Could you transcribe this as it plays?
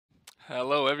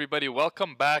Hello, everybody.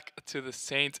 Welcome back to the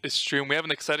Saints stream. We have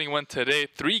an exciting one today.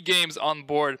 3 games on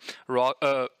board.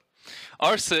 R6,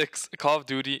 Call of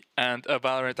Duty, and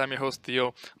Valorant. I'm your host,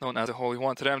 Theo, known as the Holy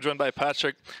One. Today I'm joined by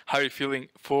Patrick. How are you feeling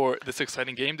for this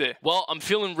exciting game day? Well, I'm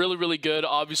feeling really good.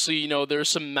 Obviously, there's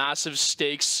some massive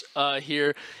stakes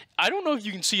here. I don't know if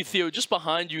you can see, Theo, just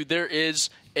behind you, there is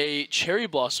a cherry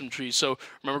blossom tree. So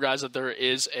remember, guys, that there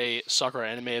is a soccer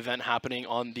anime event happening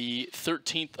on the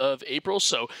 13th of April.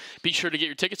 So be sure to get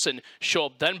your tickets and show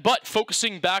up then. But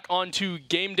focusing back onto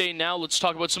game day now, let's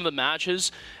talk about some of the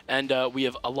matches. And we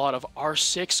have a lot of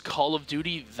R6, Call of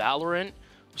Duty, Valorant,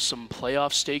 some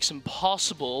playoff stakes, and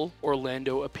possible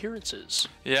Orlando appearances.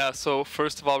 Yeah, so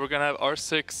first of all, we're going to have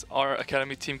R6, our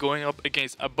academy team, going up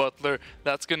against a Butler.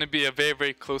 That's going to be a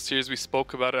very close series. We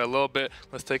spoke about it a little bit.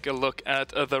 Let's take a look at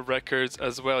the records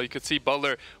as well. You can see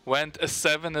Butler went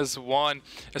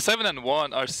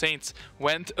 7-1. Our Saints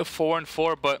went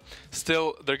 4-4, but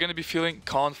still, they're going to be feeling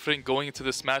confident going into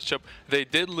this matchup. They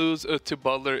did lose to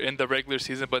Butler in the regular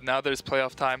season, but now there's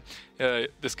playoff time. This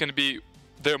is going to be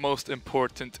their most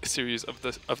important series of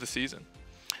the season.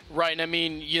 Right, and I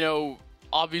mean,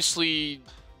 obviously,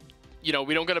 we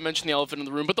don't got to mention the elephant in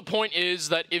the room, but the point is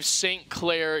that if St.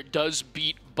 Clair does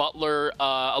beat Butler,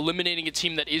 eliminating a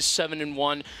team that is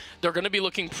 7-1, they're going to be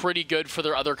looking pretty good for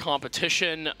their other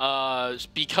competition,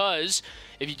 because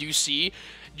if you do see,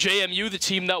 JMU, the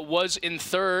team that was in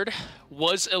third,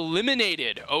 was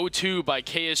eliminated 0-2 by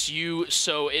KSU,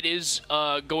 so it is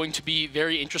going to be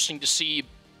very interesting to see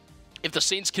if the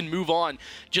Saints can move on,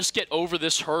 just get over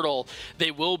this hurdle. They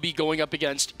will be going up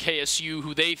against KSU,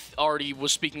 who they already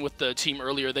was speaking with the team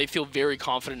earlier. They feel very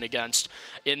confident against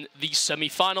in the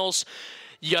semifinals.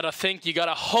 You gotta think, you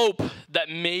gotta hope that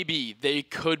maybe they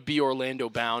could be Orlando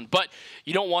bound, but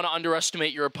you don't want to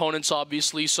underestimate your opponents,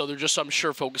 obviously. So they're just, I'm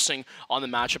sure, focusing on the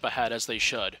matchup ahead as they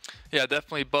should. Yeah,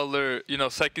 definitely Butler,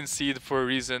 second seed for a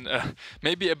reason.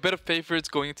 Maybe a bit of favorites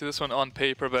going into this one on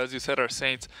paper, but as you said, our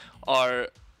Saints are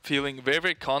feeling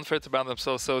very confident about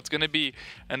themselves, so it's going to be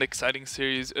an exciting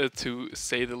series to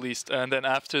say the least. And then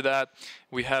after that,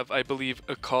 we have, I believe,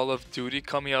 a Call of Duty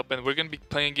coming up, and we're going to be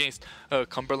playing against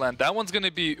Cumberland. That one's going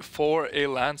to be for a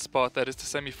land spot, that is the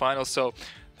semifinals, so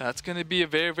that's going to be a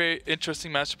very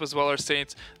interesting matchup as well. Our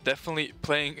Saints definitely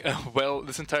playing well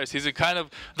this entire season. Kind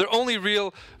of their only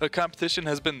real competition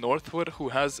has been Northwood, who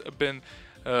has been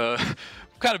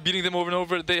kind of beating them over and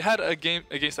over. They had a game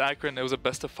against Akron. It was a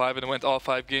best of 5, and it went all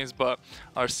 5 games, but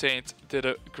our Saints did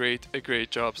a great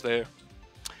jobs there.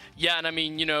 Yeah, and I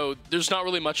mean, there's not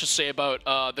really much to say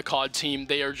about the COD team.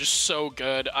 They are just so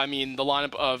good. I mean, the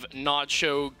lineup of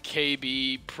Nacho,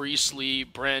 KB, Priestley,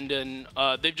 Brandon,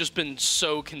 they've just been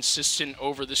so consistent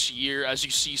over this year. As you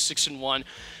see, 6-1.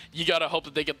 You got to hope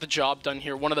that they get the job done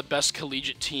here. One of the best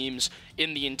collegiate teams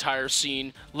in the entire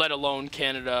scene, let alone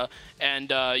Canada. And,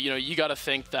 you got to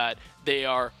think that they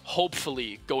are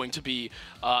hopefully going to be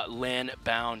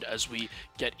land-bound as we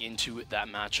get into that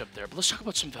matchup there. But let's talk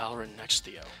about some Valorant next,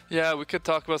 Theo. Yeah, we could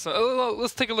talk about some.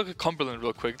 Let's take a look at Cumberland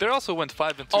real quick. They also went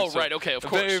 5-2. Oh, so right. Okay, of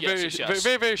course.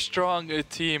 Very strong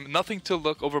team. Nothing to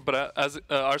look over, but as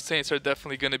our Saints are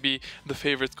definitely going to be the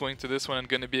favorites going to this one and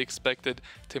going to be expected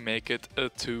to make it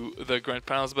to the grand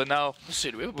finals. But now we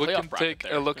can take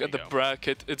a look at the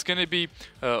bracket. It's going to be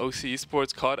OC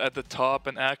Esports caught at the top,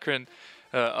 and Akron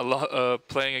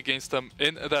playing against them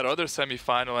in that other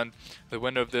semifinal, and the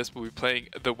winner of this will be playing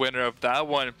the winner of that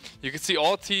one. You can see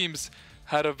all teams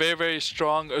had a very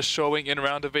strong showing in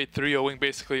round of 8, 3-0ing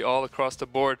basically all across the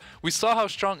board. We saw how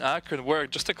strong Akron were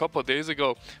just a couple of days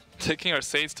ago, taking our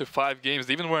Saints to 5 games.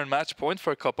 They even were in match point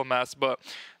for a couple matches, but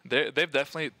they've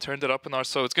definitely turned it up in ours.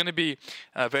 So it's going to be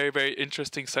a very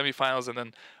interesting semifinals and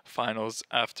then finals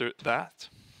after that.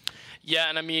 Yeah,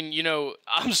 and I mean,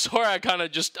 I'm sorry I kind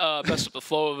of just messed up the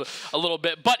flow of a little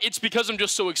bit, but it's because I'm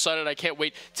just so excited. I can't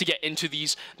wait to get into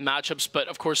these matchups. But,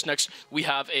 of course, next we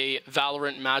have a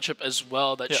Valorant matchup as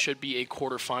well that should be a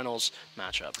quarterfinals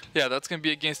matchup. Yeah, that's going to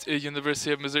be against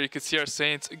University of Missouri. You can see our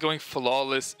Saints going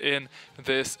flawless in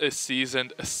this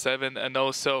season,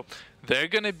 7-0. So they're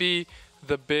going to be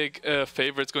the big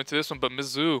favorites going to this one. But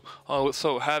Mizzou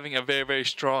also having a very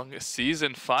strong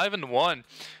season, 5-1.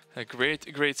 A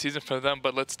great season for them,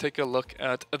 but let's take a look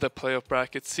at the playoff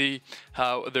bracket, see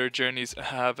how their journeys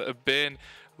have been.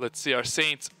 Let's see, our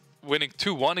Saints winning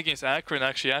 2-1 against Akron.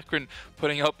 Actually, Akron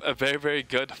putting up a very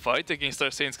good fight against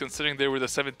our Saints, considering they were the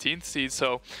 17th seed.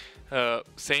 So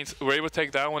Saints were able to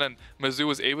take that one, and Mizzou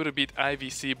was able to beat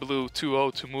IVC Blue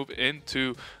 2-0 to move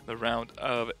into the round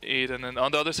of 8. And then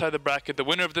on the other side of the bracket, the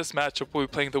winner of this matchup will be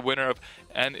playing the winner of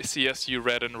NCSU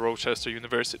Red and Rochester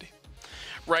University.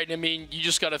 Right, I mean, you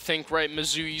just got to think, right,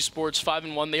 Mizzou Esports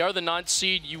 5-1. They are the 9th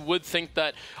seed. You would think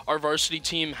that our varsity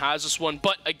team has this one,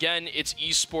 but again, it's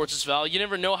esports as well. You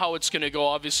never know how it's going to go.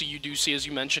 Obviously, you do see, as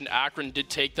you mentioned, Akron did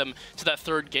take them to that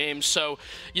 3rd game. So,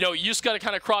 you know, you just got to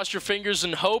kind of cross your fingers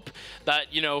and hope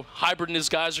that, you know, Hybrid and his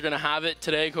guys are going to have it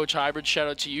today. Coach Hybrid, shout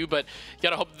out to you, but you got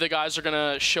to hope that the guys are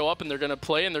going to show up and they're going to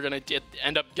play and they're going to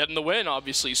end up getting the win,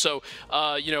 obviously. So,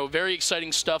 you know, very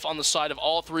exciting stuff on the side of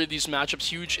all 3 of these matchups,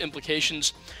 huge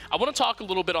implications. I want to talk a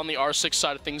little bit on the R6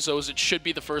 side of things, though, as it should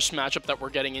be the first matchup that we're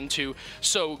getting into.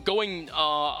 So going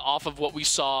off of what we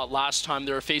saw last time,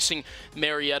 they were facing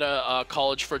Marietta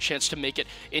College for a chance to make it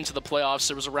into the playoffs.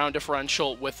 There was a round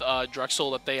differential with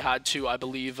Drexel that they had to, I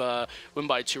believe, win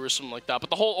by 2 or something like that. But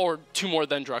the whole, or 2 more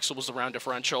than Drexel was the round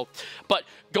differential. But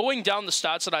going down the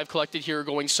stats that I've collected here,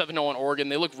 going 7-0 on Oregon,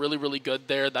 they look really, really good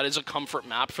there. That is a comfort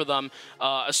map for them,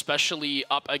 especially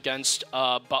up against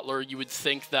Butler. You would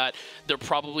think that they're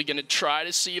probably going to try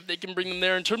to see if they can bring them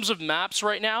there. In terms of maps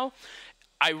right now,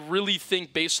 I really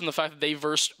think, based on the fact that they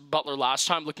versed Butler last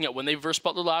time, looking at when they versed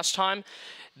Butler last time,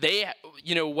 they,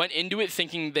 you know, went into it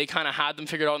thinking they kind of had them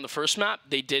figured out on the first map.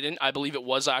 They didn't. I believe it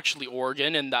was actually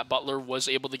Oregon, and that Butler was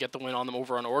able to get the win on them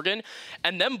over on Oregon.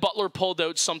 And then Butler pulled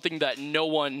out something that no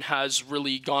one has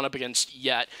really gone up against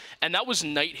yet, and that was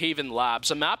Nighthaven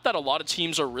Labs, a map that a lot of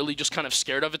teams are really just kind of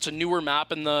scared of. It's a newer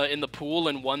map in the pool,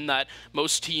 and one that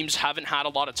most teams haven't had a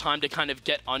lot of time to kind of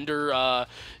get under,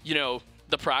 you know,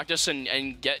 the practice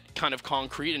and get kind of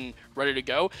concrete and ready to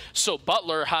go. So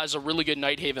Butler has a really good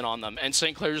Nighthaven on them, and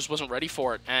St. Clair just wasn't ready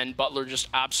for it, and Butler just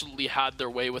absolutely had their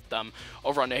way with them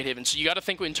over on Nighthaven. So you got to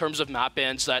think in terms of map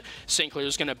bans that St. Clair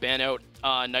is going to ban out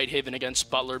Nighthaven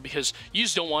against Butler, because you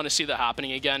just don't want to see that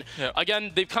happening again. Yep.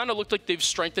 Again, they've kind of looked like they've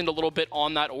strengthened a little bit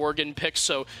on that Oregon pick,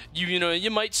 so you know, you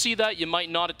might see that, you might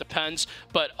not, it depends.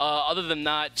 But other than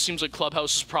that, it seems like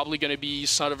Clubhouse is probably going to be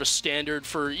sort of a standard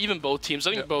for even both teams.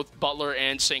 I think both Butler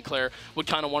and St. Clair would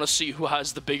kind of want to see who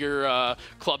has the bigger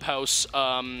Clubhouse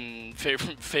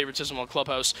favoritism on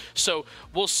Clubhouse. So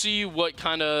we'll see what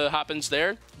kind of happens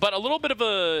there. But a little bit of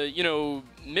a, you know,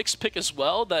 mixed pick as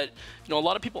well that, you know, a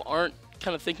lot of people aren't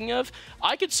kind of thinking of.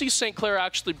 I could see St. Clair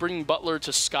actually bringing Butler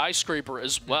to Skyscraper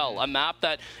as well, a map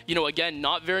that, you know, again,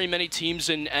 not very many teams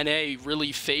in NA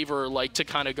really favor, like, to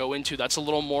kind of go into. That's a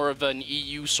little more of an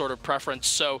EU sort of preference.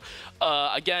 So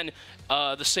again,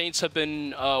 the Saints have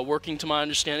been working, to my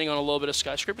understanding, on a little bit of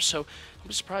Skyscraper, so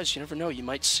I'm surprised. You never know, you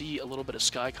might see a little bit of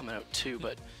Sky coming out too.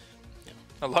 But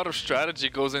a lot of strategy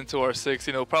goes into R6.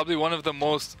 You know, probably one of the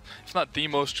most, if not the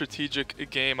most strategic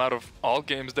game out of all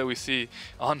games that we see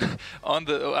out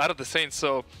of the Saints.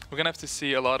 So we're gonna have to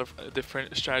see a lot of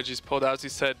different strategies pulled out. As you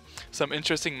said, some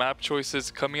interesting map choices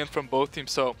coming in from both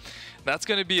teams. So that's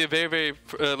going to be a very,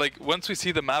 like, once we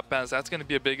see the map bans, that's going to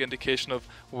be a big indication of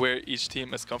where each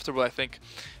team is comfortable. I think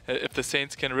if the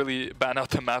Saints can really ban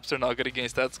out the maps they're not good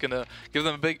against, that's going to give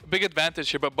them a big advantage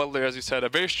here. But Butler, as you said, a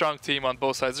very strong team on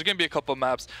both sides. There's going to be a couple of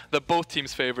maps that both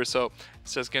teams favor, so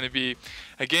it's just going to be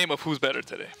a game of who's better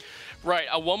today. Right.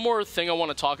 One more thing I want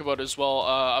to talk about as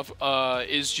well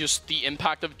is just the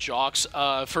impact of Jocks.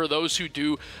 For those who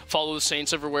do follow the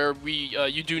Saints everywhere,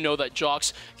 you do know that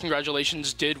Jocks,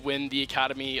 congratulations, did win the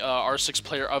Academy R6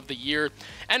 Player of the Year,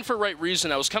 and for right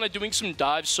reason. I was kind of doing some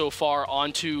dives so far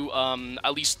onto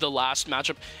at least the last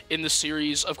matchup in the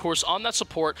series. Of course, on that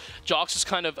support, Jocks is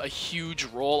kind of a huge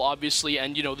role, obviously,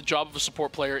 and you know the job of a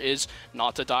support player is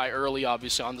not to die early,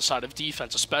 obviously, on the side of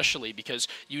defense, especially because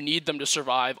you need them to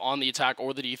survive on the attack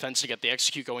or the defense to get the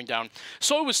execute going down.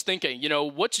 So I was thinking, you know,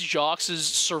 what's Jocks'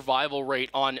 survival rate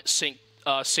on Saint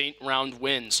round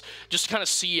wins, just to kind of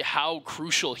see how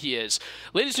crucial he is.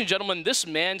 Ladies and gentlemen, this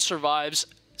man survives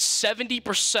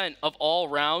 70% of all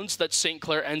rounds that St.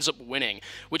 Clair ends up winning,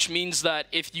 which means that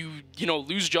if you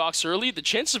lose Jocks early, the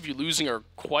chances of you losing are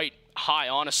quite high,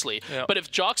 honestly. Yep. But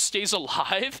if Jocks stays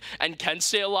alive and can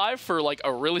stay alive for like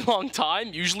a really long time,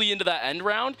 usually into that end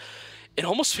round, it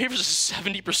almost favors a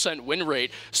 70% win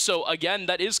rate. So again,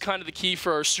 that is kind of the key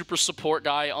for our super support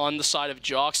guy on the side of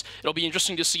Jocks. It'll be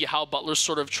interesting to see how Butler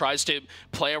sort of tries to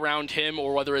play around him,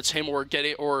 or whether it's him or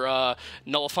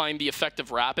nullifying the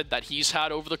effective rapid that he's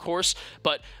had over the course.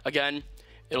 But again,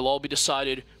 it'll all be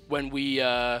decided when we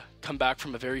come back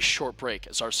from a very short break,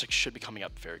 as R6 should be coming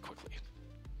up very quickly.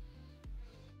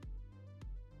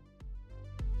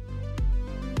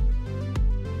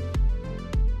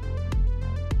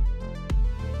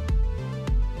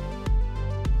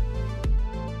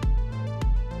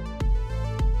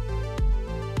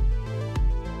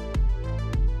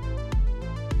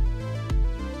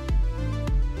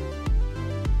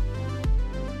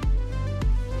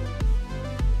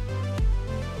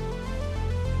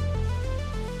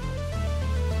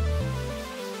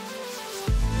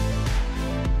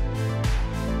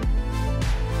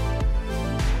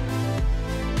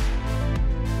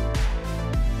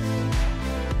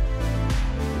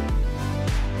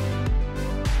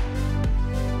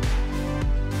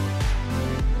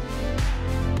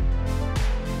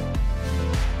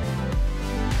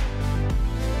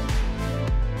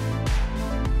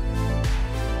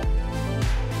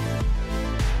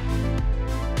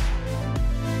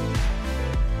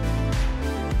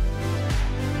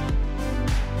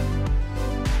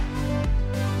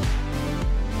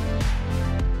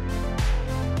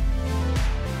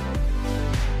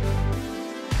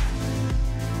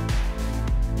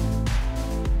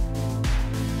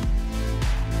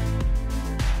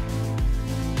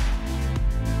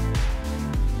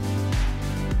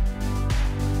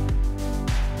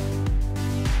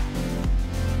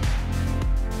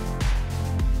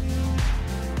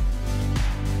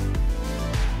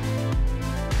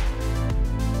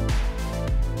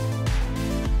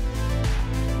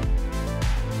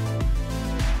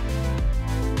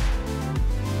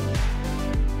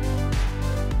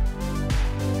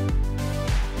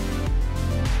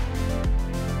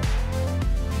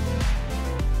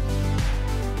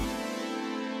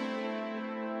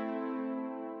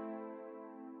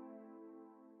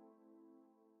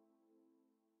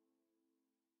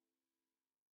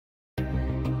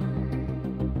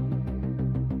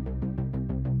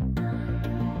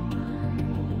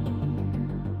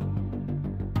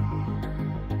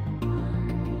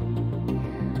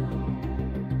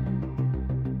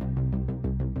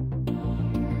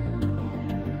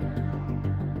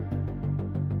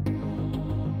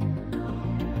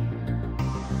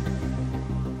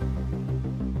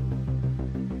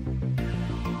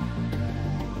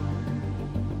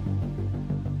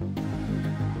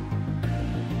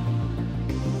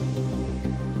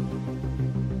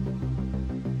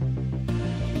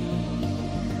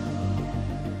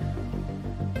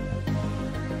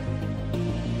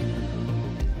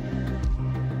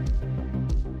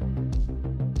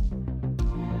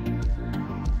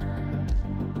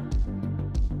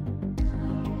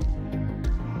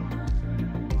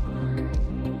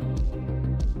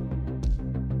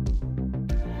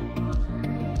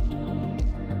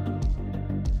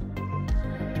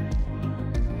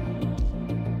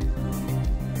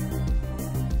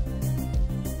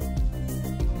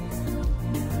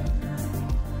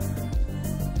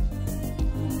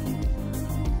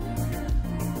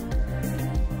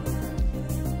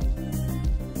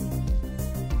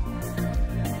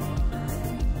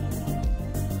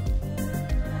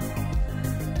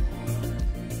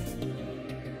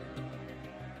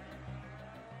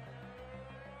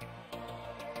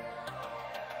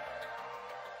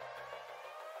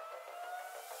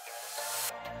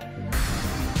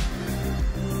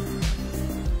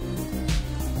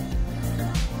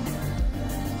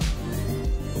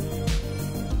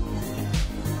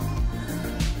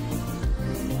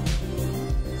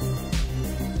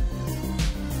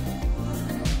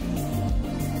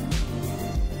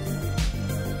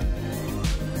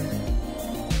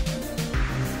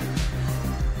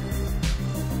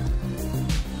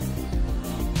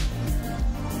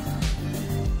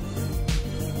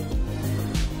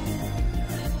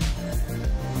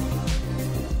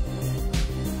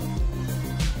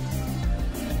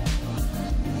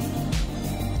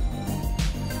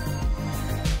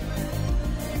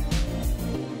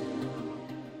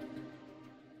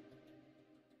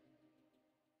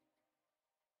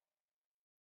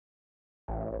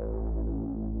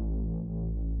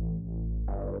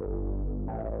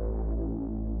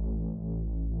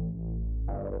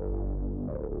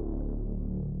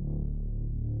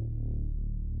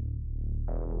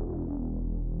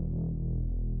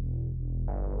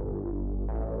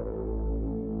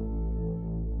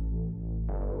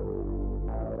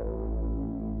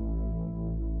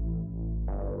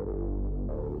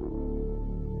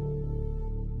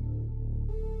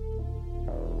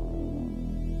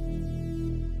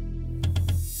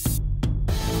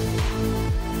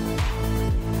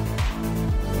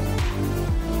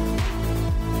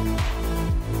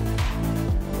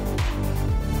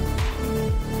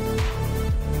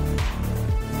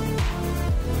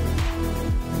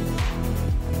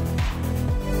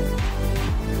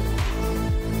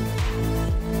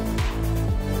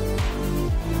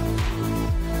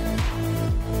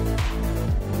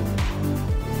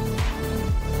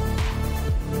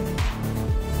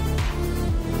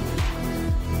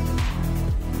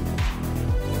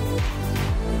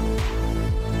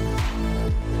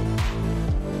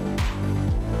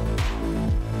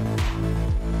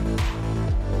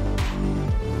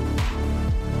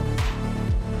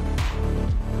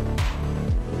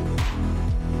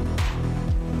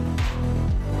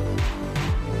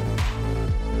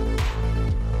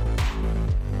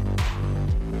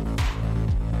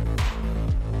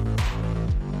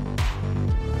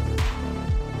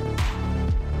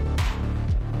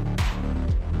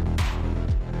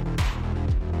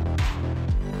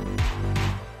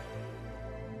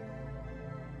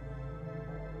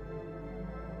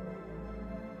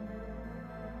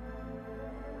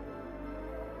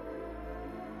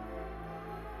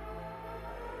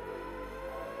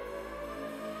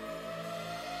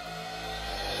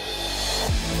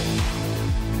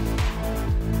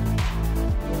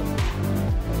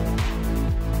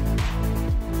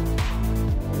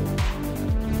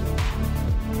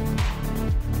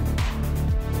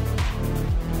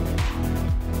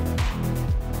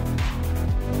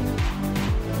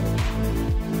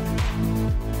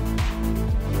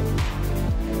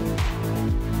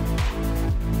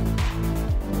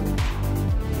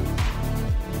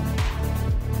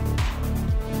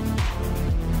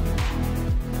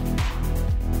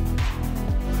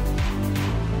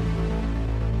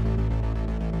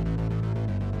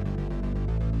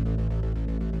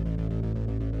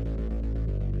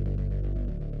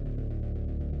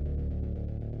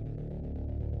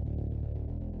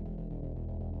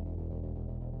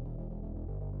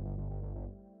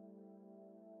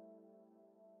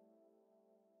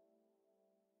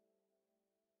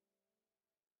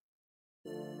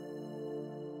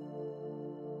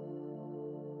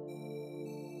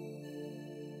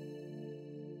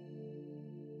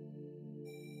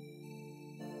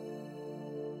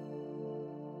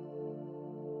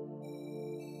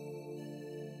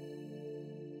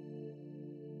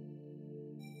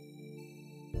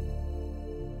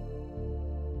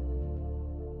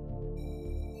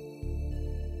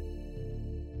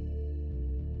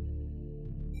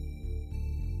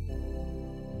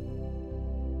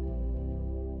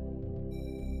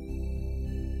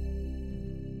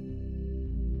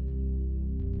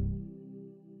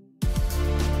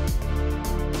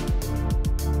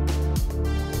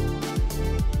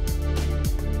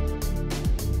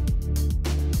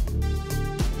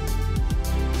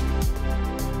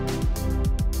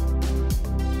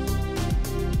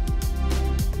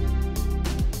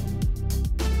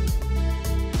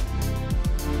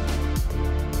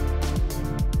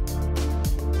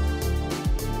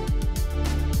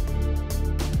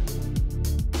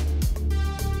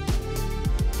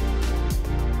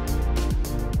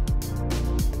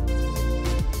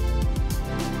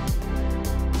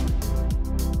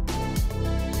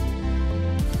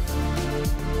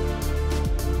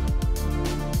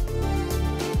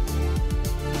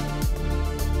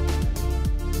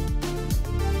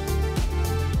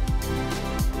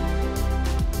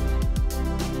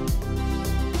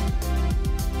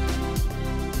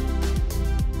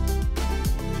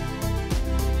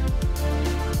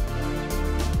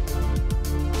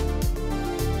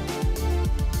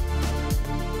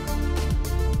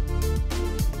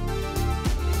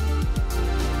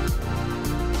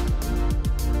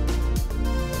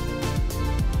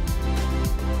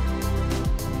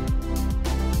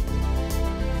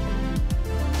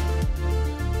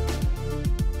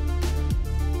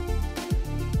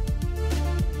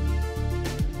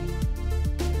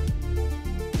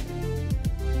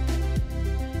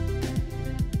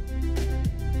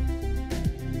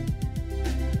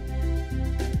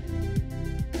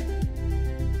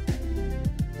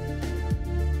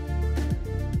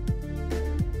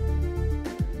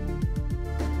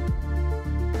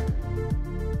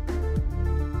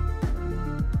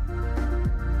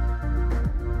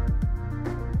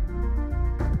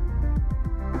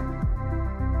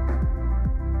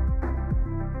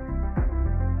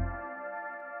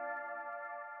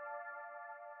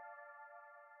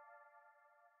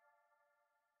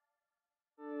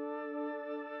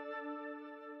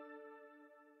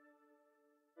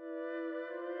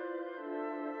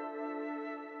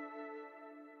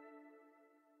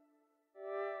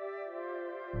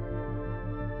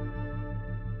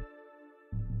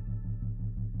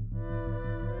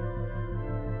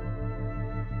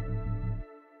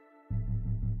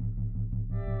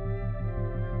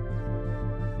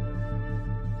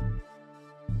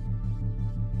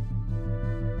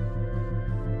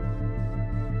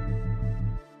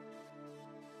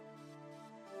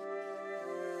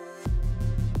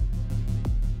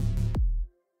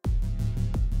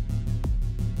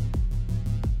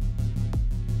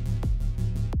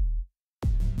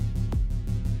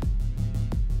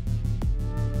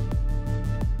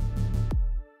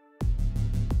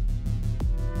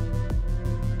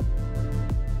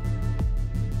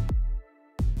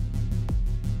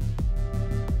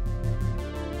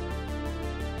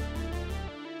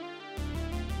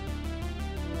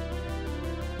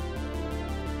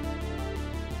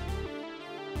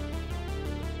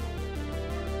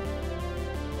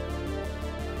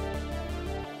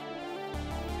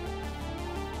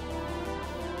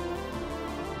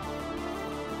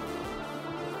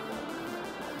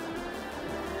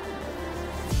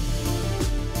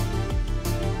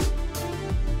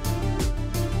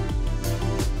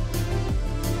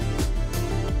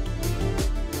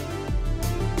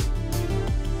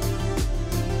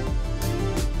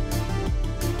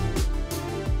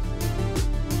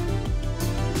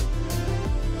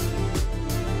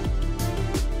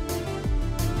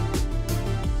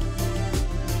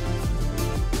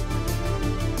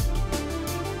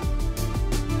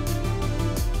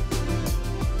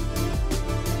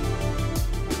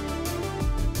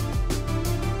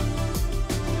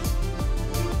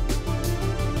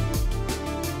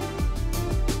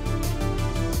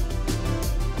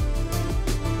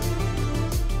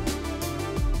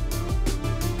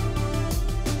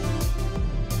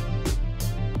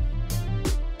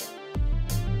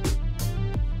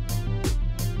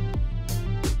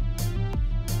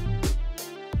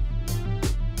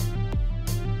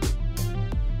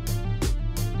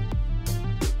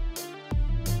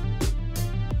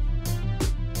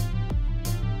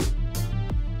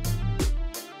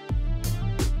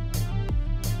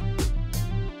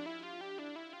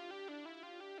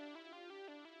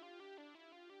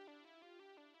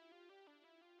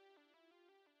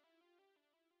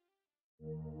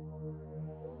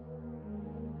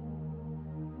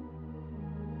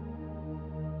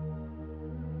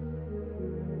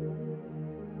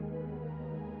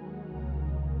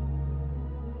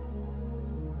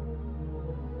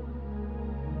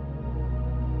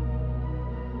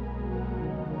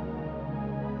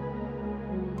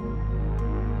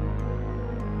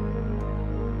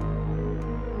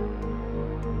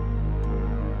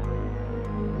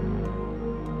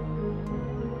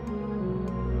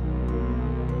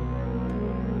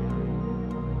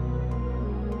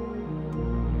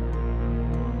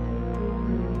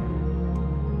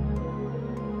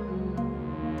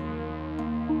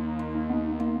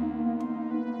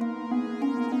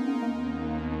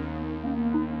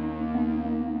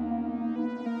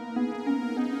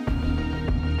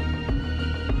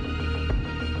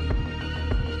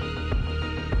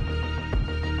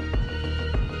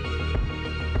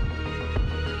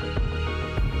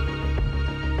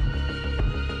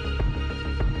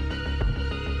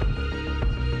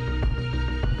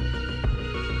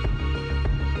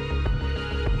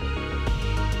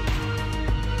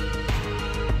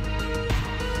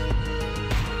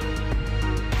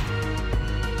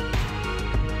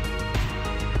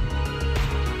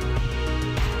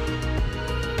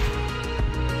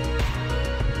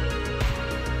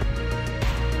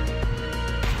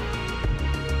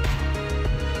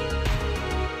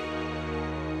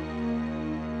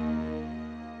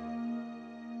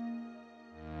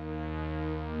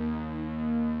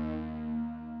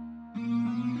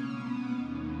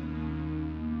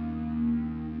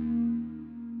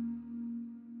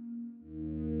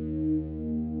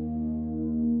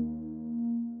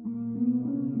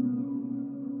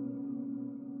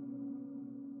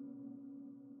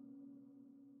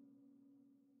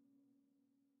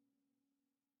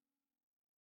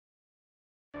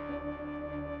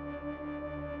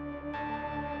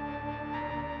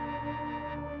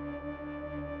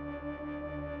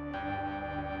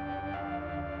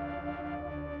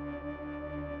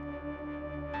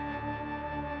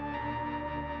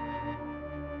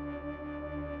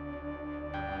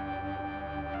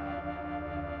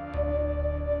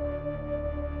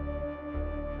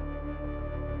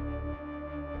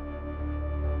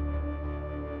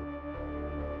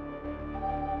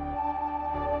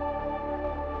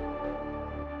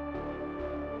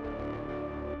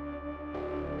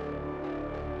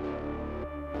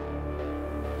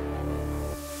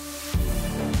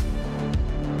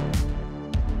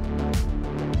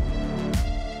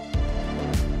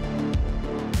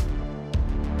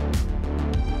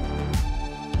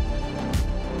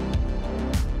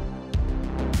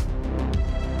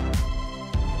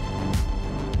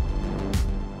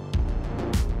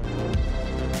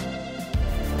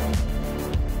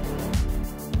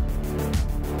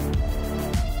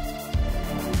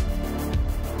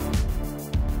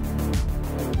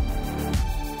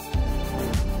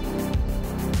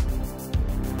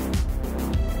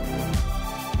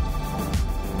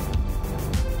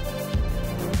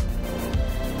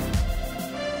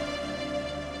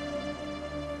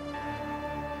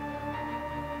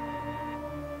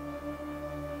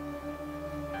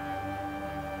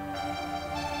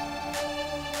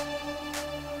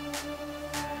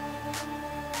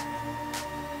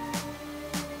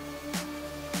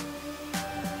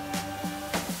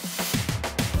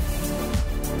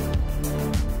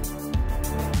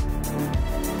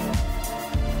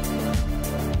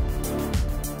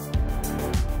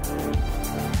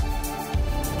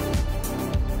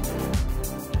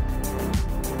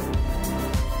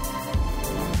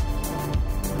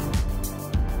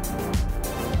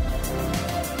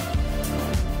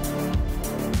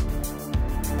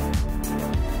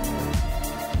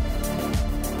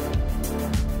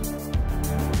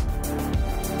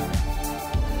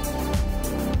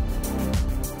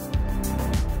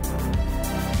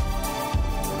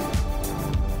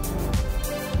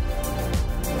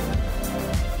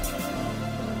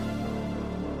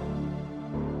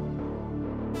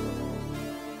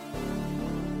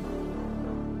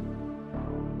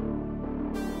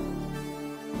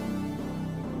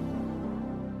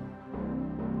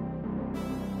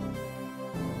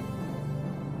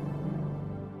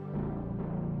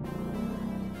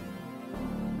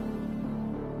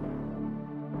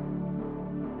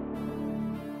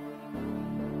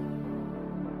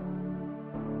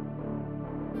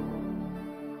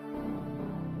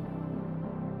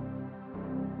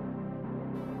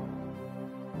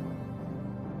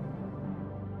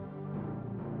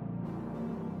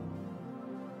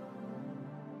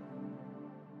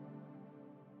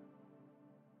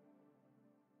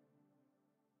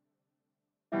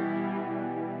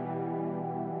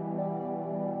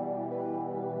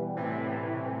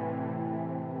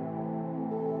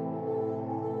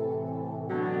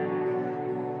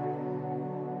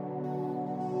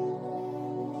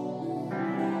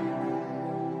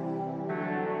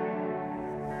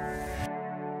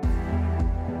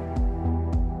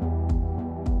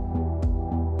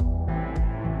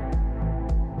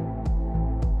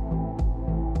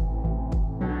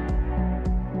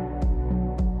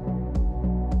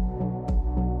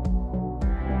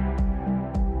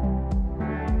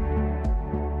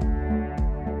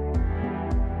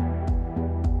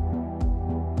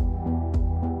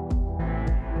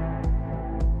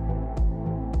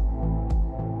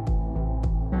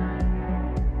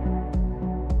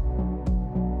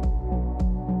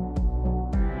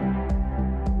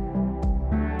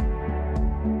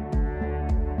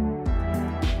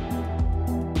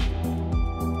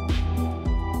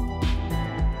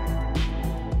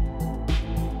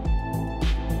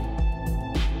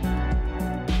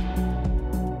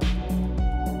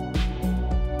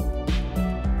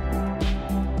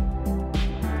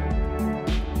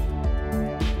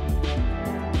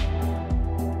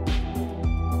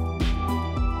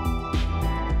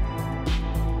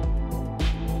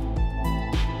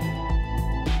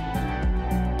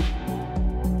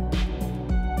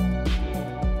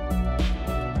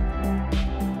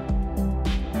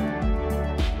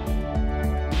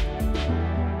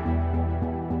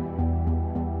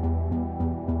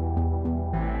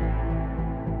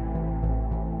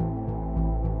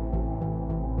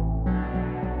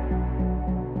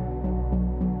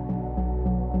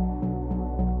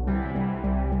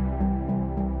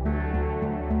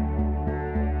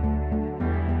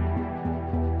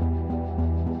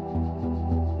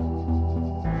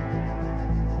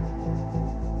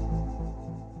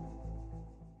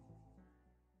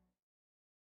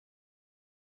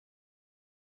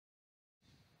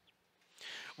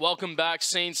 Welcome back,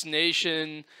 Saints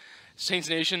Nation. Saints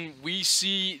Nation, we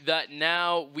see that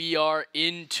now we are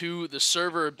into the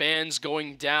server bans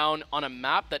going down on a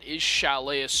map that is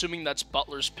Chalet, assuming that's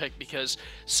Butler's pick because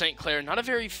St. Clair, not a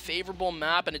very favorable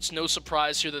map, and it's no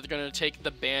surprise here that they're going to take the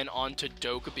ban onto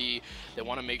Dokkaebi. They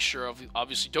want to make sure of,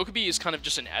 obviously, Dokkaebi is kind of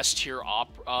just an S-tier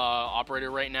operator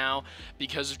right now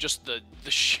because of just the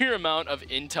sheer amount of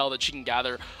intel that she can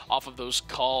gather off of those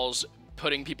calls,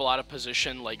 putting people out of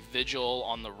position like Vigil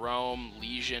on the roam,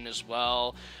 Legion as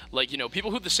well. Like, you know,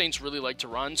 people who the Saints really like to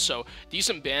run. So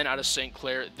decent ban out of St.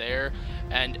 Clair there.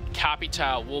 And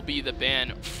Capital will be the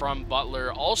ban from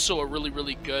Butler. Also a really,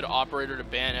 really good operator to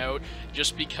ban out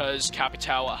just because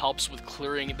Capital helps with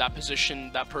clearing that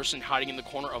position, that person hiding in the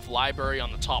corner of Library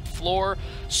on the top floor.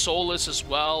 Solus as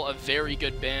well, a very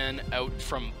good ban out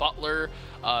from Butler.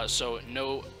 So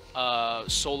no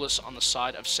Solus on the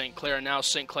side of St. Clair. Now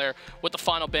St. Clair with the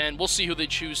final ban. We'll see who they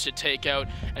choose to take out,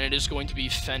 and it is going to be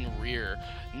Fenrir.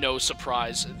 No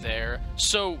surprise there.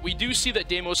 So we do see that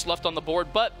Deimos left on the board,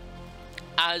 but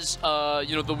as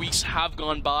you know, the weeks have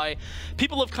gone by,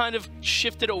 people have kind of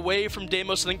shifted away from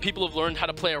Deimos. I think people have learned how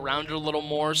to play around it a little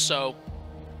more, so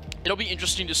it'll be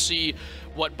interesting to see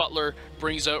what Butler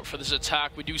brings out for this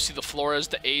attack. We do see the Flores,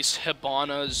 the Ace,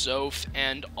 Hibana, Zoph,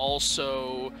 and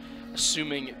also,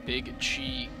 assuming Big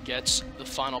G gets the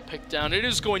final pick down, it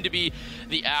is going to be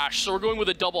the Ashe. So we're going with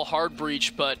a double hard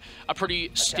breach, but a pretty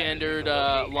standard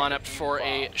lineup for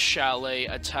a Chalet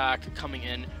attack coming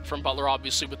in from Butler,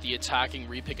 obviously with the attacking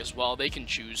repick as well. They can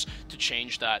choose to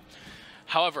change that.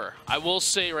 However, I will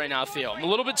say right now, Theo, I'm a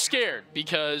little bit scared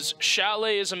because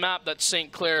Chalet is a map that St.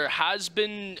 Clair has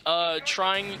been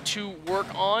trying to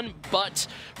work on, but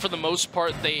for the most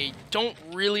part, they don't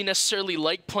really necessarily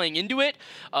like playing into it.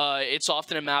 It's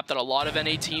often a map that a lot of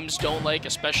NA teams don't like,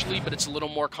 especially, but it's a little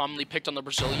more commonly picked on the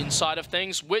Brazilian side of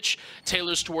things, which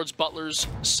tailors towards Butler's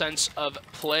sense of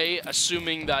play,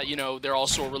 assuming that, you know, they're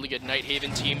also a really good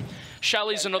Nighthaven team.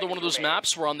 Chalet's another one of those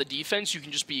maps where on the defense you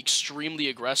can just be extremely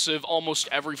aggressive. Almost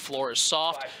every floor is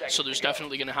soft, so there's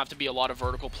definitely going to have to be a lot of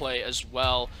vertical play as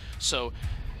well. So,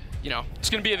 you know,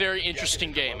 it's going to be a very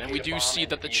interesting game, and we do see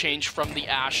that the change from the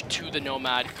Ashe to the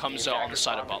Nomad comes out on the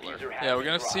side of Butler. Yeah, we're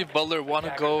going to see if Butler want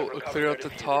to go clear out the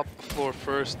top floor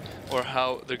first, or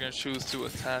how they're going to choose to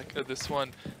attack this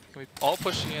one. All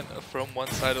pushing in from one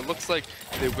side. It looks like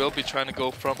they will be trying to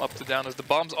go from up to down as the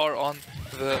bombs are on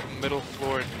the middle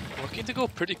floor. Looking to go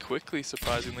pretty quickly,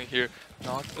 surprisingly here.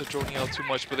 Not droning out too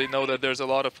much, but they know that there's a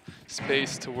lot of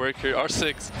space to work here.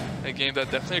 R6, a game that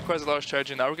definitely requires a lot of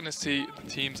strategy. Now we're going to see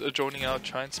teams droning out,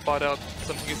 try and spot out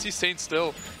something. You can see Saints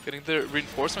still getting their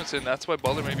reinforcements in. That's why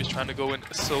Butler maybe is trying to go in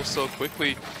so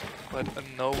quickly. But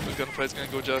no gunfight is going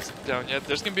to go just down yet.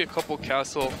 There's going to be a couple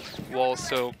castle walls,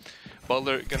 so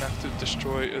Butler gonna have to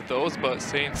destroy those, but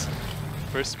Saints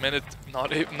first minute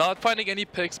not finding any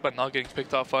picks, but not getting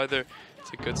picked off either.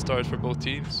 It's a good start for both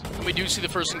teams. And we do see the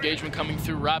first engagement coming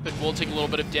through. Rapid will take a little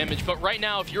bit of damage, but right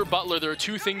now, if you're Butler, there are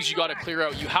two things you got to clear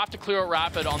out. You have to clear out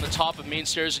Rapid on the top of main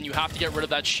stairs, and you have to get rid of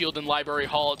that shield in Library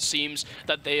Hall. It seems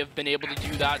that they have been able to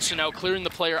do that. So now clearing the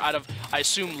player out of, I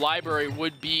assume, Library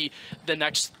would be the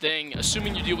next thing.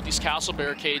 Assuming you deal with these castle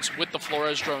barricades with the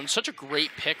Flores drone, such a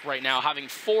great pick right now. Having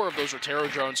 4 of those Rotero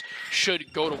drones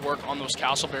should go to work on those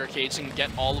castle barricades and get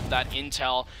all of that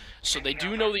intel. So they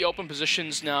do know the open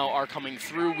positions now are coming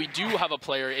through. We do have a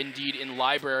player indeed in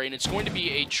Library, and it's going to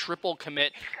be a triple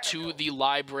commit to the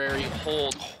Library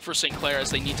hold for St. Clair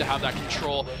as they need to have that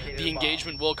control. The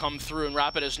engagement will come through, and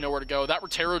Rapid has nowhere to go. That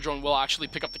Rotero drone will actually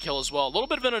pick up the kill as well. A little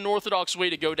bit of an unorthodox way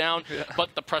to go down,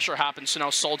 but the pressure happens, so now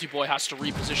Salty Boy has to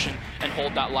reposition and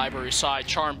hold that Library side.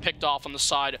 Charm picked off on the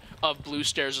side of Blue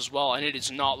Stairs as well, and it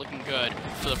is not looking good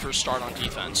for the first start on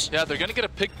defense. Yeah, they're going to get a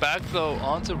pick back, though,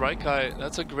 onto Raikai.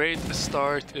 That's a great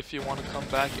start if you want to come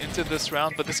back into this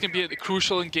round, but this can be a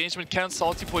crucial engagement. Can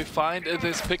Salty Boy find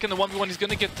this pick in the 1v1? He's going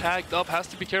to get tagged up, has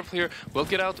to be careful here. Will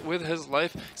get out with his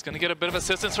life. He's going to get a bit of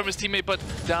assistance from his teammate, but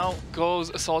down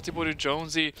goes Salty Boy to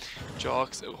Jonesy.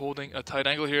 Jox holding a tight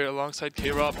angle here alongside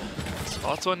K-Rob.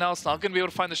 Also now it's not going to be able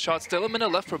to find the shot. Still a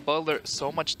minute left for Butler.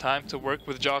 So much time to work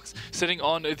with Jox sitting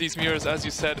on these mirrors, as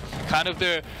you said. Kind of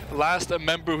their last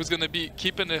member who's going to be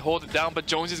keeping it, hold it down, but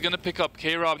Jonesy's going to pick up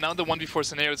K-Rob. Now the 1v4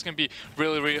 scenario, it's going to be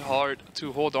really hard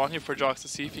to hold on here for Jox to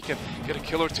see if he can get a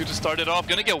kill or two to start it off.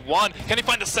 Going to get one. Can he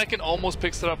find the second? Almost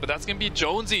picks it up, but that's going to be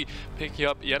Jonesy picking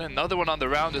up yet another one on the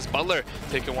round as Butler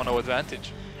taking 1-0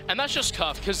 advantage. And that's just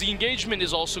tough, because the engagement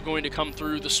is also going to come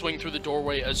through the swing through the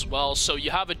doorway as well. So you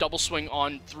have a double swing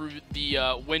on through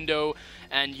the window,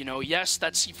 and, you know, yes,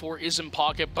 that C4 is in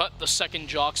pocket, but the second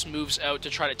Jox moves out to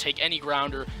try to take any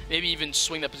ground or maybe even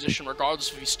swing that position, regardless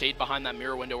if he stayed behind that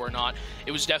mirror window or not.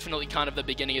 It was definitely kind of the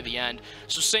beginning of the end.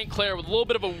 So St. Clair with a little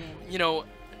bit of a, you know,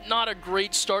 not a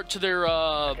great start to their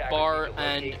bar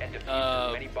and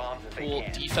pool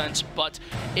defense, but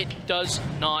it does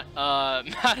not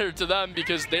matter to them,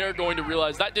 because they're going to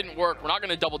realize that didn't work. We're not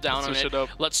going to double down on it.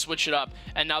 Let's switch it up.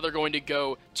 And now they're going to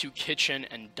go to kitchen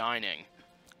and dining.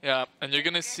 Yeah, and you're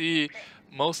going to see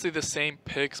mostly the same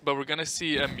picks, but we're going to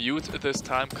see a mute this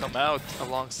time come out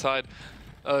alongside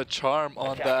Charm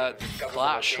on that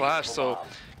Clash. So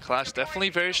Clash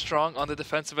definitely very strong on the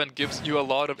defensive end, gives you a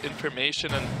lot of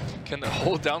information and can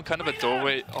hold down kind of a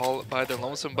doorway all by their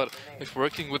lonesome. But if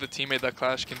working with a teammate, that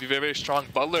Clash can be very, very strong.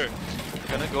 Butler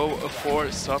gonna go for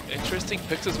some interesting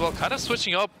picks as well, kind of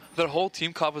switching up their whole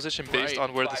team composition based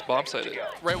on where this bomb site is.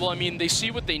 Right, well, I mean, they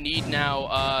see what they need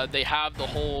now. They have the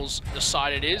holes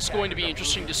decided. It is going to be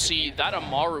interesting to see that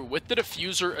Amaru with the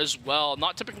diffuser as well.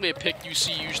 Not typically a pick you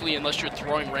see usually unless you're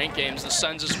throwing ranked games. The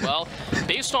Sens as well.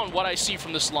 Based on what I see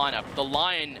from this lineup, the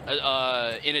Lion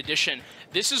in addition,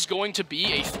 this is going to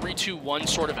be a 3-2-1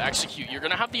 sort of execute. You're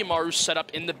going to have the Amaru set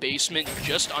up in the basement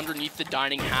just underneath the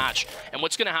dining hatch. And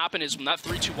what's going to happen is when that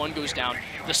 3-2-1 goes down,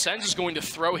 the Sens is going to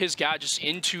throw his gadgets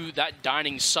into that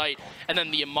dining site. And then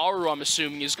the Amaru, I'm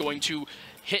assuming, is going to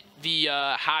hit the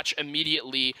hatch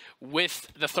immediately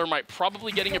with the Thermite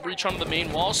probably getting a breach onto the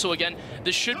main wall. So again,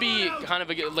 this should be kind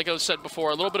of, like I said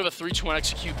before, a little bit of a 3-2-1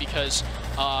 execute, because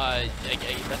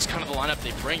that's kind of the lineup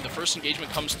they bring. The first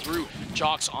engagement comes through.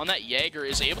 Jox on that Jaeger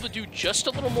is able to do just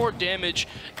a little more damage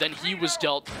than he was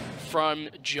dealt from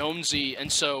Jonesy.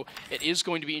 And so it is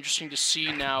going to be interesting to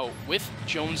see now with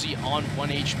Jonesy on 1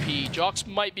 HP. Jox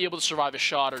might be able to survive a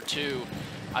shot or two.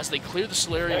 As they clear the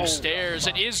solarium stairs,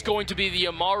 it is going to be the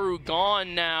Amaru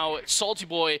gone now. Salty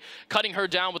Boy cutting her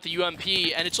down with the UMP,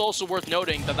 and it's also worth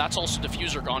noting that that's also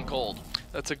Diffuser gone cold.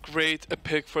 That's a great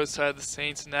pick for the side of the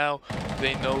Saints. Now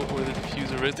they know where the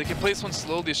Diffuser is. They can place one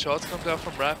slowly. Shots come down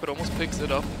from Rapid, almost picks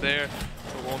it up there.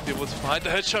 Won't be able to find the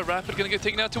headshot. Rapid gonna get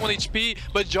taken out to 1 HP,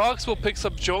 but Jox will pick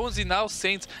up Jonesy. Now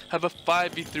Saints have a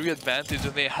 5v3 advantage,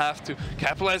 and they have to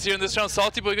capitalize here in this round.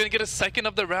 Salty Boy gonna get a second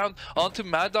of the round onto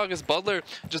Mad Dog, as Butler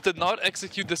just did not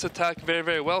execute this attack very,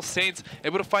 very well. Saints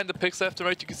able to find the picks left and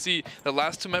right. You can see the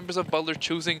last two members of Butler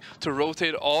choosing to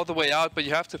rotate all the way out, but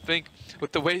you have to think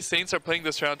with the way Saints are playing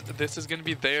this round, this is gonna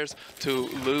be theirs to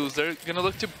lose. They're gonna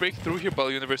look to break through here,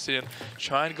 Butler University, and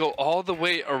try and go all the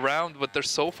way around, but they're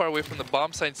so far away from the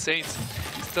bomb side. Saints,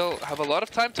 you still have a lot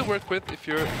of time to work with if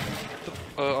you're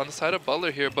on the side of Butler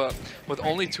here, but with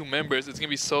only 2 members, it's gonna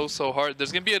be so hard.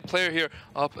 There's gonna be a player here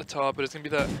up atop, but it's gonna be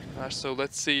that Ash. So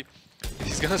let's see.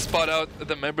 He's gonna spot out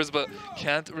the members, but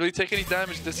can't really take any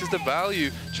damage. This is the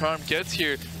value Charm gets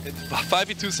here. In a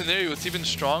 5v2 scenario, it's even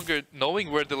stronger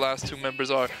knowing where the last 2 members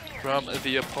are from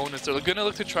the opponents. They're gonna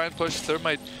look to try and push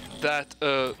Thermite that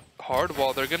hard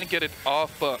wall. They're gonna get it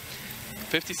off, but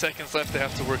 50 seconds left. They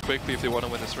have to work quickly if they want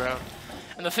to win this round.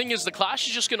 And the thing is, the Clash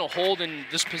is just going to hold in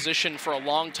this position for a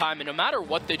long time, and no matter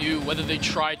what they do, whether they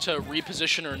try to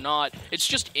reposition or not, it's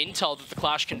just intel that the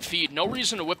Clash can feed. No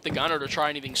reason to whip the gun or to try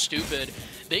anything stupid.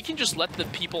 They can just let the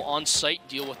people on site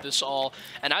deal with this all.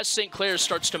 And as St. Clair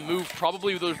starts to move,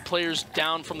 probably those players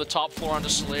down from the top floor onto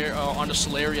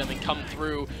Solarium and come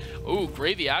through. Ooh,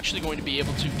 Gravy actually going to be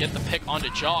able to get the pick onto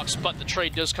Jox, but the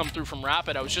trade does come through from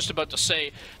Rapid. I was just about to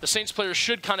say, the Saints players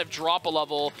should kind of drop a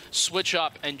level, switch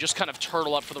up, and just kind of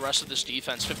turtle up for the rest of this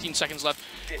defense. 15 seconds left.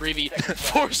 Gravy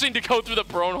forcing to go through the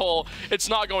prone hole. It's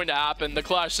not going to happen. The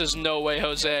Clash says, no way,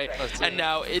 Jose. And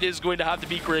now it is going to have to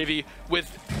be Gravy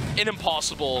with an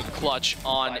impossible clutch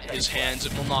on his hands.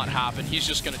 It will not happen. He's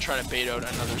just going to try to bait out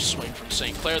another swing from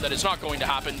St. Clair. That is not going to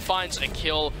happen. Finds a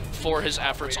kill for his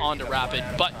efforts onto Rapid,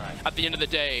 but at the end of the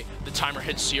day, the timer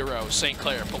hits 0. St.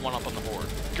 Clair put one up on the board.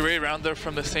 Great round there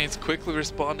from the Saints, quickly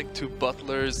responding to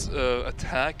Butler's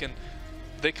attack, and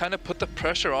they kind of put the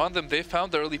pressure on them. They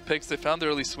found the early picks, they found the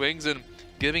early swings, and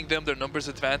giving them their numbers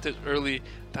advantage early.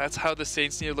 That's how the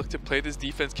Saints need to look to play this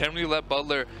defense. Can't really let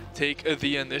Butler take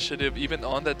the initiative, even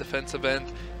on that defensive end.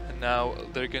 And now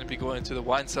they're going to be going to the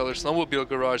wine cellar snowmobile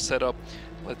garage setup.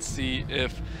 Let's see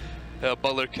if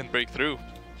Butler can break through.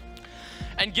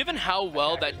 And given how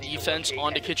well that defense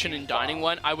onto kitchen and dining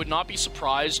went, I would not be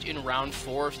surprised in round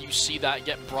 4 if you see that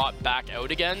get brought back out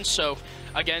again. So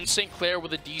again, St. Clair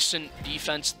with a decent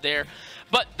defense there.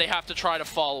 but they have to try to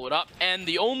follow it up. And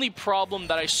the only problem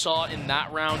that I saw in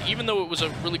that round, even though it was a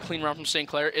really clean round from St.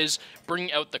 Clair, is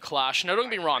bringing out the Clash. Now, don't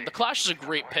get me wrong, the Clash is a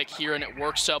great pick here and it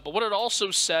works out, but what it also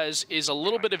says is a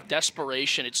little bit of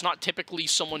desperation. It's not typically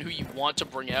someone who you want to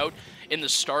bring out in the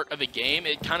start of a game.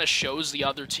 It kind of shows the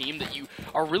other team that you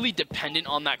are really dependent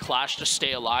on that Clash to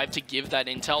stay alive, to give that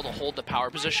intel, to hold the power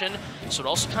position. So it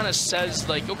also kind of says,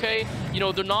 like, okay, you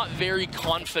know, they're not very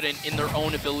confident in their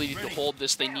own ability to hold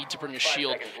this. They need to bring a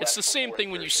shield. It's the same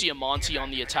thing when you see a Monty on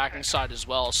the attacking side as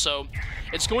well. So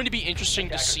it's going to be interesting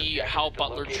to see how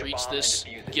Butler treats this,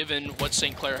 given what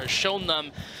St. Clair has shown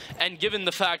them, and given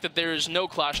the fact that there is no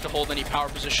Clash to hold any power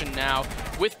position now.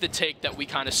 With the take that we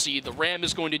kind of see, the Ram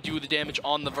is going to do the damage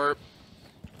on the Vert,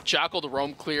 Jackal to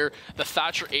roam clear, the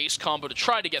Thatcher Ace combo to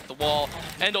try to get the wall,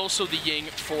 and also the Ying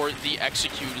for the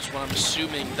execute is what I'm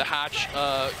assuming. The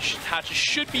hatches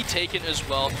should be taken as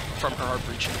well from her hard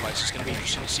breaching device. It's going to be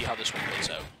interesting to see how this one plays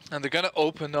out. And they're going to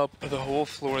open up the whole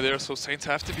floor there, so Saints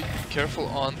have to be careful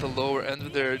on the lower end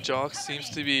of their Jock.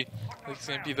 Seems to be, he's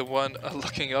going to be the one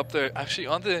looking up there. Actually,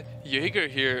 on the Jaeger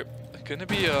here, going to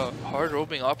be a hard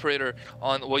roaming operator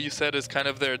on what you said is kind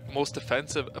of their most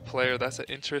defensive player. That's an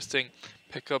interesting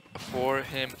pickup for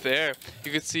him there.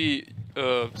 You can see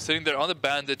sitting there on the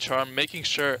Bandit Charm, making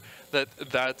sure that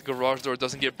that garage door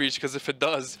doesn't get breached, because if it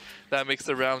does, that makes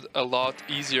the round a lot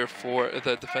easier for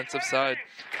the defensive side.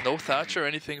 No Thatcher or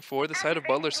anything for the side of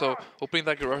Butler, so opening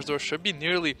that garage door should be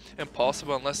nearly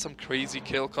impossible unless some crazy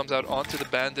kill comes out onto the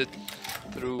Bandit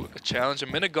through a challenge. A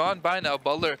minute gone by now.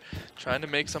 Butler trying to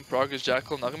make some progress.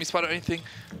 Jackal not gonna be spotted or anything.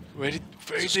 Very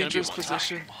dangerous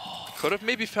position. Could have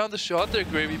maybe found the shot there,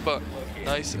 Gravy, but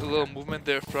nice little movement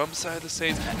there from the side of the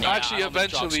Saints. Yeah, actually,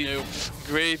 eventually,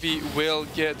 Gravy will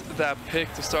get that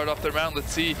pick to start off the round.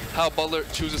 Let's see how Butler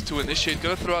chooses to initiate.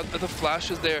 Gonna throw out the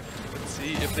flashes there. Let's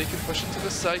see if they can push into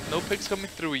the site. No picks coming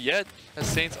through yet, and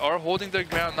Saints are holding their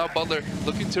ground. Now Butler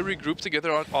looking to regroup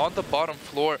together on the bottom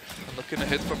floor and looking to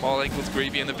hit from all angles.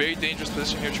 Gravy in a very dangerous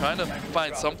position here, trying to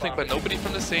find something, but nobody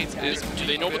from the Saints is. Do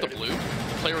they know about the blue?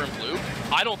 Player in blue?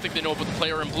 I don't think they know about the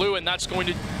player in blue, and that's going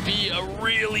to be a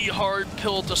really hard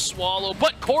pill to swallow.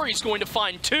 But Corey's going to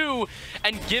find two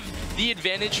and give the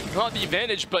advantage, not the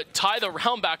advantage, but tie the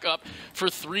round back up for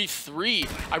 3-3.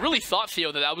 I really thought,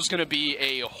 Theo, that was going to be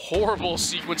a horrible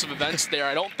sequence of events there.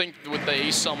 I don't think with the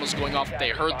ace was going off, they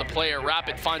heard the player.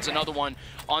 Rapid finds another one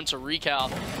onto Recal,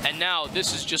 and now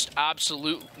this is just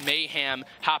absolute mayhem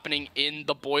happening in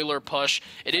the boiler push.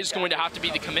 It is going to have to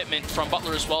be the commitment from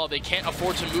Butler as well. They can't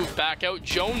afford to move back out.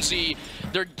 Jonesy,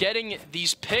 they're getting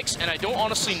these picks, and I don't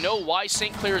honestly know why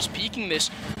St. Clair is peaking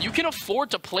this. You can afford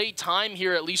to play time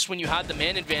here, at least when you had the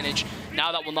man advantage.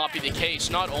 Now that will not be the case.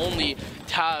 Not only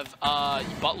have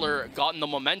Butler gotten the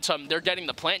momentum, they're getting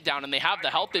the plant down, and they have the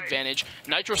health advantage.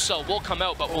 Nitro Cell will come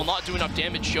out, but will not do enough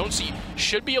damage. Jonesy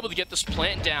should be able to get this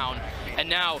plant down, and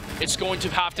now it's going to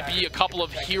have to be a couple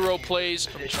of hero plays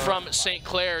from St.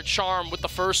 Clair. Charm with the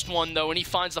first one, though, and he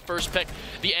finds the first pick.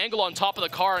 The angle on top of the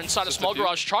car inside a small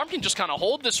garage. Charm can just kind of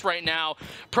hold this right now.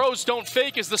 Pros don't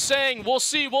fake is the saying. We'll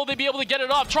see. Will they be able to get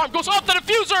it off? Charm goes off the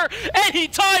diffuser, and he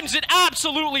times it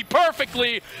absolutely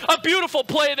perfectly. A beautiful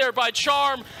play there by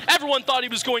Charm. Everyone thought he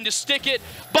was going to stick it,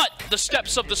 but the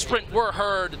steps of the sprint were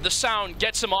heard. The sound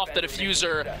gets him off the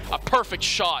diffuser. A perfect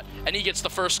shot, and he gets the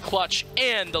first clutch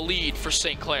and the lead for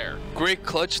St. Clair. Great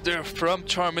clutch there from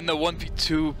Charm in the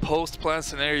 1v2 post-plan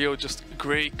scenario. Just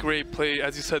great play.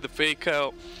 As you said, the fake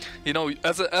out. You know,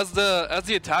 as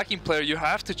the attacking player, you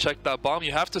have to check that bomb.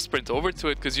 You have to sprint over to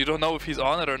it because you don't know if he's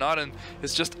on it or not. And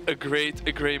it's just a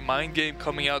great mind game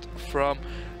coming out from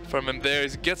him there.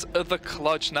 He gets the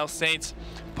clutch. Now Saints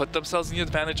put themselves in the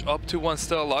advantage up to 1.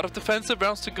 Still a lot of defensive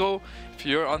rounds to go. If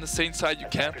you're on the Saints side, you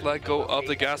can't let go of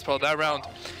the gas pedal. That round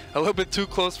a little bit too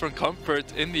close for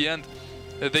comfort in the end.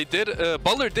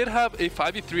 Butler did have a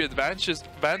 5v3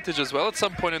 advantage as well at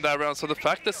some point in that round, so the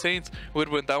fact that Saints would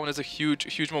win that one is a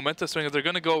huge momentum swing, as they're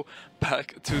going to go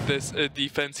back to this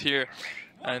defense here.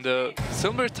 And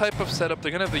similar type of setup,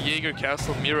 they're going to have the Jaeger,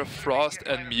 Castle, Mira, Frost,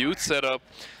 and Mute setup.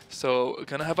 So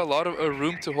going to have a lot of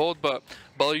room to hold, but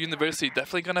Butler University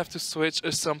definitely going to have to switch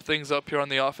some things up here on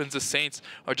the offense. The Saints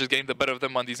are just getting the better of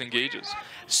them on these engages.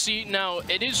 See, now,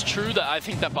 it is true that I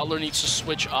think that Butler needs to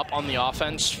switch up on the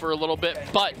offense for a little bit,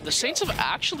 but the Saints have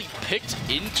actually picked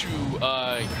into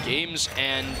games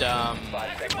and,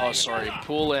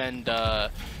 Pool and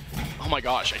Oh my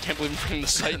gosh, I can't believe I'm forgetting the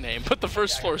site name, but the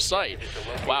first floor site.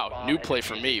 Wow, new play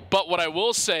for me. But what I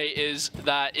will say is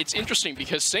that it's interesting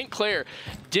because St. Clair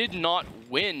did not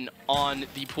win on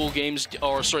the pool games,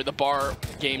 or sorry, the bar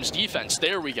games defense.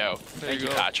 There we go. Thank you,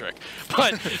 Patrick.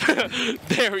 But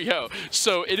there we go.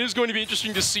 So it is going to be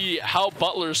interesting to see how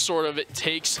Butler sort of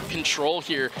takes control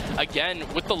here. Again,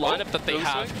 with the lineup that they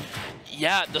have.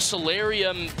 Yeah, the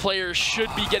Solarium players should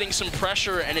be getting some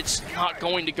pressure, and it's not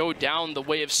going to go down the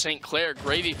way of St. Clair.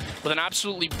 Gravy with an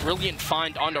absolutely brilliant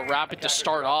find onto Rapid to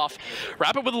start off.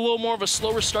 Rapid with a little more of a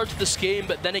slower start to this game,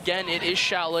 but then again, it is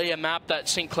Chalet, a map that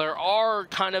St. Clair are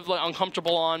kind of like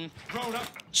uncomfortable on.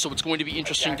 So it's going to be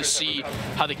interesting to see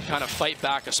how they can kind of fight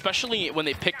back, especially when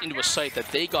they picked into a site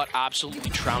that they got absolutely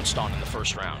trounced on in the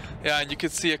first round. Yeah, and you can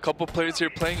see a couple players here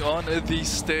playing on these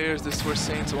stairs. This is where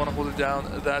Saints want to hold it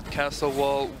down. That castle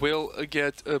wall will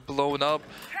get blown up.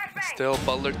 Still,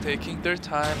 Butler taking their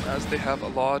time as they have a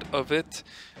lot of it.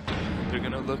 They're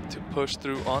going to look to push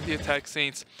through on the attack.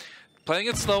 Saints playing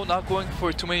it slow, not going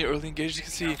for too many early engages. You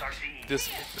can see this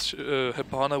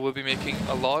Hibana will be making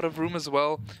a lot of room as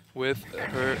well with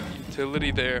her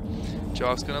utility there.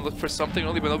 Jock's gonna look for something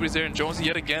early, but nobody's there. And Jonesy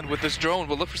yet again with this drone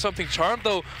will look for something. Charm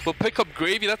though will pick up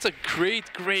Gravy. That's a great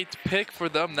pick for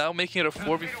them. Now making it a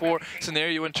 4v4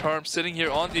 scenario, and Charm sitting here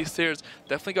on these stairs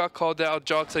definitely got called out.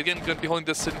 Jock's again gonna be holding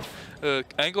this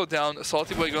angle down.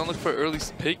 Salty Boy gonna look for early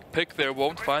pick there,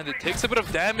 won't find it. Takes a bit of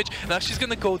damage. Now she's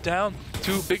gonna go down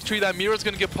to Big Tree. That Mira's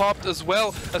gonna get popped as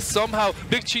well, as somehow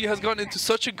Big Tree has gotten into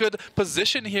such a good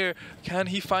position here. Can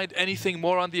he find anything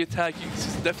more on the attack? You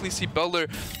can definitely see Butler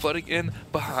flooding in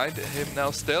behind him now.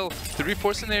 Still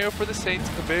 3-4 scenario for the Saints,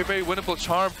 a very winnable.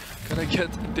 Charm gonna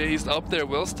get dazed up there,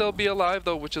 will still be alive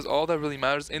though, which is all that really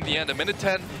matters in the end. A minute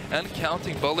 10 and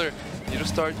counting. Butler need to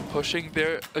start pushing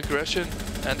their aggression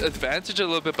and advantage a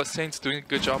little bit, but Saints doing a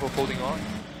good job of holding on.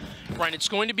 Ryan, it's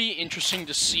going to be interesting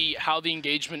to see how the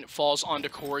engagement falls onto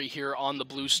Corey here on the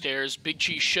blue stairs. Big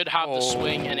Cheese should have the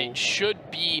swing, and it should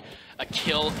be a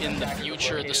kill in the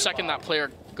future. The second that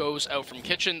player goes out from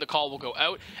Kitchen, the call will go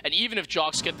out. And even if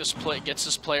Jocks gets this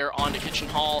player onto Kitchen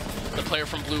Hall, the player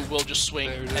from blue will just swing,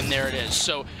 and there it is.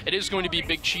 So it is going to be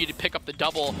Big Chi to pick up the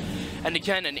double. And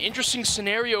again, an interesting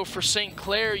scenario for St.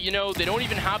 Clair. You know, they don't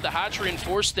even have the hatch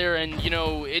reinforced there, and you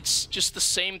know, it's just the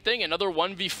same thing. Another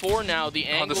 1v4 now. The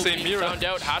angle being found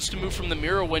out has to move from the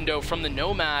mirror window from the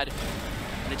Nomad.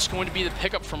 And it's going to be the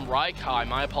pickup from Raikai.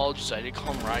 My apologies, I did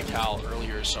call him Raikai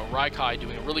earlier. So Raikai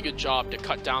doing a really good job to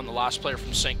cut down the last player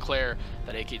from St. Clair,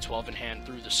 that AK-12 in hand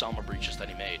through the Selma breaches that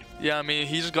he made. Yeah, I mean,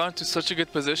 he's gone to such a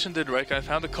good position, did Raikai.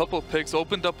 Found a couple of picks,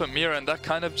 opened up a mirror, and that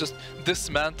kind of just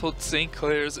dismantled St.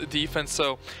 Clair's defense.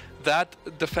 So that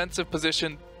defensive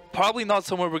position, probably not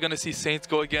somewhere we're going to see Saints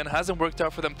go again. Hasn't worked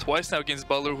out for them twice now against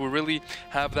Butler, who really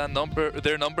have that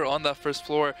their number on that first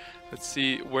floor. Let's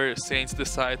see where Saints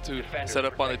decide to set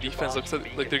up on the defense. Looks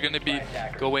like they're going to be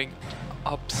going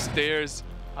upstairs.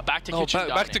 Back to Kitchen.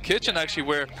 Back to Kitchen, actually,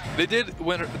 where they did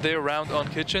win their round on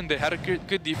Kitchen. They had a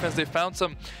good defense. They found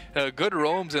some good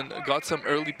roams and got some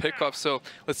early pickoffs. So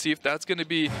let's see if that's going to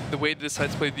be the way they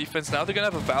decide to play defense. Now they're going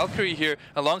to have a Valkyrie here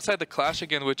alongside the Clash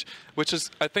again, which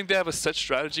is, I think they have a set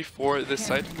strategy for this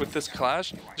site with this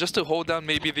Clash, just to hold down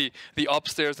maybe the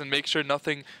upstairs and make sure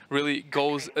nothing really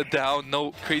goes down,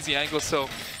 no crazy angles. So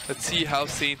let's see how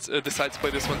Saints decide to play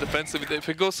this one defensively. If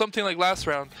it goes something like last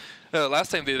round,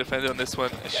 last time they defended on this one,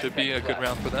 it should be a good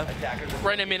round for them.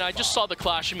 Right, I mean, I just saw the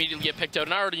Clash immediately get picked out,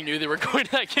 and I already knew they were going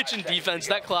to that Kitchen defense.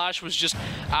 That Clash was just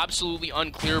absolutely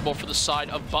unclearable for the side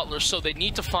of Butler, so they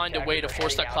need to find a way to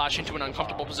force that Clash into an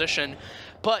uncomfortable position.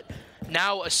 But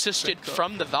now assisted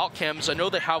from the Valcams. I know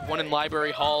they have one in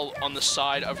Library Hall on the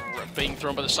side of being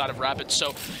thrown by the side of Rapid,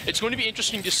 so it's going to be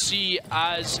interesting to see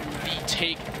as the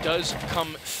take does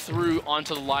come through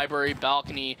onto the Library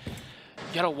balcony.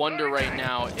 You gotta wonder right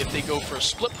now if they go for a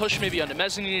split push maybe onto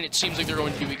Mezzanine. It seems like they're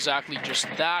going to do exactly just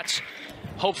that.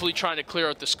 Hopefully trying to clear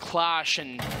out this Clash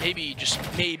and maybe, just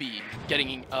maybe,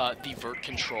 getting the vert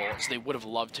control as they would have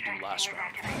loved to do last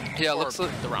round. Yeah, it looks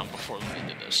like the round before we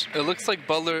did this. It looks like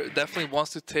Butler definitely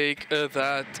wants to take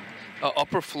that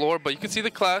upper floor, but you can see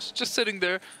the Clash just sitting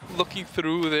there looking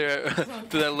through there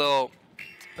to that little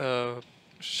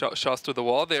shots through the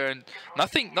wall there, and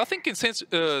nothing can sense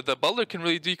the Butler can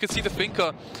really do. You can see the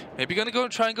Finka maybe gonna go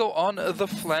and try and go on the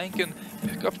flank and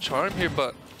pick up Charm here,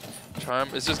 but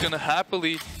Charm is just gonna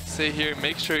happily stay here,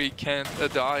 make sure he can't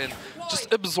die, and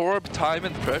just absorb time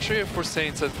and pressure here for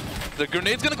Saints. And the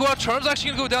grenade's gonna go out. Charm's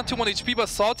actually gonna go down to 1 HP, but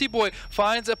Salty Boy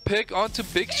finds a pick onto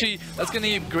Big Chi. That's gonna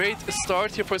be a great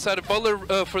start here for the side of Butler,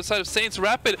 for the side of Saints.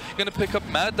 Rapid gonna pick up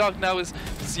Mad Dog now. Is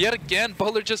Saints yet again.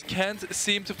 Butler just can't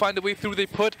seem to find a way through. They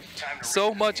put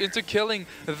so much into killing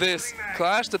this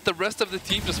clash that the rest of the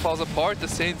team just falls apart. The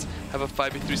Saints have a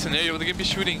 5v3 scenario. They're going to be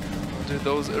shooting under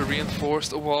those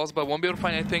reinforced walls, but won't be able to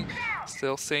find anything.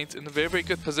 Still, Saints in a very, very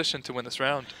good position to win this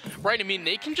round. Right, I mean,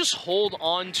 they can just hold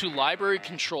on to library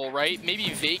control, right? Maybe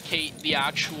vacate the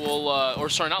actual, or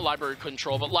sorry, not library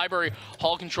control, but library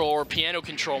hall control or piano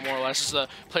control, more or less, as the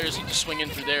players need to swing in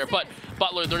through there. But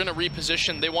Butler, they're going to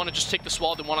reposition. They want to just take this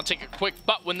wall. They want to take it quick.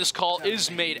 But when this call is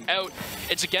made out,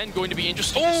 it's again going to be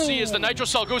interesting to see as the Nitro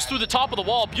Cell goes through the top of the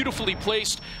wall, beautifully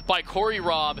placed by Corey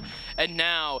Rob. And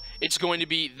now it's going to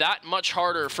be that much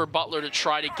harder for Butler to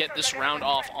try to get this round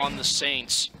off on the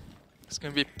Saints. It's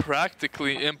going to be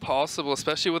practically impossible,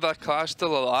 especially with that Clash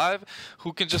still alive,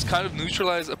 who can just kind of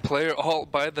neutralize a player all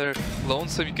by their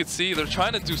lonesome. You can see they're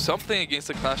trying to do something against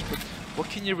the Clash, but what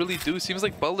can you really do? Seems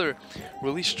like Butler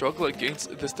really struggle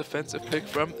against this defensive pick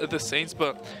from the Saints,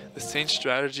 but the Saints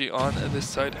strategy on this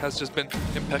side has just been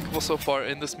impeccable so far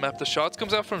in this map. The shots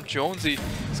comes out from Jonesy.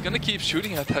 He's going to keep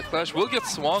shooting at that Clash. Will get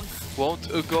swung, won't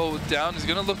go down. He's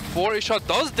going to look for a shot.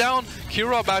 Does down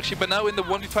Kirab actually, but now in the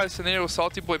 1v5 scenario,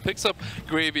 Salty Boy picks up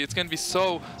Gravy. It's going to be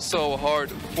so hard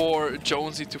for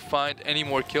Jonesy to find any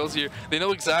more kills here. They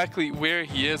know exactly where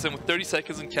he is, and with 30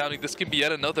 seconds and counting, this can be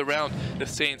yet another round. The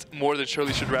Saints more than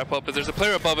surely should wrap up, as there's a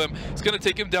player above him. It's going to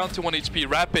take him down to 1 HP.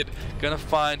 Rapid going to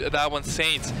find that one.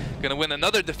 Saints going to win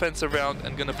another defensive round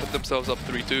and going to put themselves up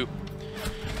 3-2.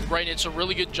 Right, it's a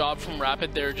really good job from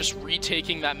Rapid there, just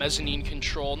retaking that mezzanine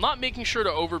control, not making sure to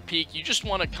overpeak. You just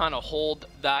want to kind of hold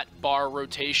that bar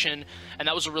rotation, and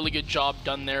that was a really good job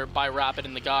done there by Rapid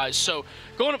and the guys. So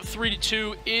going up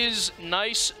 3-2 is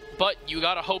nice, but you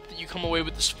gotta hope that you come away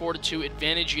with this 4-2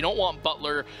 advantage. You don't want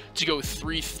Butler to go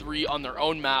 3-3 on their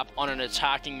own map on an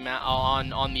attacking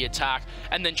on the attack,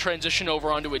 and then transition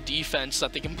over onto a defense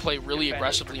that they can play really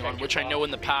aggressively on, which I know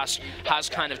in the past has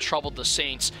kind of troubled the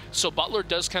Saints. So Butler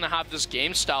does kind of have this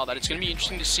game style that it's going to be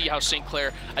interesting to see how St.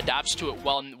 Clair adapts to it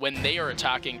well when they are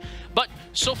attacking. But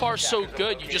so far so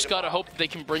good. You just gotta hope that they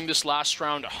can bring this last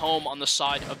round home on the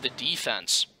side of the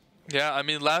defense. Yeah, I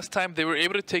mean, last time they were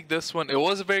able to take this one. It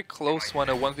was a very close one,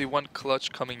 a 1v1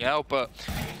 clutch coming out, but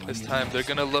this time they're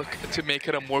going to look to make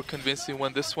it a more convincing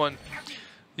one. This one,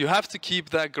 you have to keep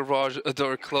that garage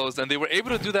door closed, and they were able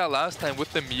to do that last time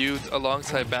with the mute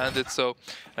alongside Bandit, so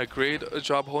a great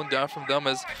job holding down from them,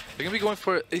 as they're going to be going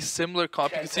for a similar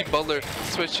comp. You can see Butler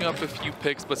switching up a few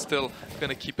picks, but still going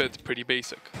to keep it pretty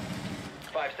basic.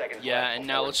 Yeah, and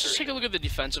now let's just take a look at the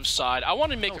defensive side. I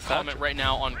want to make a comment right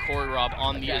now on Corey Rob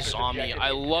on the Azami.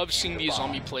 I love seeing the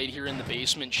Azami played here in the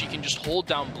basement. She can just hold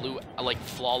down blue like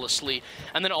flawlessly,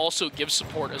 and then also give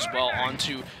support as well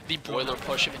onto the boiler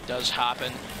push if it does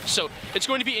happen. So it's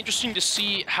going to be interesting to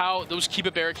see how those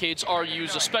Kiba barricades are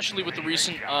used, especially with the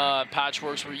recent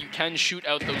patchworks where you can shoot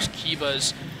out those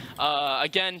Kibas.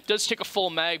 Again, does take a full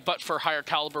mag, but for higher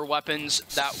caliber weapons,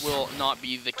 that will not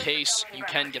be the case. You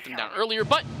can get them down earlier,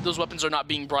 but those weapons are not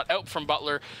being brought out from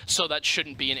Butler, so that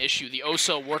shouldn't be an issue. The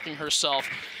Osa working herself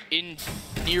in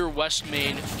near West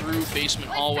Main through basement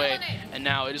hallway, and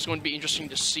now it is going to be interesting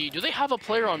to see. Do they have a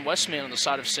player on West Main on the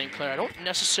side of St. Clair? I don't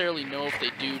necessarily know if they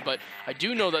do, but I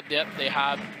do know that they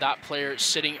have that player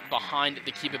sitting behind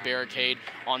the Kiba barricade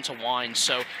onto Wine.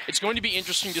 So it's going to be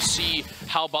interesting to see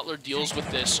how Butler deals with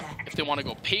this, if they want to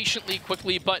go patiently,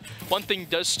 quickly, but one thing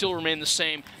does still remain the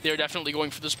same. They're definitely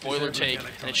going for this boiler take,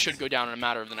 and it should go down in a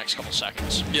matter of the next couple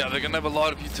seconds. Yeah, they're going to have a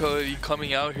lot of utility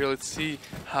coming out here. Let's see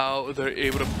how they're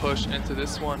able to push into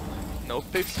this one. No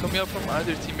picks coming up from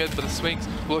either team yet, but the swings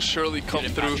will surely come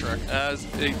through as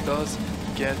it does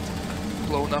get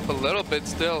blown up a little bit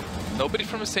still. Nobody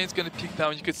from the Saints going to peek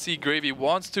down. You could see Gravy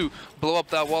wants to blow up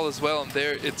that wall as well, and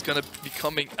there it's going to be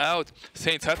coming out.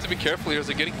 Saints have to be careful here as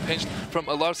they're getting pinched from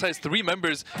a lot of sides. 3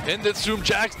 members in this room.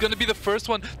 Jack's going to be the first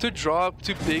one to drop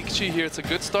to Big Chi here. It's a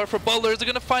good start for Butler. They're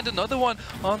going to find another one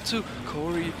onto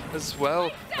Corey as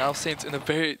well. Now Saints in a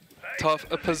very tough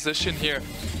position here.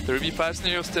 3v5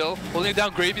 scenario still. Holding it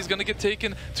down, Gravy's going to get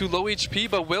taken to low HP,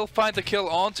 but will find the kill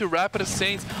onto Rapid.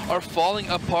 Saints are falling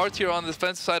apart here on the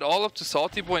defensive side, all up to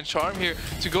Salty Boy and Charm here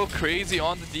to go crazy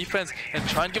on the defense and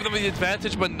try and give them the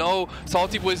advantage, but no.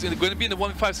 Salty Boy is going to be in the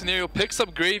 1v5 scenario, picks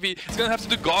up Gravy. He's going to have to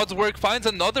do God's work, finds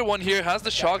another one here, has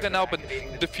the shotgun now, but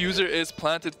the diffuser is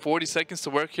planted. 40 seconds to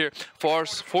work here for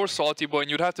Salty Boy, and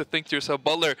you'd have to think to yourself,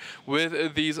 Butler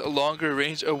with these longer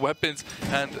range weapons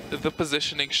and the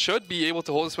positioning should be able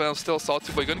to hold this round. Still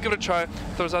Salty Boy. Gonna give it a try.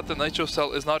 Throws out the Nitro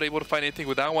Cell. Is not able to find anything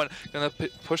with that one. Gonna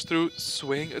push through.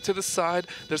 Swing to the side.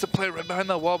 There's a player right behind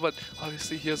that wall, but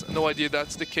obviously he has no idea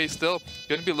that's the case still.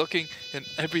 Gonna be looking in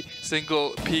every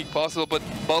single peek possible, but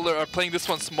Butler are playing this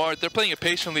one smart. They're playing it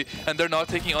patiently, and they're not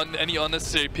taking on any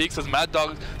unnecessary peeks, as Mad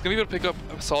Dog is gonna be able to pick up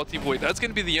Salty Boy. That's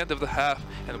gonna be the end of the half,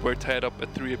 and we're tied up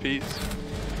at 3 apiece.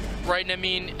 Right, and I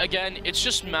mean, again, it's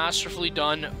just masterfully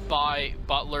done by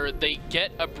Butler. They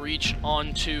get a breach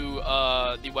onto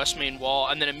the west main wall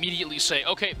and then immediately say,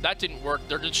 okay, that didn't work.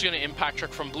 They're just going to impact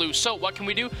trick from blue. So what can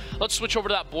we do? Let's switch over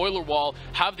to that boiler wall,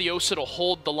 have the Ocitl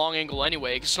hold the long angle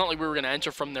anyway, because it's not like we were going to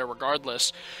enter from there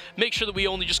regardless. Make sure that we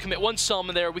only just commit one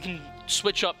Selma there. We can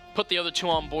switch up, put the other two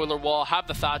on boiler wall, have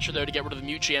the Thatcher there to get rid of the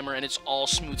mute jammer, and it's all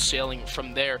smooth sailing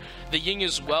from there. The Ying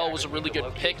as well was a really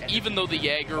good pick, even though the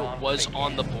Jaeger was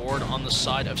on the board on the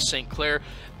side of St. Clair.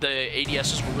 The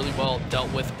ADSs were really well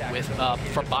dealt with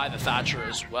by the Thatcher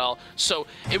as well. So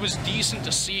it was decent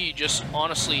to see just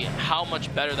honestly how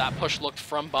much better that push looked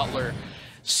from Butler.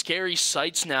 Scary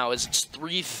sights now as it's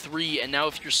 3-3, and now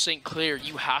if you're St. Clair,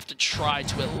 you have to try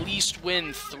to at least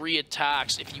win 3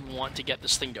 attacks if you want to get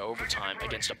this thing to overtime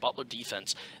against a Butler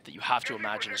defense that you have to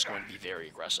imagine is going to be very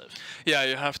aggressive. Yeah,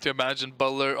 you have to imagine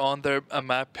Butler on their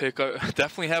map pick.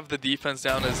 Definitely have the defense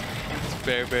down as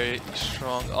very, very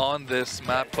strong on this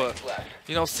map, but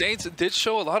you know, Saints did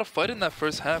show a lot of fight in that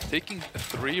first half, taking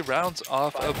 3 rounds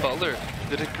off of Butler.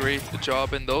 Did a great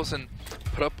job in those and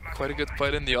put up quite a good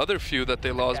fight in the other few that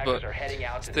they lost, but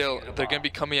still, they're going to be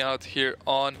coming out here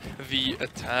on the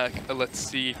attack. Let's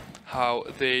see how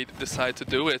they decide to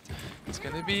do it. It's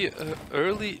going to be an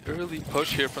early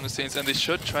push here from the Saints, and they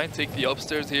should try and take the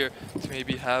upstairs here to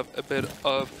maybe have a bit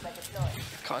of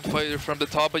gunfighter from the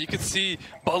top, but you can see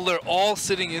Butler all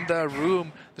sitting in that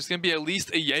room. There's going to be at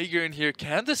least a Jaeger in here.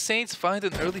 Can the Saints find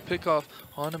an early pickoff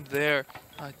on him there?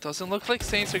 It doesn't look like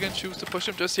Saints are going to choose to push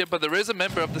him just yet, but there is a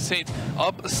member of the Saints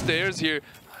upstairs here.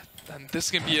 And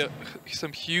this can be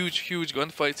some huge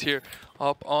gunfights here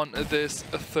up on this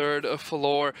 3rd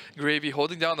floor. Gravy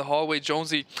holding down the hallway.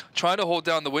 Jonesy trying to hold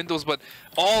down the windows, but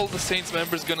all the Saints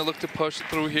members going to look to push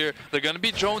through here. They're going to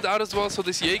be droned out as well, so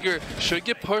this Jaeger should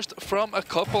get pushed from a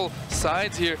couple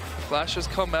sides here. Flashes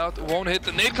come out, won't hit.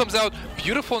 The nade comes out.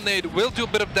 Beautiful nade. Will do a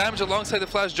bit of damage alongside the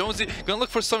flash. Jonesy going to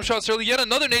look for some shots early. Yet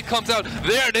another nade comes out.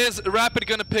 There it is. Rapid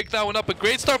going to pick that one up. A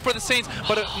great start for the Saints,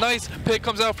 but a nice pick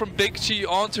comes out from Big Chi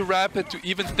onto Rapid to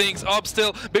even things up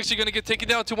still. Big Chi going to get taken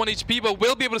down to 1 HP, but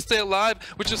will be able to stay alive,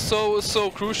 which is so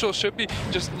crucial. Should be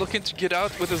just looking to get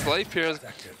out with his life here.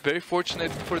 Very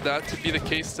fortunate for that to be the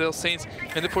case still. Saints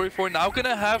in the 44 now going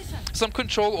to have some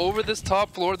control over this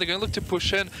top floor. They're going to look to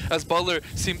push in as Butler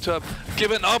seemed to have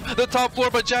given up the top floor,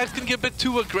 but Jack's going to get a bit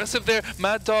too aggressive there.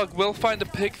 Mad Dog will find a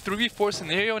pick. 3v4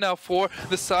 scenario now for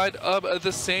the side of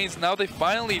the Saints. Now they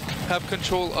finally have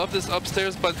control of this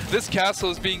upstairs, but this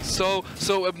castle is being so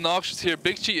obnoxious here.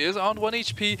 Big Chi is on 1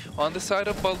 HP on the side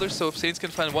of Butler, so if Saints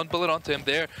can find 1 bullet onto him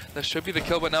there, that should be the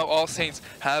kill. But now all Saints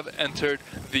have entered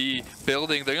the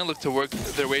building. They're going to look to work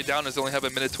their way down as they only have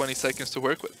 1 minute 20 seconds to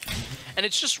work with. And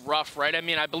it's just rough, right? I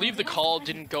mean, I believe the call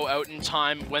didn't go out in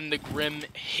time when the Grim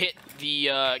hit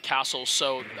the castle,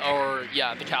 so,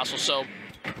 the castle, so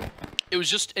it was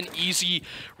just an easy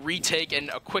retake and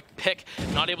a quick pick,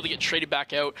 not able to get traded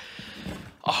back out.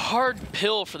 A hard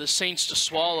pill for the Saints to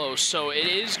swallow, so it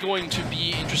is going to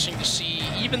be interesting to see.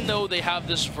 Even though they have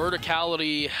this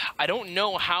verticality, I don't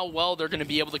know how well they're going to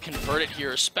be able to convert it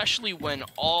here, especially when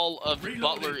all of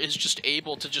Butler is just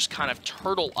able to just kind of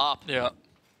turtle up. Yeah.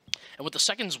 And with the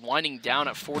seconds winding down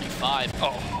at 45,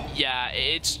 yeah,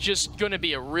 it's just going to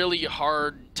be a really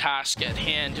hard task at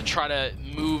hand to try to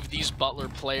move these Butler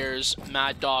players.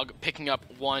 Mad Dog picking up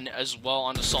 1 as well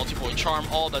onto Salty Boy. Charm,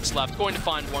 all that's left. Going to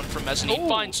find 1 from Mezzanine.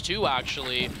 Finds 2,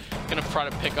 actually. Going to try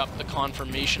to pick up the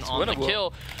confirmation on the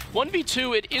kill.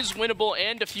 1v2, it is winnable,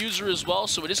 and Diffuser as well,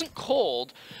 so it isn't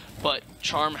cold. But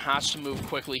Charm has to move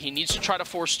quickly. He needs to try to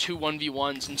force 2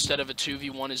 1v1s instead of a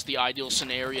 2v1 is the ideal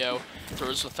scenario.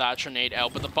 Throws the Thatcher nade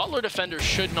out. But the Butler defender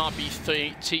should not be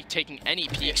taking any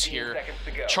peeks here.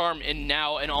 Charm in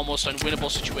now an almost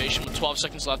unwinnable situation with 12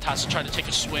 seconds left. Has to try to take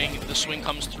a swing. The swing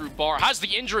comes through bar. Has the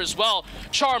injure as well.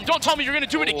 Charm, don't tell me you're going to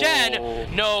do it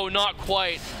again. No, not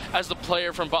quite. As the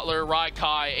player from Butler,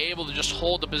 Raikai, able to just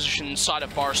hold the position inside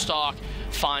of bar stock,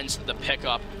 finds the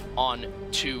pickup on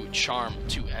to Charm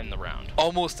to end the round.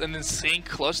 Almost an insane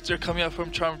cluster coming out from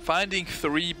Charm, finding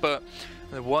 3, but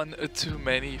 1 too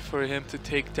many for him to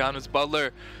take down as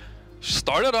Butler.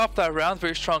 started off that round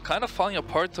very strong, kind of falling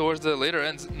apart towards the later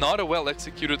ends. Not a well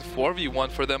executed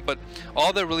 4v1 for them, but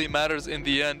all that really matters in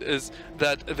the end is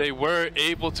that they were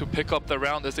able to pick up the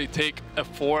round as they take a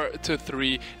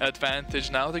 4-3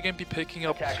 advantage. Now they're going to be picking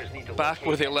up back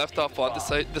where they left off on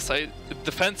the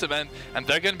defensive end, and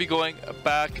they're going to be going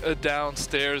back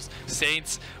downstairs.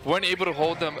 Saints weren't able to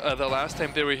hold them the last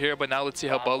time they were here, but now let's see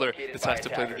how Butler decides to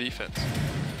play the defense.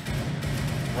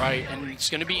 Right, and it's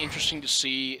going to be interesting to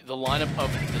see the lineup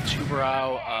of the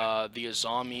Tubarão, the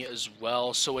Azami as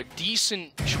well. So a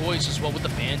decent choice as well with the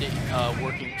Bandit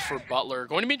working for Butler.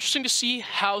 Going to be interesting to see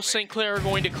how St. Clair are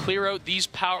going to clear out these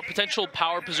potential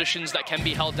power positions that can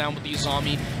be held down with the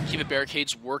Azami. Keep the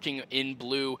barricades working in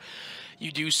blue.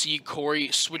 You do see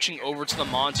Corey switching over to the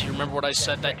Monty. Remember what I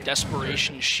said, that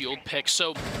desperation shield pick.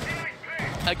 So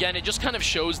again, it just kind of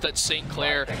shows that St.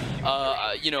 Clair,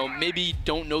 you know, maybe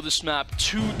don't know this map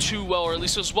too well, or at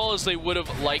least as well as they would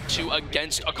have liked to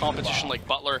against a competition like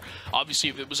Butler. Obviously,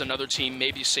 if it was another team,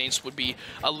 maybe Saints would be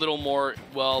a little more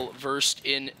well-versed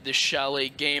in the Chalet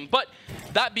game. But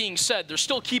that being said, they're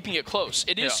still keeping it close.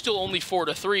 It is still only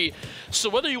 4-3. So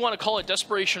whether you want to call it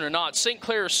desperation or not, St.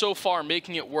 Clair is so far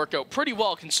making it work out pretty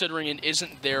well, considering it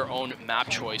isn't their own map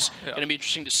choice. Going to be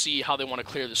interesting to see how they want to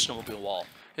clear the snowmobile wall.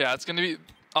 Yeah, it's going to be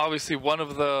obviously one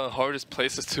of the hardest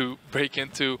places to break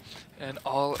into in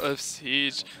all of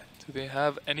Siege. Do they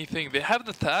have anything? They have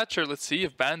the Thatcher. Let's see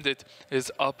if Bandit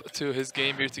is up to his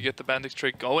game here to get the Bandit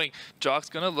trick going. Jock's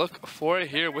going to look for it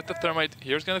here with the Thermite.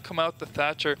 Here's going to come out the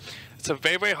Thatcher. It's a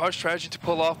very, very hard strategy to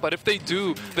pull off, but if they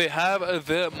do, they have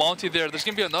the Monty there. There's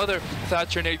going to be another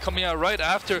Thatcher nade coming out right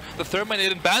after the Thermite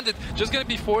nade, and Bandit just going to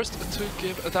be forced to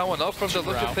give that one up from the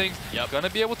look of things. Going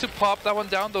to be able to pop that one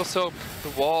down, though, so the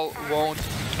wall won't.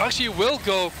 Actually, will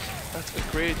go. That's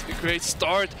a great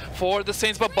start for the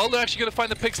Saints, but Butler actually going to find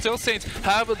the pick still. Saints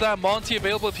have that Monty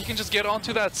available. If he can just get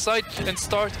onto that site and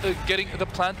start getting the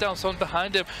plant down, someone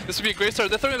behind him, this would be a great start.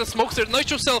 They're throwing the smokes there.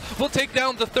 Nitro Cell will take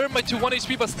down the Thermite to 1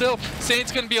 HP, but still,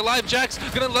 Saints going to be alive. Jack's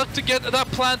going to look to get that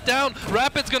plant down.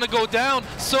 Rapid's going to go down.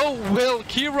 So will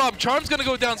Keyrob. Charm's going to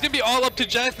go down. It's going to be all up to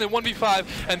Jackson in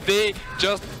 1v5, and they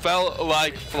just fell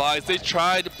like flies. They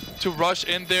tried to rush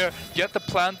in there, get the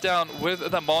plant down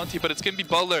with the Monty, but it's going to be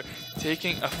Butler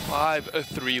taking a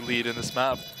 5-3 lead in this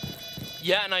map.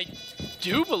 Yeah, and I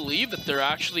do believe that there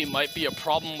actually might be a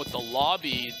problem with the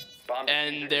lobby,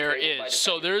 and there is.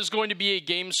 So there's going to be a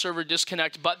game server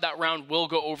disconnect, but that round will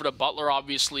go over to Butler,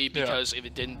 obviously, because if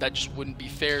it didn't, that just wouldn't be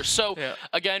fair. So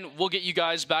again, we'll get you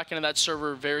guys back into that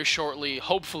server very shortly,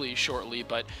 hopefully shortly,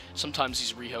 but sometimes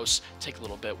these rehosts take a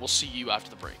little bit. We'll see you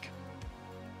after the break.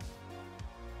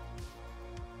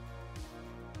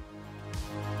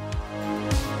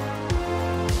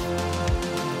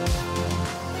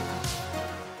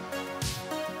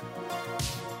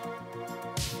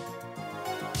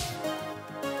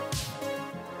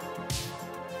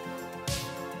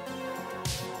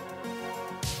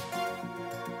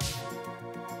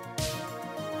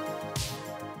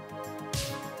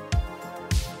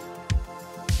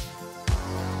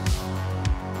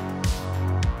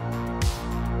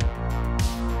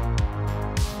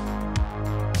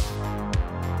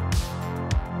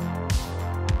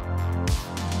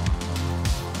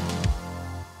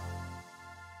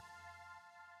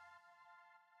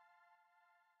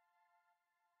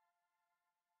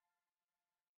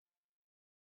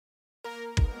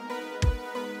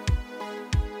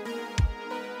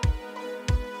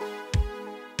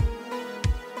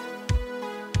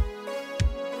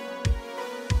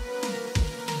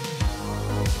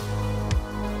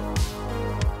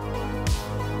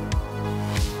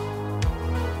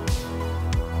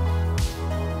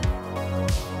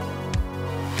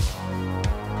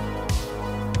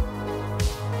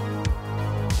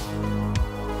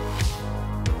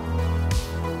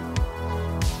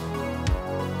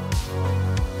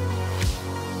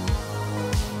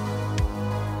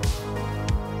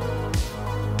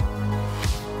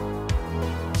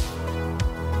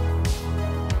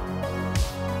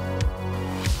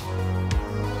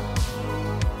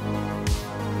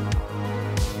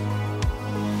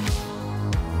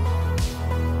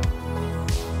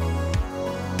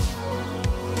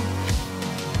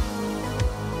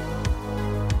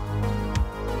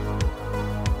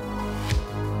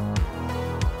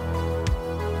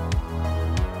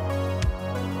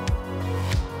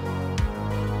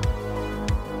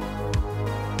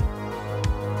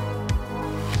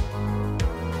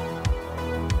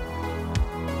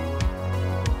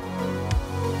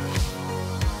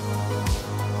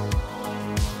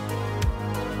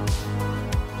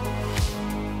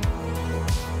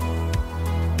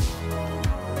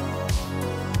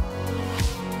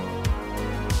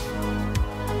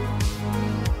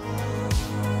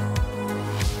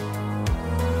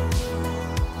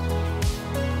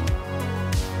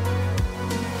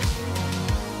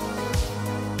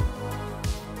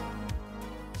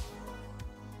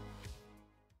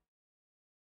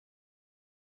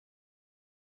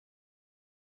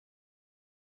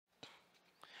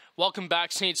 Welcome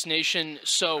back, Saints Nation.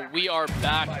 So we are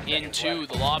back into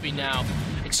the lobby now.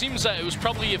 It seems that it was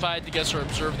probably, if I had to guess or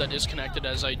observe, that disconnected,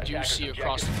 as I do see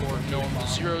across the board no one with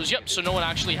zeros. Yep, so no one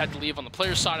actually had to leave on the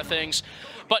player side of things.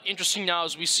 But interesting now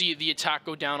as we see the attack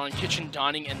go down on Kitchen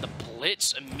Dining, and the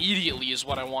blitz immediately is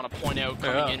what I want to point out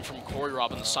coming in from Corey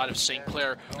Rob on the side of St.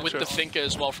 Clair, with the Finka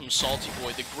as well from Salty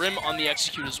Boy. The Grim on the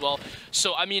execute as well.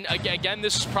 So, I mean, again,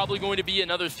 this is probably going to be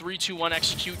another 3-2-1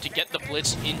 execute to get the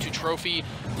blitz into trophy,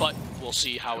 but we'll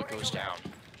see how it goes down.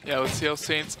 Yeah, let's see how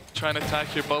Saints trying to attack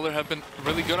here. Butler have been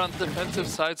really good on the defensive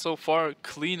side so far.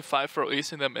 Clean 5-4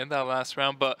 acing them in that last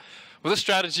round, but with a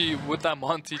strategy with that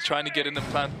Monty trying to get in the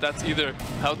plant, that's either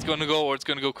how it's going to go or it's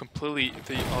going to go completely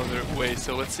the other way.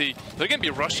 So let's see. They're going to be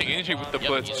rushing in here with the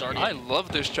blitz. I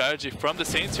love their strategy from the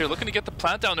Saints here. Looking to get the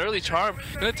plant down early. Charm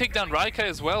going to take down Raika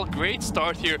as well. Great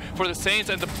start here for the Saints,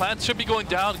 and the plant should be going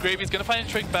down. Gravy's going to find a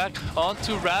trick back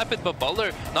onto Rapid, but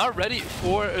Butler not ready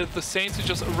for the Saints to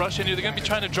just rush in here. They're going to be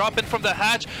trying to drop in from the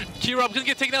hatch. Kirab going to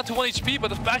get taken down to 1 HP, but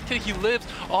the fact that he lives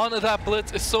on that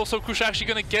blitz is so crucial. Actually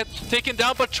going to get taken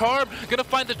down, but Charm gonna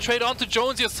find the trade onto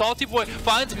Jonesy. A Salty Boy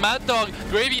finds Mad Dog.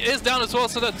 Gravy is down as well,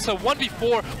 so that's a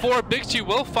 1v4 for Big G.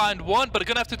 Will find one, but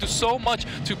gonna have to do so much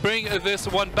to bring this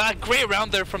one back. Great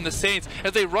round there from the Saints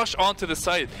as they rush onto the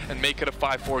site and make it a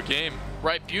 5-4 game.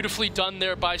 Right, beautifully done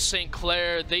there by St.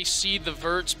 Clair. They see the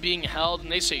verts being held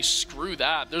and they say, screw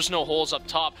that. There's no holes up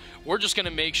top. We're just going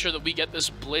to make sure that we get this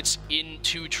blitz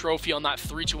into trophy on that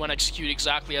 3-2-1 execute,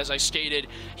 exactly as I stated.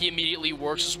 He immediately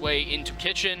works his way into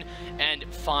Kitchen and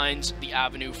finds the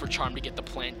avenue for Charm to get the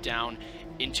plant down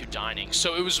into Dining.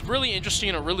 So it was really interesting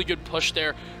and a really good push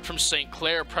there from St.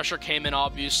 Clair. Pressure came in,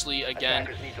 obviously, again,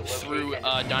 through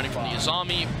Dining from the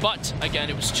Azami, but again,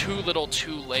 it was too little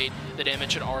too late. The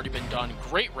damage had already been done.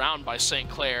 Great round by St.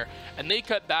 Clair, and they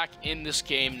cut back in this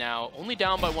game now, only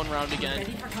down by 1 round again,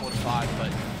 4-5,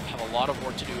 but have a lot of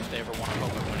work to do if they ever want to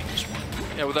hope at winning this one.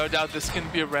 Yeah, without a doubt, this can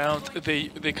be a round they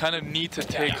kind of need to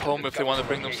take home if they want to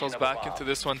bring themselves back into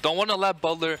this one. Don't want to let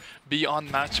Butler be on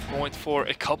match point for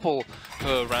a couple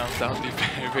rounds. That would be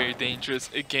very dangerous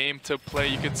a game to play.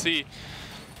 You can see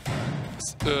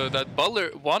that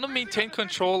Butler want to maintain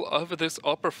control of this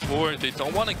upper floor. They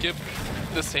don't want to give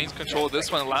the Saints control of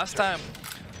this one. Last time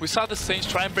we saw the Saints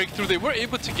try and break through. They were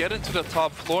able to get into the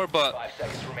top floor, but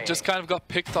just kind of got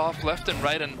picked off left and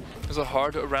right, and it was a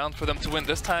hard round for them to win.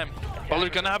 This time, Butler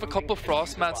gonna have a couple of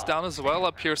frost mats down as well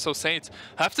up here, so Saints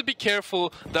have to be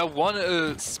careful. That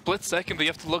one split second they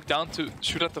have to look down to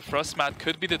shoot at the frost mat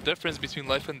could be the difference between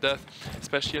life and death,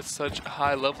 especially at such a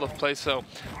high level of play. So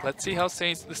let's see how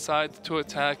Saints decide to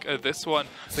attack this one.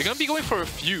 They're gonna be going for a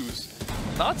fuse.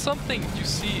 Not something you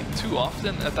see too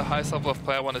often at the highest level of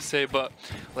play, I want to say, but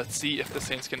let's see if the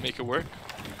Saints can make it work.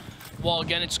 Well,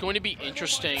 again, it's going to be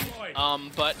interesting,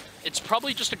 but it's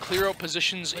probably just to clear out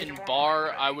positions in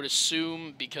bar, I would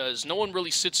assume, because no one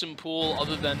really sits in pool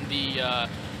other than the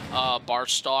bar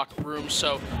stock room.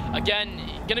 So, again,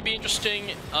 going to be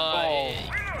interesting.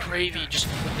 Gravy just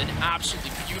with an absolutely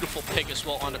beautiful pick as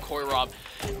well onto Corey Rob,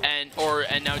 and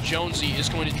now Jonesy is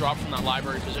going to drop from that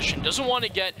library position. Doesn't want to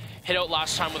get hit out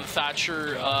last time with the Thatcher,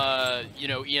 you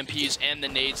know, EMPs and the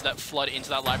nades that flood into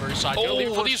that library side. For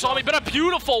the Azami, but a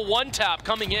beautiful one-tap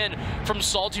coming in from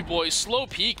Salty Boy. Slow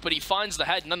peek, but he finds the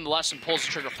head nonetheless and pulls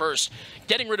the trigger first.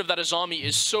 Getting rid of that Azami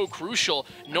is so crucial.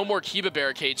 No more Kiba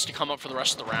barricades to come up for the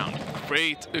rest of the round.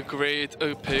 Great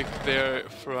pick there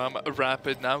from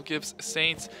Rapid. Now gives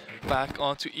Saints back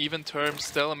onto even terms.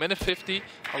 Still a minute 50,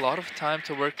 a lot of time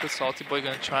to work with. Salty Boy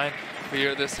gonna try and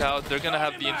clear this out. They're gonna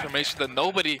have the information that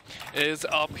nobody is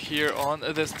up here on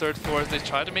this third floor as they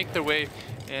try to make their way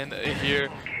in here.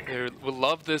 They will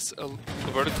love this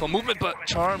vertical movement, but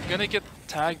Charm gonna get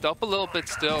tagged up a little bit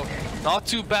still. Not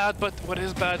too bad, but what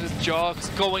is bad is Jogs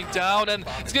going down, and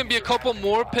it's gonna be a couple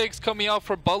more picks coming out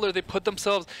for Butler. They put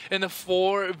themselves in a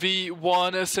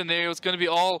 4v1 scenario. It's gonna be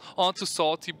all onto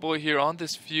Salty Boy here on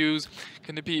this fuse.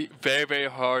 Gonna be very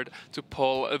hard to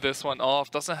pull this one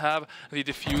off. Doesn't have the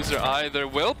diffuser either.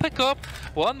 Will pick up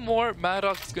one more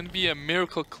Maddox. It's gonna be a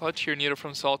miracle clutch here needed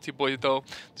from Salty Boy though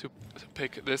to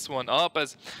pick this one up,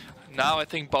 as now I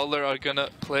think Butler are gonna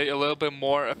play a little bit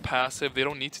more passive. They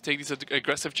don't need to take these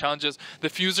aggressive challenges. The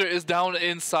fuser is down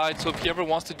inside, so if he ever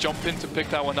wants to jump in to pick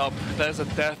that one up, that is a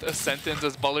death sentence,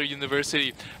 as Butler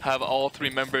University have all 3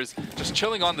 members just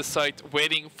chilling on the site,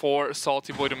 waiting for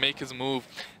Salty Boy to make his move,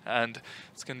 and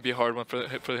it's gonna be a hard one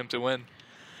for him to win.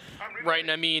 Right,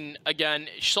 and I mean, again,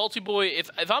 Salty Boy, if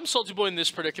I'm Salty Boy in this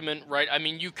predicament, right, I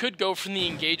mean, you could go from the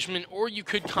engagement, or you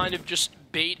could kind of just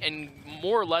bait and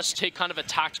more or less take kind of a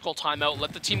tactical timeout,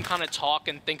 let the team kind of talk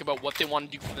and think about what they want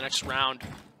to do for the next round.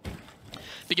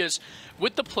 Because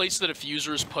with the place that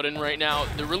Diffuser is put in right now,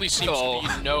 there really seems to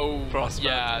be no...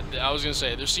 Yeah, I was going to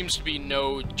say, there seems to be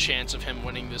no chance of him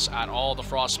winning this at all. The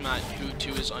Frostmat, who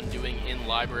too is undoing in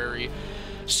Library.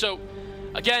 So,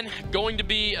 again, going to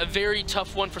be a very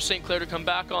tough one for St. Clair to come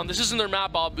back on. This isn't their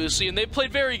map, obviously, and they've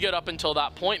played very good up until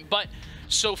that point, but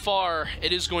so far,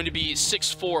 it is going to be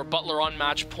 6-4, Butler on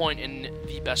match point in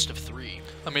the best of 3.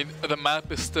 I mean, the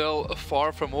map is still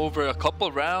far from over. A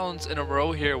couple rounds in a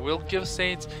row here will give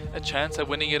Saints a chance at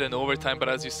winning it in overtime, but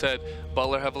as you said,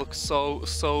 Butler have looked so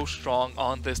strong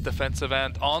on this defensive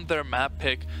end. On their map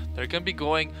pick, they're going to be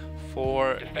going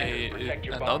for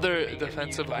another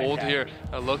defensive hold here.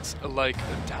 It looks like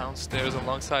downstairs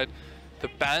alongside the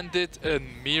Bandit and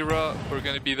Mira, who are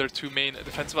going to be their 2 main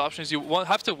defensive options. You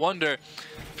have to wonder,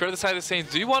 if you're the side of the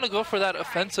Saints, do you want to go for that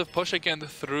offensive push again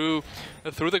through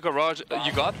the garage?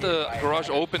 You got the garage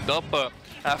opened up, but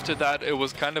after that, it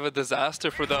was kind of a disaster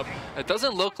for them. It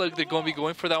doesn't look like they're going to be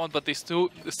going for that one, but they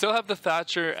still have the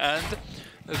Thatcher and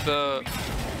the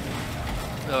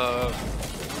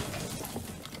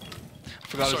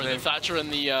Sorry, the Thatcher and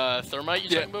the Thermite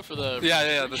you're talking about for the...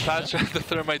 Yeah, the Thatcher and the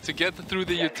Thermite to get through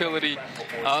the utility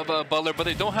of Butler, but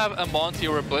they don't have a Monty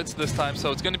or a Blitz this time,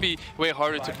 so it's going to be way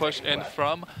harder to push in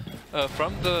from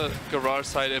the garage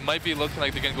side. It might be looking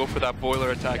like they're going to go for that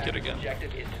boiler attack yet again.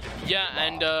 Yeah,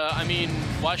 and I mean,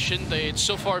 why shouldn't they? It's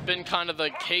so far been kind of the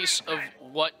case of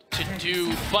what to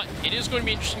do, but it is going to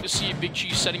be interesting to see Big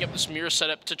Cheese setting up this mirror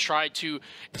setup to try to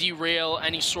derail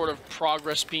any sort of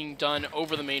progress being done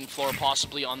over the main floor,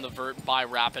 possibly on the vert by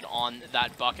Rapid on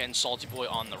that Buck and Salty Boy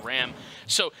on the Ram.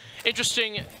 So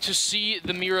interesting to see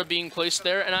the Mira being placed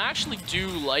there, and I actually do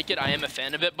like it. I am a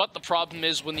fan of it, but the problem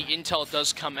is when the intel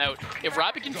does come out, if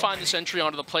Rapid can find this entry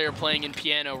onto the player playing in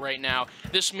piano right now,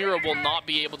 this Mira will not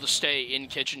be able to stay in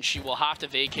kitchen. She will have to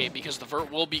vacate because the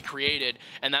vert will be created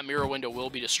and that Mira window will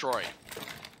be destroyed.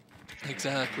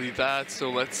 Exactly that.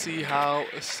 So let's see how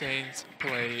Saints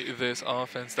play this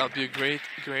offense. That'll be a great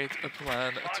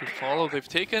plan to follow. They've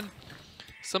taken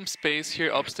some space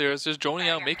here upstairs, just droning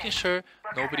out, making sure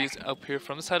nobody's up here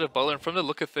from the side of Butler. And from the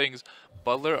look of things,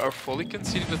 Butler are fully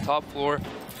conceding the top floor,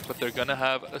 but they're gonna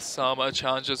have some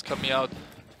challenges coming out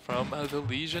from the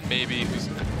Legion, maybe, who's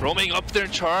roaming up there.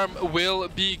 Charm will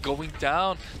be going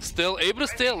down. Still able to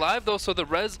stay alive though, so the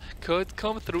res could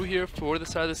come through here for the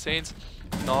side of the Saints.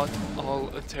 Not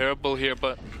all terrible here,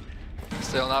 but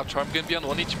still now Charm gonna be on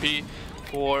 1 HP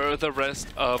for the rest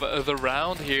of the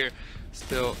round here.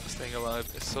 Still staying alive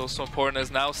is so important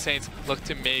as now Saints look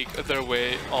to make their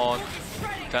way on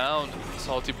down.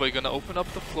 Salty Boy gonna open up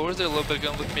the floors there a little bit,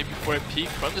 gonna look maybe for a peek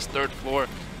from this 3rd floor.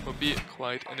 Would be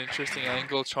quite an interesting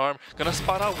angle. Charm gonna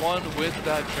spot out one with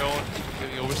that drone,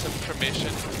 giving over some information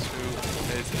to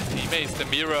his teammates. The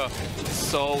Mira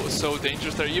so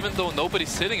dangerous there, even though nobody's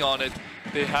sitting on it.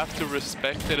 They have to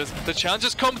respect it as the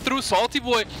challenges come through. Salty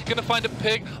Boy gonna find a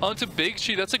pick onto Big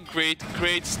Chi. That's a great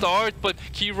start, but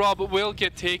Key Rob will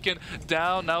get taken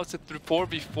down. Now it's a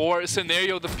 4v4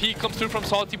 scenario. The peek comes through from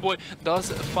Salty Boy, does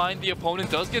find the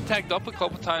opponent, does get tagged up a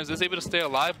couple times, is able to stay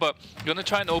alive, but gonna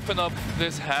try and open up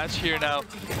this hatch here now.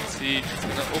 Let's see, it's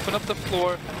gonna open up the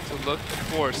floor to look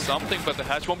for something, but the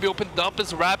hatch won't be opened up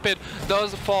as Rapid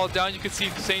does fall down. You can see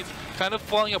the Saints kind of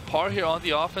falling apart here on the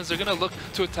offense. They're going to look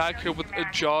to attack here with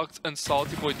Jogs and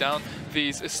Salty Boy down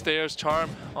these stairs.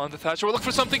 Charm on the Thatcher. We'll look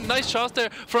for something. Nice shots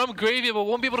there from Gravy, but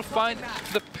won't be able to find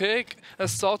the pick as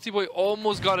Salty Boy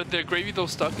almost got it there. Gravy, though,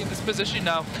 stuck in this position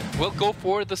now. Will go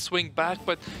for the swing back,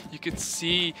 but you can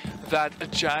see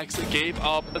that Jax gave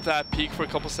up that peak for a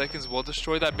couple seconds. Will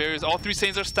destroy that barriers. All 3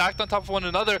 Saints are stacked on top of one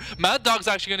another. Mad Dog's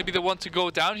actually going to be the one to go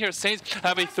down here. Saints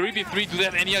have a 3v3. Do they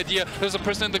have any idea? There's a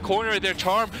person in the corner right there.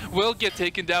 Charm will get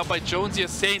taken down by Jonesy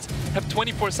as Saints have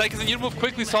 24 seconds and you move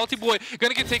quickly. Salty Boy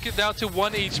gonna get taken down to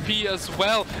 1 HP as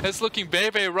well. It's looking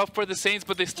very rough for the Saints,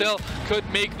 but they still could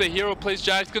make the hero plays.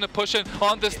 Jack's gonna push in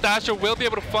on this Thatcher, will be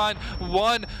able to find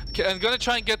one and gonna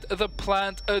try and get the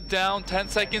plant down. 10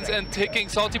 seconds and ticking.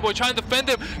 Salty Boy trying to defend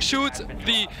him, shoots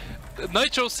the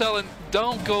Nitro Cell and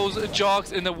down goes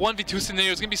Jogs in the 1v2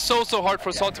 scenario. It's gonna be so hard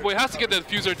for Salty Boy. Has to get the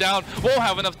diffuser down, won't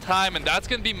have enough time, and that's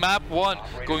gonna be map 1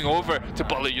 going over to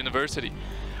Butler University.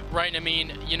 Right, I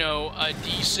mean, you know, a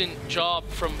decent job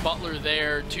from Butler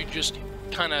there to just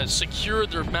kind of secure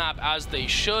their map as they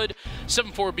should.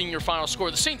 7-4 being your final score.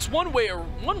 The Saints one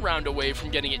round away from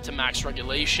getting it to max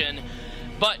regulation,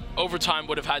 but overtime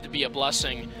would have had to be a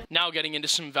blessing. Now getting into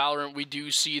some Valorant, we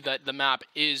do see that the map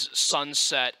is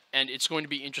sunset, and it's going to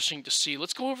be interesting to see.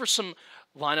 Let's go over some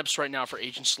lineups right now for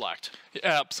Agent Select.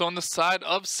 Yeah, so on the side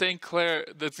of St. Clair,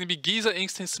 there's going to be Giza,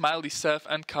 Instinct, Smiley, Seth,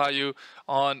 and Caillou.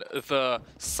 On the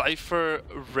Cypher,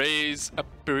 Raze,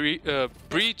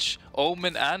 Breach,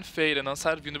 Omen, and Fade. And on the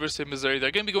side of University of Missouri,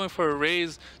 they're going to be going for a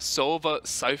Raze, Sova,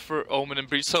 Cypher, Omen, and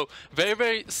Breach. So very,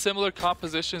 very similar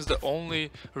compositions. The only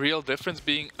real difference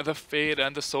being the Fade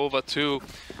and the Sova, two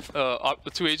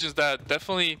agents that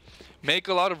definitely make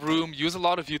a lot of room, use a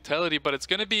lot of utility, but it's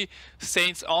going to be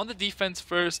Saints on the defense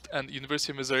first and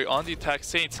University of Missouri on the attack.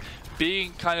 Saints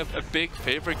being kind of a big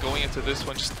favorite going into this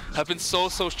one, just have been so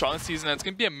strong this season, and it's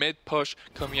going to be a mid-push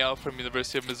coming out from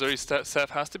University of Missouri.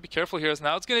 Seth has to be careful here, as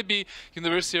now it's going to be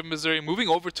University of Missouri moving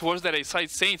over towards that A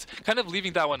side. Saints kind of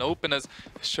leaving that one open, as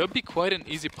it should be quite an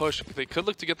easy push. They could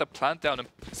look to get the plant down, and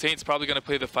Saints probably going to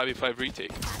play the 5v5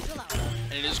 retake.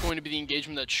 And it is going to be the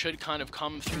engagement that should kind of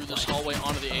come through this hallway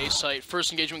onto the A site.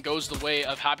 First engagement goes the way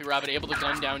of Happy Rabbit, able to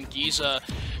gun down Giza.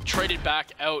 Traded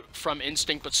back out from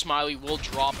Instinct, but Smiley will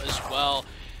drop as well.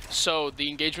 So the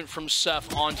engagement from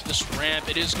Seth onto this ramp,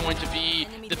 it is going to be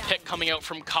the pick coming out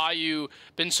from Caillou.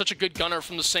 Been such a good gunner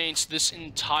from the Saints this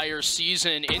entire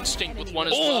season. Instinct with one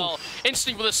as well.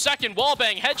 Instinct with a second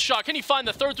wallbang headshot. Can he find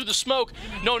the third through the smoke?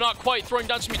 No, not quite. Throwing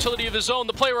down some utility of his own.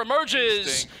 The player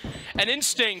emerges. And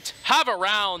Instinct have a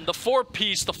round. The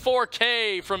 4-piece, the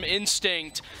 4K from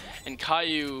Instinct. And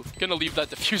Caillou gonna leave that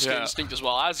defuse to Instinct as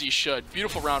well, as he should.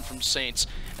 Beautiful round from Saints,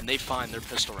 and they find their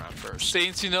pistol round first.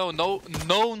 Saints, you know,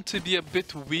 known to be a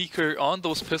bit weaker on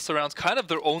those pistol rounds, kind of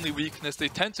their only weakness. They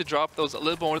tend to drop those a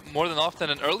little more than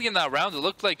often, and early in that round, it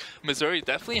looked like Missouri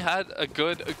definitely had a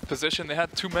good position. They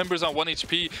had 2 members on 1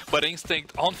 HP, but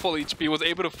Instinct on full HP was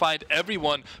able to find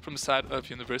everyone from the side of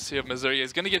University of Missouri.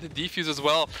 He's gonna get the defuse as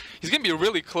well. He's gonna be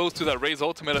really close to that Raze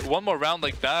ultimate. One more round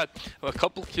like that, a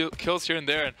couple kills here and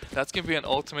there, and that's going to be an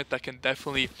ultimate that can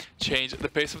definitely change the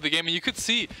pace of the game. And you could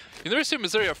see University of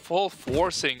Missouri are full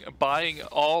forcing, buying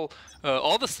all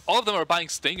of them are buying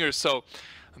Stingers. So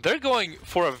they're going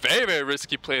for a very, very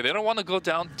risky play. They don't want to go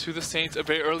down to the Saints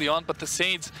very early on, but the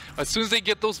Saints, as soon as they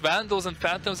get those Vandals and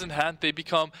Phantoms in hand, they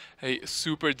become a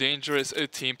super dangerous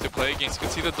team to play against. You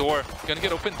can see the door going to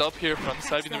get opened up here from the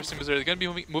side of University of Missouri. They're going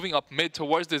to be moving up mid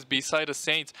towards this B side of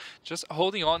Saints. Just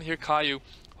holding on here, Caillou.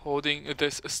 Holding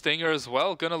this Stinger as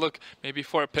well. Gonna look maybe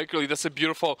for a pick early. That's a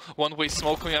beautiful one-way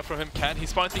smoke coming out from him. Can he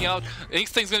spawn anything out?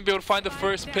 Instinct's gonna be able to find the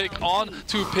first pick on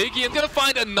to Piggy, and gonna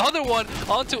find another one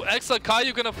onto Exa.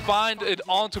 Caillou gonna find it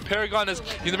onto Paragon, as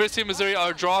University of Missouri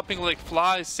are dropping like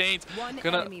flies. Saints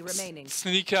gonna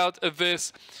sneak out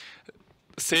this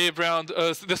save round,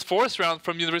 this 4th round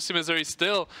from University of Missouri.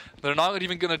 Still, they're not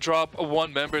even gonna drop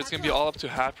one member. It's gonna be all up to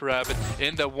Happy Rabbit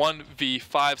in the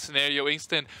 1v5 scenario.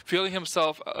 Instant feeling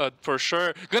himself for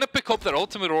sure. Gonna pick up that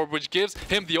ultimate orb, which gives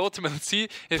him the ultimate. Let's see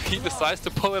if he decides to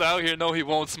pull it out here. No, he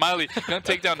won't. Smiley gonna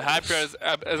take down Happy as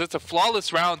it's a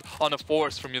flawless round on a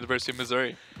force from University of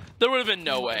Missouri. There would have been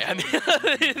no way. I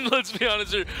mean, let's be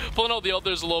honest here. Pulling out the ult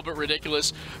there is a little bit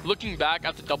ridiculous. Looking back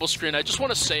at the double screen, I just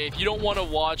want to say, if you don't want to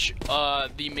watch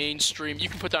the main stream, you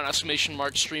can put down !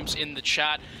 streams in the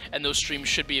chat, and those streams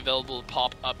should be available to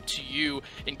pop up to you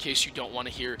in case you don't want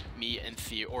to hear me and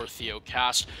Theo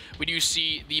cast. We do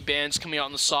see the bans coming out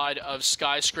on the side of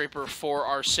Skyscraper for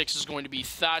our 6 is going to be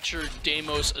Thatcher,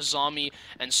 Deimos, Azami,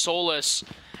 and Solus.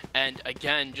 And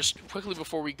again, just quickly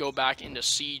before we go back into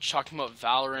Siege, talking about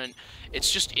Valorant, it's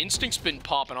just Instinct's been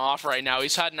popping off right now.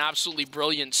 He's had an absolutely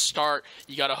brilliant start.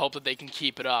 You got to hope that they can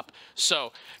keep it up.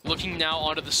 So, looking now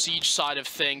onto the Siege side of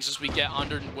things as we get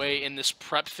underway in this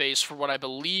prep phase for what I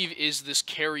believe is this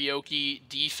karaoke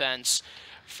defense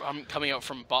coming out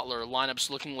from Butler. Lineups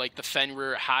looking like the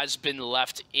Fenrir has been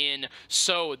left in,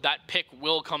 so that pick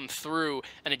will come through,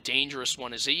 and a dangerous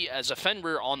one as a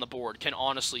Fenrir on the board can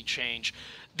honestly change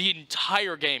the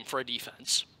entire game for a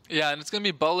defense. Yeah, and it's going to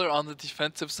be Butler on the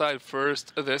defensive side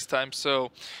first this time.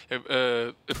 So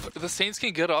if the Saints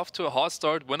can get off to a hot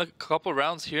start, win a couple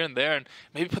rounds here and there, and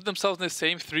maybe put themselves in the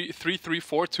same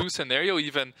 3-3-4-2 scenario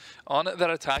even on that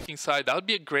attacking side, that would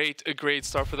be a great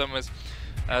start for them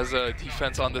as a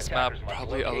defense on this map.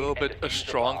 Probably a little bit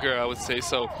stronger, I would say.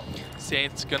 So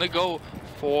Saints going to go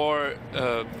for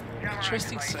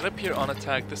interesting setup here on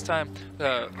attack. This time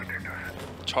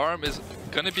Charm is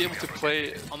going to be able to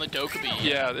play on the Dokkaebi.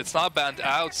 Yeah, it's not banned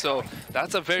out, so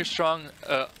that's a very strong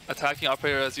attacking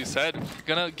operator, as you said.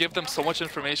 Gonna give them so much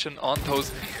information on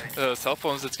those cell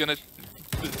phones. It's gonna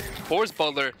force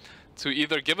Butler to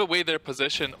either give away their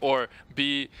position or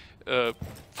be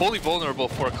fully vulnerable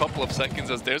for a couple of seconds,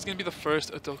 as there's going to be the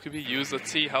first Dokkaebi used.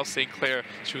 Let's see how St. Clair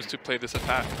choose to play this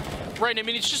attack. Right, I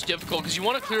mean, it's just difficult because you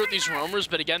want to clear out these roamers,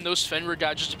 but again, those Fenrir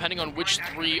gadgets, depending on which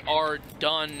 3 are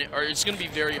done, it's going to be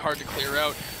very hard to clear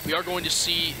out. We are going to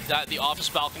see that the office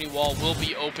balcony wall will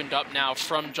be opened up now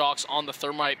from Jox on the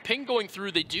Thermite. Ping going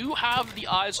through, they do have the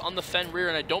eyes on the Fenrir,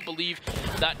 and I don't believe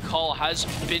that call has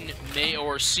been made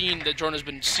or seen, that drone has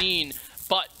been seen.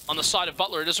 But on the side of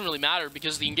Butler, it doesn't really matter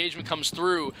because the engagement comes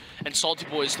through and Salty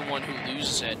Boy is the one who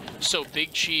loses it. So Big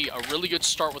Chi, a really good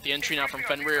start with the entry now from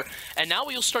Fenrir. And now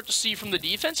what you'll start to see from the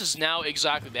defense is now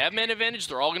exactly, they have man advantage.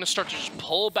 They're all going to start to just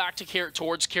pull back to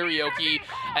towards Karaoke,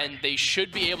 and they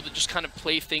should be able to just kind of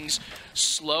play things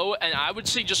slow. And I would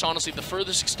say just honestly, the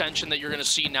furthest extension that you're going to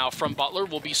see now from Butler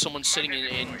will be someone sitting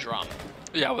in drum.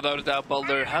 Yeah, without a doubt,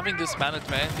 Butler having this man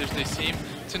advantage, they seem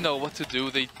to know what to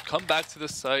do. They come back to the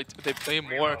site, they play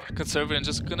more conservative and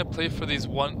just gonna play for these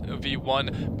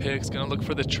 1v1 picks, gonna look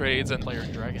for the trades, and Player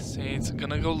Dragon Saints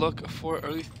gonna go look for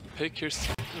early pick here.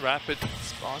 Rapid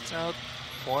spots out.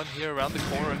 One here around the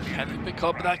corner. Can they pick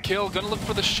up that kill? Gonna look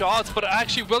for the shots, but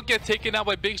actually will get taken out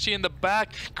by Big Chi in the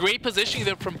back. Great positioning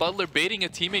there from Butler, baiting a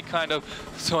teammate kind of,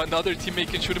 so another teammate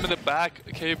can shoot him in the back.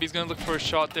 KB's gonna look for a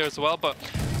shot there as well, but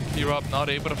P-Rob not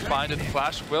able to find it. The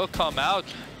flash will come out.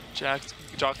 Jock's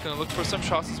gonna look for some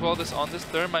shots as well on this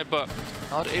Thermite, but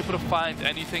not able to find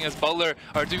anything as Butler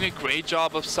are doing a great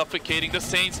job of suffocating the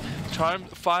Saints. Charm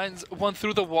finds one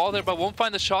through the wall there, but won't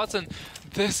find the shots, and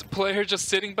this player just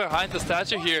sitting behind the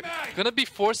statue here, gonna be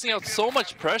forcing out so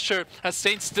much pressure as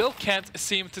Saints still can't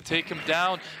seem to take him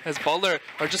down, as Butler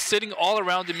are just sitting all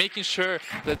around and making sure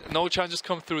that no challenges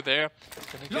come through there.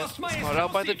 Gonna get spotted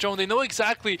out by the drone. They know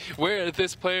exactly where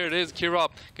this player it is.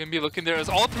 Kirop gonna be looking there as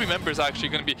all 3 members actually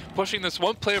gonna be pushing this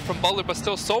one player from Butler, but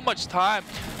still so much time.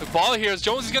 The ball here as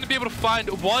Jones is gonna be able to find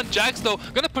one. Jax though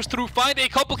gonna push through, find a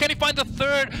couple. Can he find the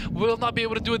third? Will not be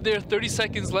able to do it there. 30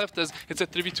 seconds left as it's a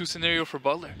 3v2 scenario for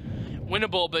Butler.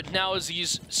 Winnable, but now as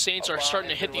these Saints are starting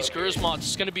to hit these Gersmots,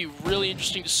 it's going to be really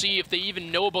interesting to see if they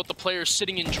even know about the player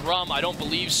sitting in drum. I don't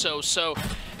believe so. So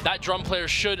that drum player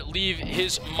should leave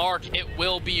his mark. It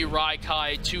will be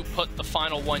Raikai to put the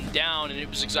final one down, and it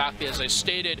was exactly as I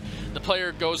stated. The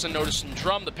player goes unnoticed in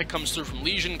drum. The pick comes through from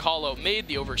Legion, call out made,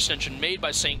 the overextension made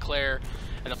by St. Clair,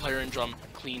 and the player in drum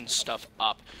cleans stuff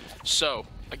up. So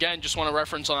again, just want to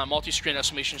reference on that multi-screen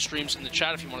estimation streams in the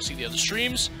chat if you want to see the other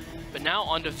streams. But now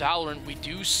onto Valorant, we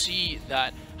do see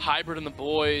that Hybrid and the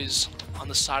boys on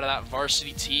the side of that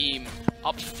Varsity team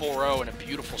up 4-0 and a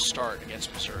beautiful start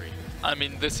against Missouri. I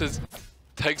mean, this is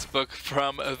textbook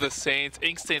from the Saints.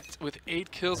 Instinct with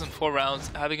 8 kills in 4 rounds,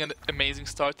 having an amazing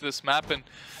start to this map. And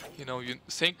you know,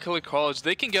 St. Clair College,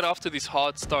 they can get off to these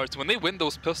hot starts. When they win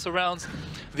those pistol rounds,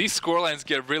 these scorelines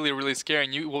get really, really scary.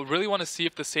 And you will really want to see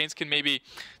if the Saints can maybe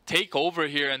take over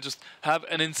here and just have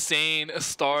an insane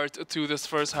start to this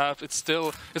first half. It's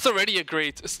already a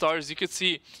great start. As you can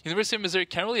see, University of Missouri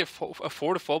can't really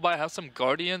afford to fall by. Have some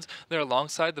Guardians there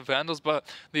alongside the Vandals, but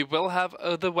they will have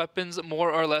the weapons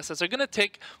more or less, as they're going to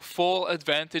take full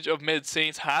advantage of mid.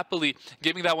 Saints happily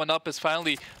giving that one up as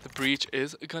finally the breach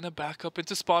is going to back up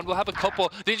into spawn. We'll have a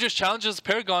couple dangerous challenges.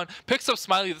 Paragon picks up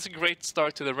Smiley. That's a great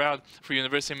start to the round for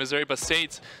University of Missouri, but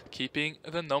Saints keeping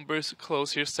the numbers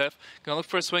close here. Seth going to look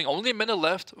for a swing. Only a minute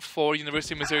left for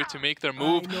University of Missouri to make their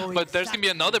move, but there's going to be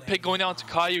another pick going down to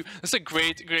Caillou. This is a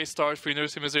great, great start for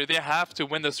University of Missouri. They have to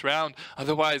win this round.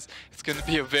 Otherwise, it's going to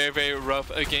be a very, very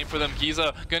rough game for them.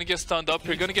 Giza going to get stunned up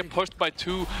here, going to get pushed by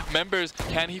 2 members.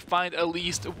 Can he find at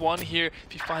least one here?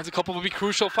 If he finds a couple, will be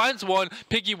crucial. Finds one.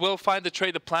 Piggy will find the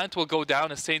trade. The plant will go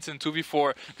down, and Saints in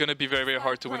 2v4 going to be very, very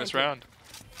hard to win this round.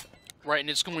 Right,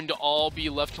 and it's going to all be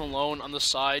left alone on the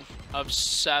side of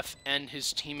Seth and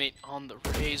his teammate on the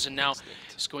Rays. And now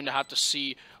he's going to have to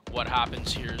see what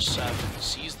happens here. Seth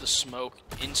sees the smoke.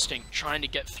 Instinct trying to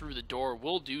get through the door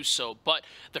will do so. But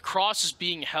the cross is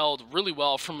being held really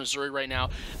well from Missouri right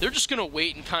now. They're just going to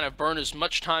wait and kind of burn as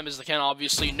much time as they can,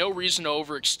 obviously. No reason to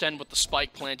overextend with the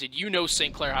spike planted. You know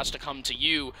St. Clair has to come to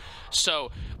you.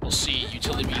 So we'll see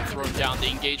utility being thrown down.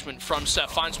 The engagement from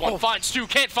Seth. Finds one, finds 2,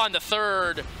 can't find the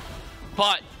third.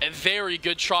 But a very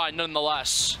good try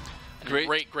nonetheless.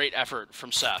 Great effort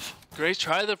from Seth. Great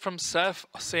try there from Seth.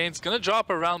 Saints gonna drop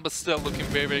around, but still looking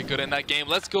very, very good in that game.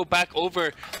 Let's go back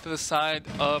over to the side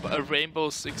of a Rainbow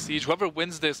Six Siege. Whoever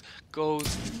wins this goes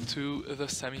to the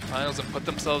semifinals and put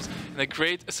themselves in a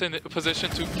great position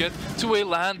to get to a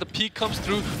land. The peak comes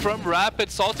through from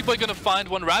Rapid. Salty Boy gonna find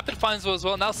one. Rapid finds one as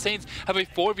well. Now Saints have a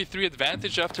 4v3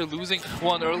 advantage after losing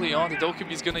one early on. The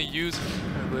Dokumi's gonna use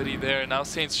ability there. Now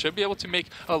Saints should be able to make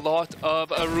a lot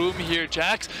of room here.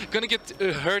 Jax gonna get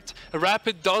hurt.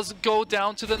 Rapid does go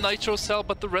down to the Nitro cell,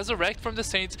 but the Resurrect from the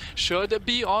Saints should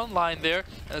be online there,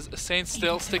 as Saints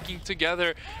still sticking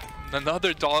together.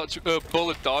 Another dodge,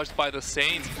 bullet dodged by the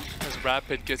Saints as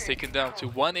Rapid gets taken down to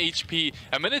 1 HP.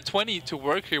 A minute 20 to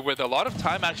work here with a lot of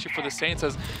time actually for the Saints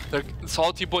as the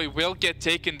Salty Boy will get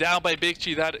taken down by Big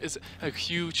G. That is a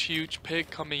huge pick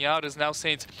coming out as now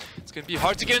Saints. It's going to be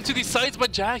hard to get into these sites,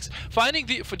 but Jax finding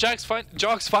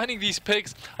these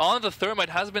picks on the Thermite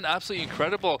has been absolutely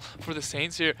incredible for the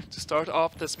Saints here to start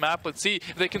off this map. Let's see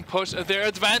if they can push their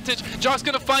advantage. Jax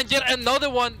going to find yet another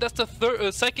one. That's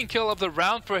the second kill of the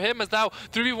round for him as now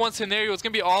 3v1 scenario. It's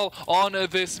going to be all on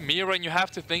this Mira, and you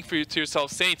have to think to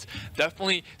yourself, Saints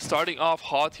definitely starting off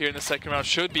hot here in the second round,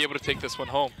 should be able to take this one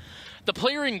home. The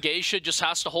player in Geisha just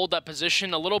has to hold that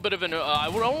position. A little bit of an, I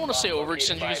don't want to say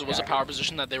overextension because it was a power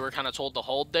position that they were kind of told to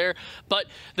hold there. But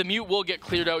the mute will get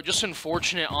cleared out. Just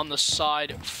unfortunate on the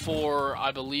side for,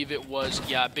 I believe it was,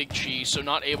 yeah, Big G. So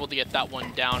not able to get that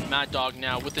one down. Mad Dog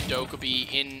now with the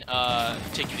Dokkaebi in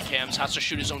taking the cams. Has to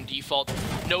shoot his own default.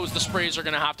 Knows the sprays are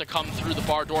going to have to come through the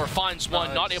bar door. Finds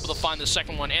one. Not able to find the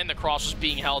second one. And the cross was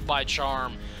being held by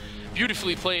Charm.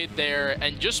 Beautifully played there,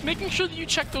 and just making sure that you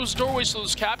check those doorways to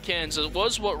those cap cans. It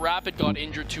was what Rapid got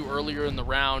injured to earlier in the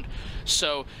round,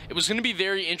 so it was going to be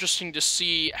very interesting to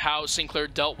see how St. Clair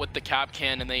dealt with the cap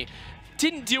can, and they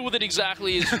didn't deal with it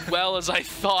exactly as well as I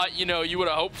thought, you know, you would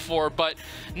have hoped for. But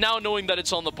now knowing that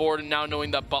it's on the board and now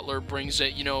knowing that Butler brings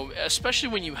it, you know, especially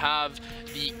when you have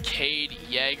the Cade,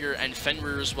 Jaeger, and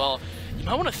Fenrir as well, you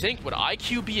might want to think, would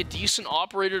IQ be a decent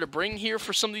operator to bring here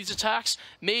for some of these attacks?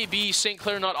 Maybe. St.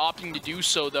 Clair not opting to do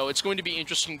so, though. It's going to be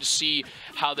interesting to see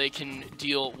how they can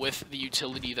deal with the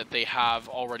utility that they have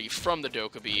already from the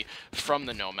Dokkaebi, from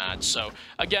the Nomad. So,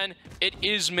 again, it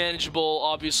is manageable.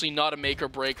 Obviously not a make or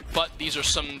break, but these are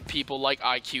some people like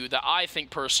IQ that I think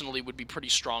personally would be pretty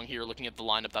strong here looking at the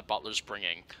lineup that Butler's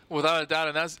bringing. Without a doubt,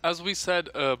 and as we said,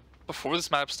 before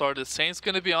this map started, Saints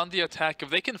going to be on the attack. If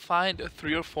they can find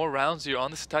 3 or 4 rounds here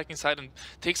on this attacking side and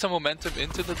take some momentum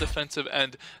into the defensive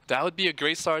end, that would be a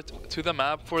great start to the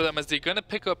map for them as they're going to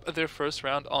pick up their first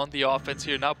round on the offense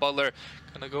here. Now Butler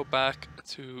going to go back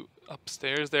to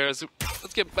upstairs there.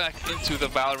 Let's get back into the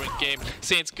Valorant game.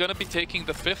 Saints gonna be taking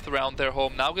the 5th round there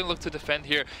home. Now gonna look to defend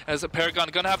here as a Paragon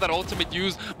gonna have that ultimate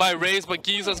used by Raze, but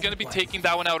Giza's gonna be taking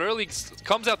that one out early.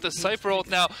 Comes out the Cypher ult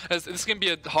now as this is gonna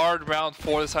be a hard round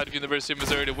for the side of University of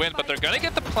Missouri to win, but they're gonna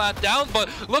get the plant down. But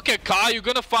look at Kai, you're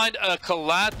gonna find a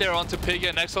collat there onto Piggy,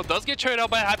 and Exo does get traded out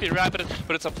by Happy Rapid,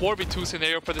 but it's a 4v2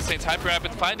 scenario for the Saints. Happy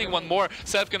Rapid finding one more.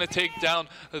 Seth gonna take down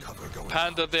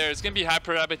Panda there. It's gonna be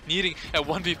Happy Rapid needing a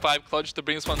 1v5 clutch to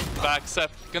bring this one back.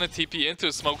 Seth gonna TP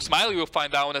into smoke. Smiley will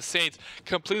find that one as Saints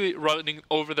completely running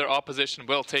over their opposition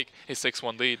will take a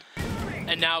 6-1 lead.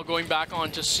 And now going back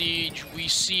onto Siege, we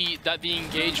see that the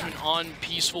engagement on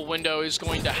Peaceful Window is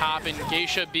going to happen.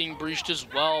 Geisha being breached as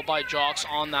well by Jox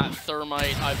on that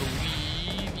Thermite, I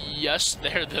believe. Yes,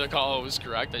 there the call was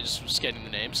correct. I just was getting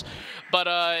the names.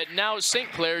 But now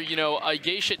St. Clair, you know, a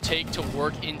Geisha take to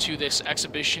work into this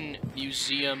exhibition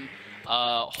museum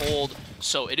hold.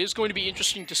 So it is going to be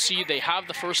interesting to see. They have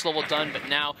the first level done, but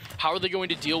now how are they going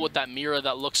to deal with that mirror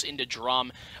that looks into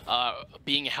Drum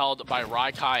being held by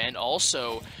Raikai, and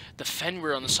also the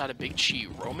Fenrir on the side of Big Chi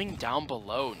roaming down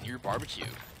below near Barbecue.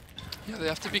 Yeah, they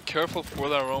have to be careful for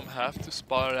that roam, have to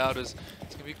spot it out as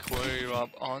it's going to be Corey Rob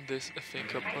on this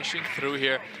Finka pushing through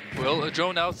here. Will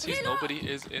drone out, sees nobody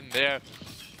is in there.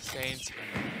 Saints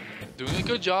doing a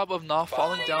good job of not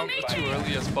falling down too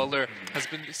early as Butler has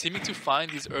been seeming to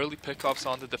find these early pickoffs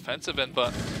on the defensive end,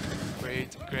 but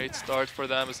great start for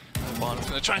them as Bon is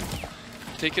going to try and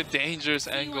take a dangerous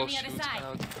angle, shoots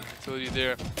out utility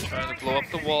there, trying to blow up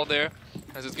the wall there.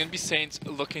 As it's going to be Saints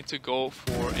looking to go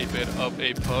for a bit of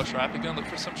a push. Rapid going to look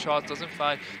for some shots, doesn't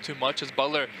find too much as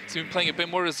Butler seems playing a bit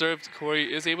more reserved.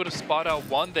 Corey is able to spot out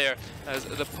one there as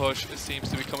the push seems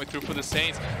to be coming through for the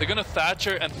Saints. They're going to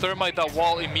Thatcher and Thermite that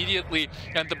wall immediately,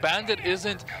 and the Bandit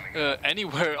isn't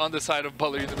anywhere on the side of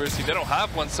Butler University. They don't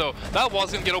have one, so that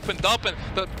wall's going to get opened up, and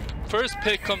the first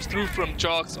pick comes through from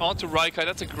Jox onto Raikai.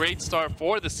 That's a great start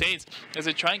for the Saints as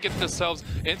they try and get themselves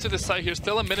into the site here.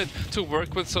 Still a minute to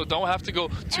work with, so don't have to go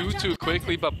too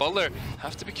quickly, but Butler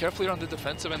have to be careful here on the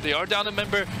defensive, and they are down a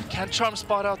member. Can Charm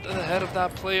spot out the head of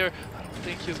that player? I don't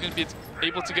think he's going to be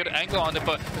able to get an angle on it,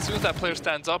 but as soon as that player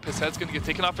stands up, his head's going to get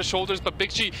taken off his shoulders. But Big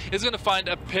G is going to find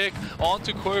a pick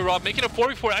onto Corey Rob, making a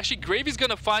 4v4. Actually, Gravy's going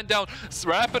to find down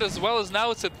Rapid as well, as now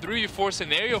it's a 3v4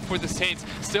 scenario for the Saints.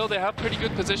 Still, they have pretty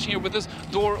good position here with this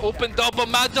door opened up, but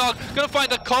Mad Dog going to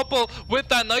find a couple with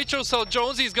that Nitro Cell.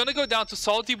 Jonesy is going to go down to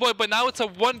Salty Boy, but now it's a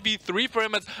 1v3 for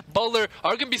him as Butler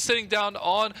are going to be sitting down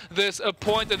on this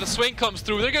point, and the swing comes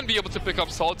through. They're going to be able to pick up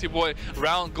Salty Boy.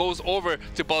 Round goes over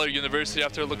to Butler University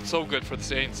after it looked so good for the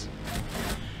Saints.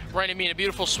 Right, I mean, a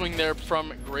beautiful swing there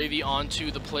from Gravy onto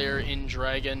the player in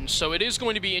Dragon. So it is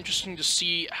going to be interesting to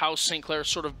see how St. Clair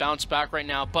sort of bounce back right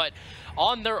now. But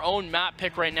on their own map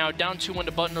pick right now, down 2-1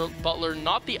 to Butler,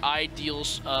 not the ideal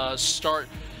start.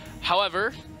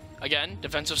 However, again,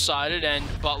 defensive-sided, and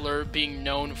Butler being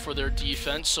known for their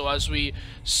defense. So as we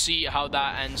see how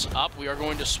that ends up, we are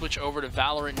going to switch over to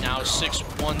Valorant now.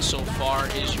 6-1 so far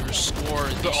is your score.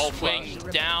 The swing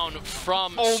down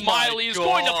from Smiley is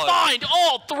going to find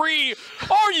all three.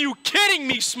 Are you kidding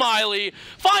me, Smiley?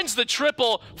 Finds the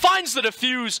triple, finds the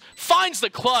defuse, finds the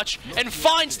clutch, and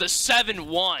finds the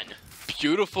 7-1.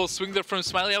 Beautiful swing there from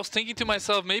Smiley. I was thinking to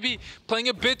myself, maybe playing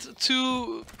a bit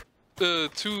too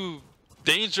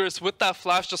dangerous with that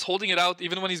flash, just holding it out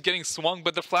even when he's getting swung,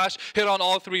 but the flash hit on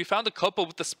all three. Found a couple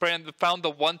with the spray and found the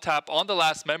one tap on the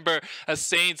last member as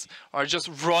Saints are just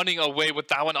running away with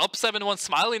that one. Up 7-1,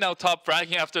 Smiley now top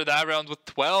fragging after that round with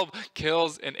 12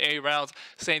 kills in 8 rounds.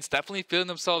 Saints definitely feeling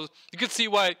themselves. You can see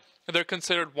why they're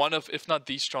considered one of, if not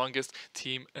the strongest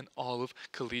team in all of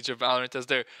collegiate Valorant, as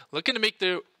they're looking to make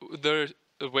their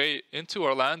way into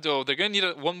Orlando. They're going to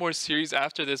need one more series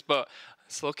after this, but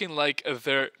it's looking like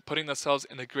they're putting themselves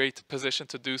in a great position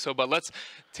to do so. But let's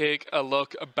take a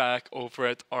look back over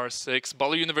at R6.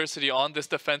 Butler University on this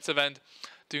defensive end,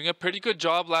 doing a pretty good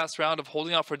job last round of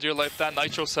holding out for dear life. That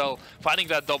Nitro Cell, finding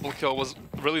that double kill was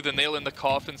really the nail in the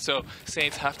coffin. So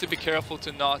Saints have to be careful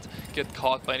to not get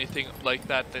caught by anything like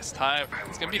that this time.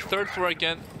 It's going to be third floor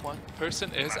again. One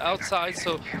person is outside,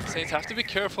 so Saints have to be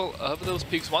careful of those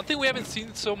peaks. One thing we haven't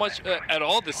seen so much at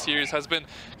all this series has been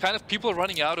kind of people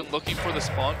running out and looking for the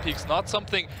spawn peaks. Not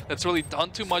something that's really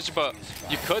done too much, but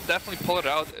you could definitely pull it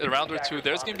out a round or two.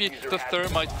 There's going to be the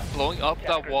Thermite blowing up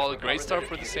that wall. A great start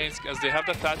for the Saints as they have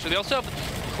that Thatcher. They also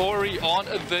have Corey on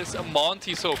this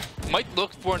Monty, so might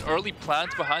look for an early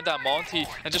plant behind that Monty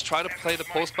and just try to play the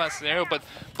post-plant scenario, but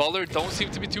Butler don't seem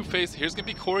to be two-faced. Here's going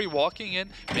to be Corey walking in,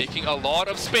 making a lot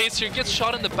of space here. Gets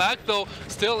shot in the back, though.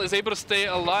 Still is able to stay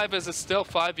alive as it's still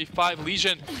 5v5.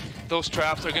 Legion, those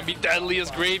traps are going to be deadly as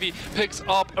Gravy picks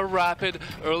up a rapid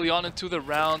early on into the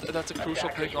round. That's a crucial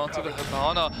pick onto the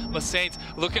Havana. But Saints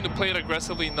looking to play it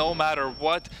aggressively no matter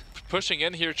what. Pushing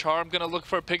in here, Charm gonna look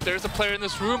for a pick. There's a player in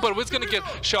this room, but Wiz gonna get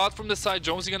shot from the side.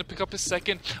 Jonesy gonna pick up his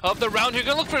second of the round here.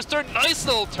 Gonna look for his third. Nice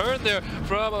little turn there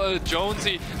from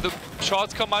Jonesy. The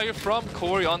shots come out here from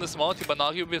Corey on this Monty, but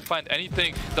not able to find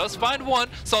anything. Does find one.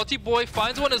 Salty Boy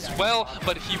finds one as well,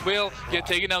 but he will get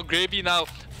taken out. Gravy now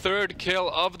third kill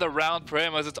of the round for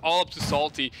him as it's all up to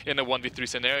Salty in a 1v3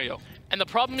 scenario. And the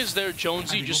problem is there,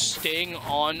 Jonesy just staying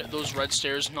on those red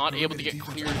stairs, not able to get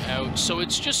cleared out. So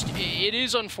it's just, it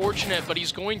is unfortunate, but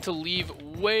he's going to leave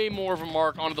way more of a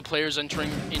mark onto the players entering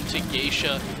into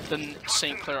Geisha than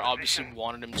St. Clair obviously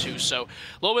wanted him to. So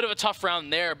a little bit of a tough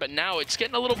round there, but now it's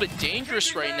getting a little bit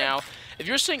dangerous right now. If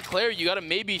you're St. Clair, you got to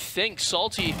maybe think,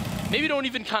 Salty, maybe don't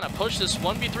even kind of push this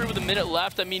 1v3 with a minute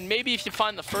left. I mean, maybe if you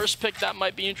find the first pick, that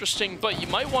might be interesting, but you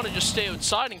might want to just stay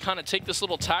outside and kind of take this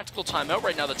little tactical timeout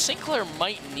right now that St. Clair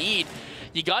might need.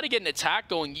 You got to get an attack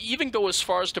going. You even go as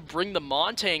far as to bring the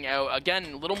Montang out.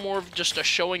 Again, a little more of just a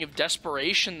showing of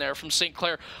desperation there from St.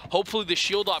 Clair. Hopefully the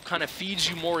shield op kind of feeds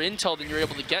you more intel than you're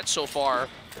able to get so far.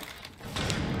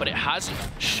 But it hasn't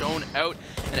shown out,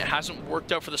 and it hasn't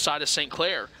worked out for the side of St.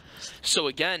 Clair. So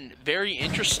again, very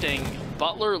interesting.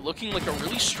 Butler looking like a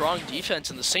really strong defense,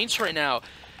 and the Saints right now,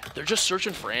 they're just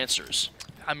searching for answers.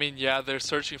 I mean, yeah, they're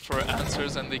searching for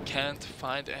answers and they can't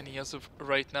find any as of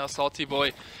right now. Salty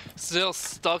Boy still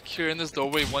stuck here in this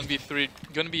doorway 1v3.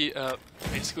 Gonna be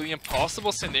basically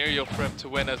impossible scenario for him to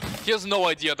win as he has no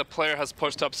idea the player has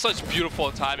pushed up. Such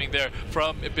beautiful timing there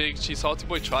from Big G. Salty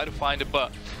Boy tried to find it,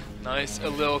 but nice a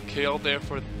little kill there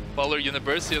for Butler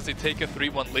University as they take a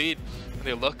 3-1 lead. And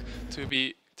they look to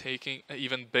be taking an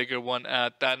even bigger one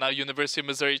at that. Now University of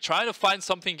Missouri trying to find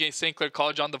something against St. Clair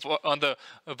College on the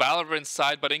Valorant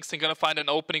side, but Inkston gonna find an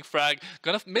opening frag.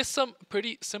 Gonna miss some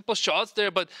pretty simple shots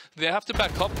there, but they have to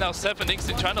back up now. 7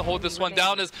 Inkston trying to hold this one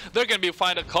down as they're gonna be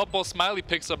find a couple. Smiley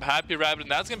picks up Happy Rabbit,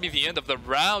 and that's gonna be the end of the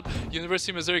round.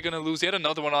 University of Missouri gonna lose yet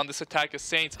another one on this attack as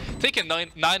Saints taking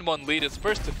 9-1 lead. It's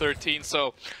first to 13,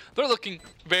 so they're looking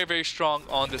very, very strong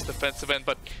on this defensive end,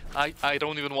 but I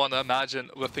don't even want to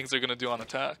imagine what things they're going to do on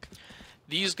attack.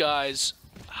 These guys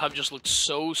have just looked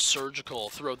so surgical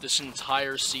throughout this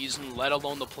entire season, let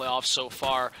alone the playoffs so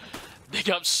far. Big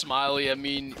up Smiley. I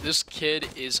mean, this kid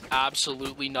is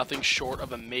absolutely nothing short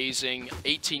of amazing.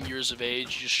 18 years of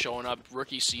age, just showing up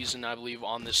rookie season, I believe,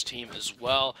 on this team as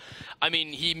well. I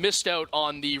mean, he missed out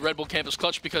on the Red Bull Campus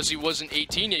Clutch because he wasn't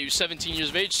 18 yet. He was 17 years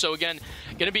of age. So again,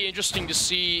 going to be interesting to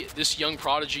see this young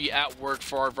prodigy at work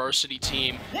for our varsity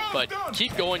team. But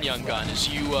keep going, young gun,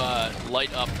 as you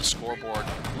light up the scoreboard.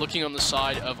 Looking on the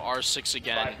side of R6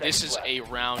 again, this is a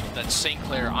round that St.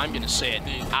 Clair, I'm going to say it,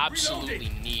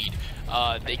 absolutely need.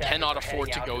 They cannot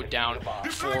afford to go down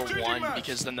 4-1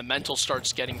 because then the mental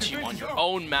starts getting to you on your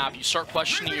own map. You start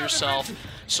questioning yourself.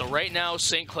 So right now,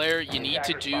 St. Clair, you need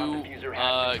to do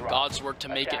God's work to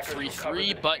make it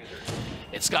 3-3, but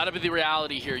it's got to be the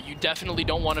reality here. You definitely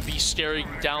don't want to be staring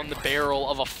down the barrel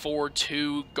of a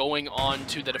 4-2 going on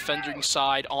to the defending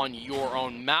side on your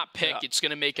own map pick. Yeah. It's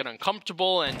going to make it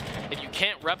uncomfortable, and if you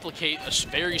can't replicate a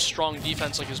very strong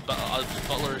defense like his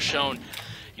Butler has shown,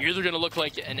 you're either going to look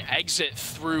like an exit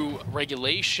through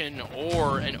regulation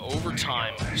or an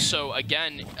overtime. So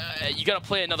again, you got to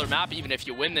play another map. Even if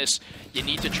you win this, you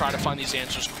need to try to find these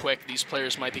answers quick. These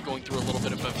players might be going through a little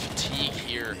bit of a fatigue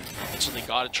here, and so they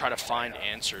got to try to find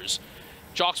answers.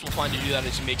 Jox will find to do that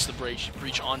as he makes the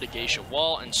breach onto Geisha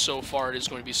Wall, and so far it is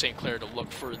going to be St. Clair to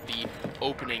look for the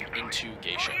opening into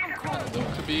Geisha.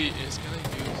 Kabi is going to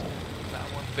use that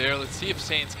one there. Let's see if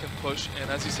Saints can push, and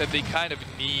as you said, they kind of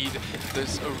need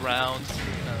this around.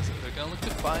 So they're going to look to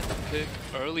find the pick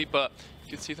early, but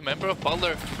you can see the member of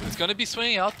Butler is going to be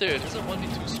swinging out there. It is a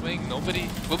 1v2 swing. Nobody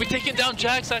will be taking down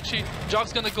Jax, actually.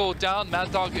 Jock's going to go down.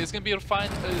 Mad Dog is going to be able to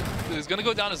find, is going to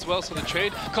go down as well, so the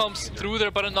trade comes through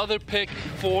there, but another pick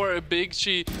for Big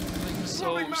Chi.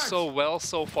 So well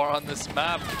so far on this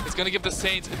map. It's going to give the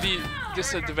Saints the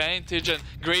disadvantage, and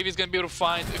Gravy's going to be able to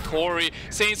find Corey.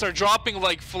 Saints are dropping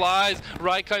like flies.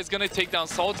 Raikai is going to take down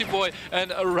Salty Boy,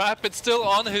 and Rapid still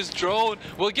on his drone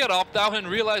will get up now and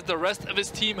realize the rest of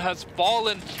his team has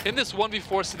fallen in this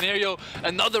 1v4 scenario.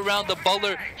 Another round the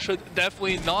Butler should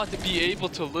definitely not be able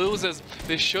to lose, as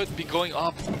they should be going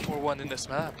up 4-1 in this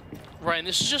map. Right, and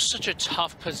this is just such a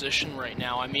tough position right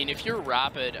now. I mean, if you're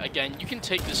Rapid, again, you can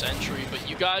take this entry, but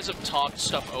you guys have talked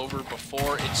stuff over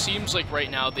before. It seems like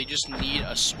right now they just need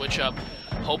a switch up.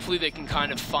 Hopefully they can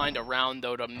kind of find a round,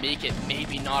 though, to make it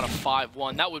maybe not a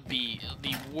 5-1. That would be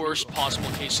the worst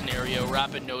possible case scenario.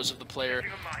 Rapid knows of the player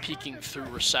peeking through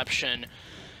reception.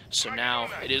 So now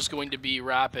it is going to be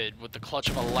Rapid with the clutch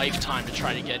of a lifetime to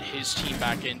try to get his team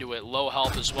back into it. Low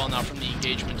health as well now from the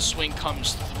engagement. Swing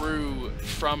comes through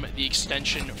from the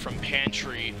extension from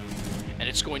Pantry, and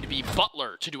it's going to be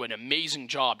Butler to do an amazing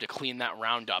job to clean that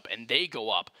round up, and they go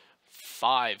up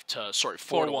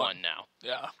 4-1 now.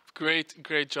 Yeah,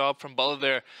 great job from Butler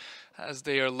there, as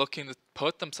they are looking to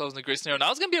put themselves in a great scenario.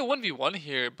 Now it's going to be a 1v1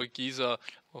 here, but Giza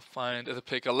will find the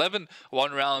pick. 11-1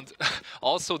 round,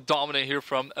 also dominant here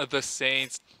from the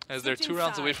Saints, as they're 2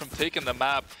 rounds away from taking the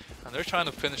map, and they're trying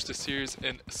to finish the series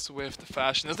in swift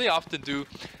fashion, as they often do.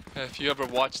 If you ever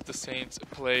watch the Saints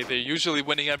play, they're usually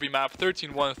winning every map,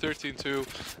 13-1,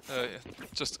 13-2.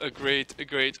 Just a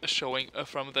great showing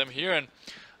from them here, and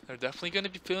they're definitely going to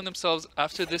be feeling themselves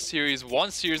after this series,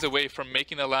 1 series away from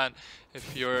making the LAN.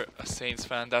 If you're a Saints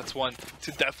fan, that's one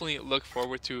to definitely look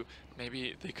forward to.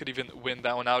 Maybe they could even win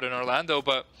that one out in Orlando,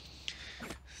 but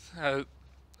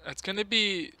it's going to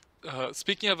be,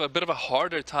 speaking of a bit of a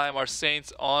harder time, our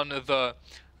Saints on the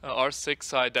R6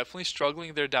 side, definitely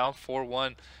struggling. They're down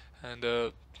 4-1, and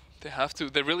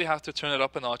they really have to turn it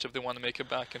up a notch if they want to make it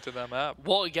back into that map.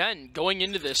 Well, again, going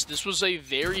into this was a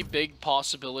very big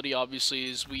possibility, obviously,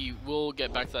 as we will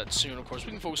get back to that soon. Of course,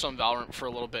 we can focus on Valorant for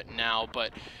a little bit now,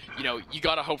 but, you know, you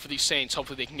got to hope for these Saints.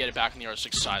 Hopefully they can get it back on the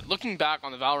R6 side. Looking back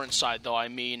on the Valorant side, though, I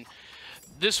mean,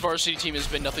 this varsity team has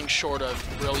been nothing short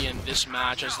of brilliant this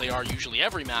match, as they are usually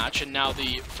every match, and now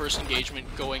the first engagement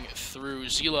going through.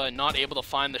 Zila not able to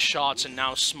find the shots, and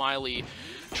now Smiley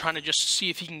trying to just see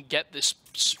if he can get this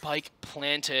spike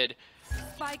planted.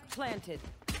 Spike planted.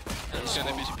 And it's going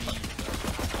to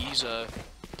be Giza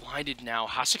blinded now.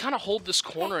 Has to kind of hold this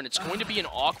corner, and it's going to be an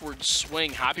awkward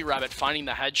swing. Happy Rabbit finding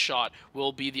the headshot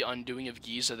will be the undoing of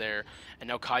Giza there. And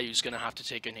now Caillou's going to have to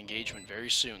take an engagement very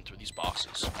soon through these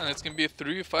boxes. And it's going to be a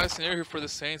 3v5 scenario for the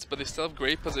Saints, but they still have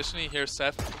great positioning here.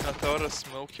 Seth gonna throw out a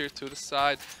smoke here to the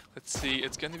side. Let's see,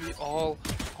 it's going to be all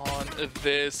on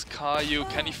this. Caillou,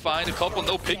 can he find a couple?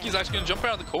 No, Piggy's actually going to jump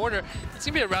around the corner. It's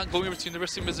going to be a round going over to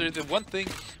University of Missouri. The one thing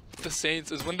with the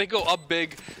Saints is when they go up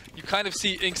big, you kind of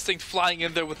see Instinct flying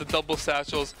in there with the double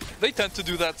satchels. They tend to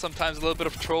do that sometimes, a little bit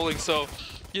of trolling, so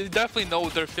you definitely know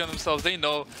they're feeling themselves. They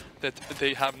know that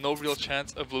they have no real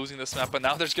chance of losing this map. But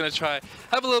now they're just going to try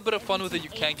have a little bit of fun with it. You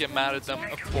can't get mad at them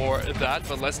for that.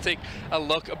 But let's take a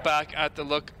look back at the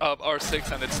look of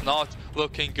R6, and it's not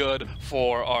looking good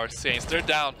for our Saints. They're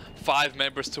down 5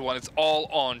 members to 1. It's all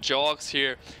on Jogs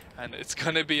here. And it's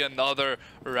going to be another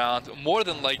round, more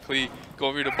than likely, go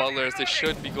over to Butler, as they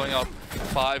should be going up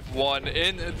 5-1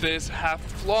 in this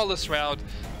half-flawless round.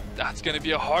 That's going to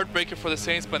be a heartbreaker for the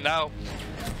Saints, but now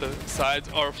the sides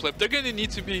are flipped. They're going to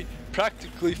need to be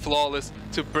practically flawless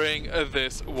to bring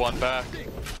this one back.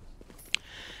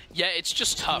 Yeah, it's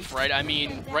just tough, right? I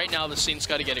mean, right now the Saints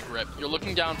got to get a grip. You're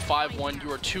looking down 5-1. You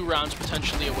are 2 rounds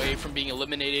potentially away from being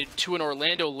eliminated to an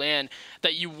Orlando LAN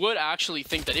that you would actually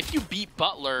think that if you beat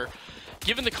Butler,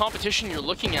 given the competition you're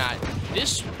looking at,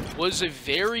 this was a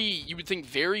very, you would think,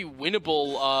 very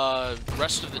winnable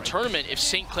rest of the tournament if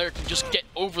St. Clair can just get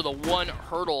over the one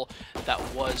hurdle that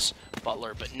was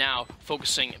Butler. But now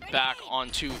focusing back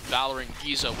onto Valorant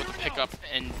Giza with the pickup,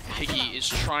 and Piggy is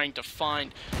trying to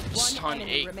find Stun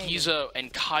 8. Giza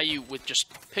and Caillou with just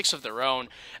picks of their own,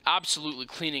 absolutely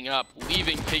cleaning up,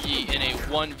 leaving Piggy in a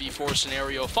 1v4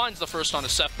 scenario. Finds the first on a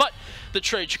set, but the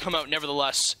trade should come out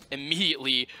nevertheless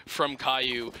immediately from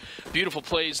Caillou. Beautiful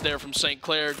plays there from St.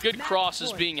 Clair. Good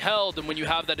crosses being held, and when you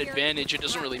have that advantage, it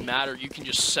doesn't really matter. You can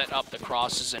just set up the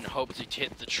crosses and hope to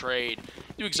hit the trade.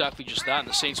 Do exactly just that, and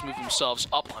the Saints move themselves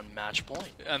up on match point.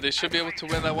 And they should be able to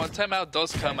win that one. Timeout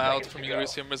does come out from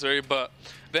University of Missouri, but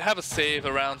they have a save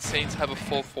around. Saints have a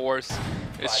full force.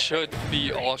 It should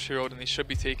be all Shirode, and they should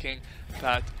be taking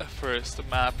that first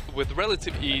map with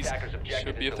relative ease.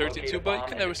 Should be a 13-2, but you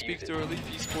can never speak to elite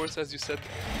esports. As you said,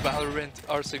 Valorant,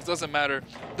 R6, doesn't matter.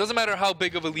 Doesn't matter how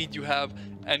big of a lead you have,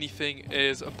 anything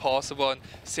is possible, and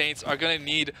Saints are going to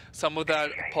need some of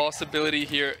that possibility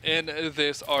here in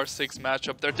this R6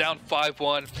 matchup. They're down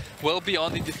 5-1, well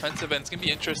beyond the defensive end. It's going to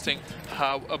be interesting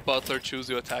how a Butler choose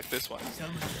to attack this one.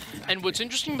 And what's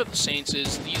interesting about the Saints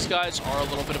is these guys are a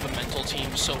little bit of a mental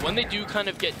team, so when they do kind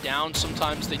of get down,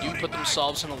 sometimes they do put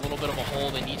themselves in a little bit of a hole.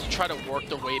 They need to try to work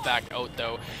their way back out,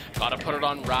 though. Gotta put it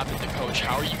on Rapid, the coach.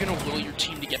 How are you going to will your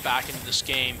team to get back into this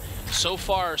game? So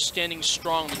far, standing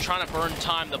strong. They're trying to burn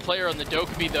time. The player on the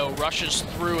Dokkaebi, though, rushes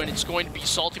through, and it's going to be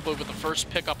Salty Boy with the first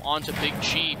pickup onto Big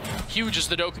G. Huge as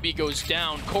the Dokkaebi goes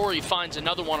down. Corey finds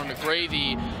another one on a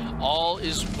Gravy. All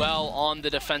is well on the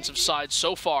defensive side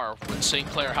so far when St.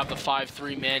 Clair have the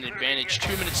 5-3 man advantage.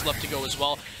 2 minutes left to go as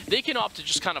well. They can opt to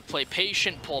just kind of play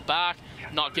patient, pull back,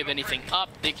 not give anything up.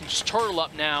 They can just turtle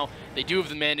up now. They do have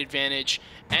the man advantage.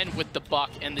 And with the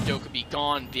Buck and the Dokkaebi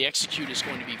gone, the execute is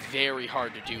going to be very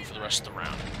hard to do for the rest of the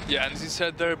round. Yeah, and as you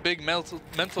said, they're a big mental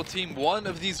team. One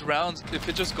of these rounds, if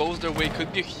it just goes their way,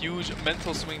 could be a huge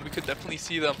mental swing. We could definitely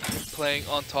see them playing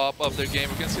on top of their game.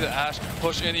 We're going to see the Ash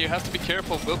push in. You have to be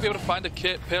careful. We'll be able to find a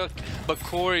pick, but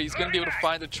Corey, he's going to be able to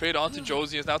find a trade onto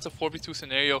Josie. Now it's a 4v2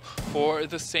 scenario for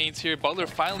the Saints here. Butler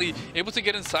finally able to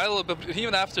get inside a little bit, but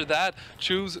even after that,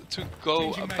 choose to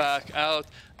go back out.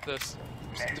 The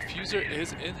diffuser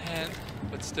is in hand,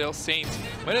 but still Saints.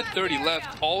 Minute 30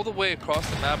 left, all the way across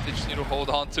the map. They just need to hold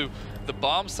on to the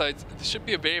bomb sites. This should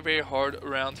be a very, very hard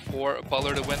round for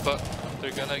Butler to win, but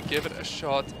they're gonna give it a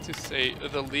shot, to say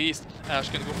the least. Ash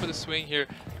gonna go for the swing here.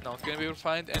 Not gonna be able to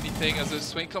find anything as the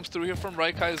swing comes through here from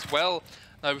Raikai as well.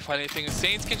 Not able to find anything.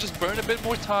 Saints can just burn a bit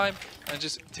more time and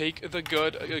just take the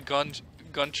good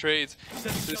gun trades.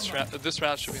 This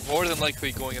round should be more than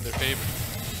likely going in their favor.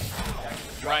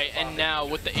 Right, and now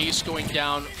with the ace going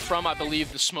down from, I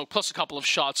believe, the smoke, plus a couple of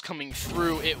shots coming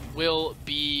through, it will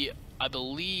be, I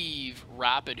believe,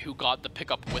 Rapid who got the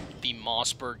pickup with the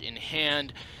Mossberg in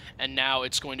hand. And now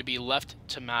it's going to be left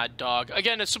to Mad Dog.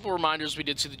 Again, as simple reminders, we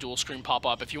did see the dual screen pop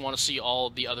up. If you want to see all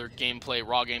the other gameplay,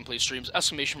 raw gameplay streams, !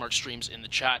 streams in the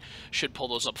chat, should pull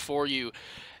those up for you.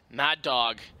 Mad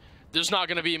Dog, there's not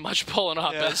going to be much pulling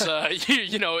up, as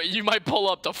you know, you might pull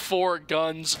up to 4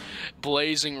 guns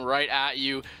blazing right at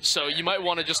you. So you might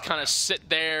want to just kind of sit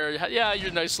there,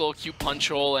 your nice little cute punch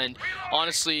hole, and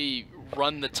honestly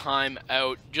run the time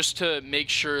out just to make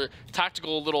sure,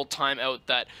 tactical little timeout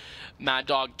that Mad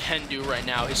Dog can do right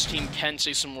now. His team can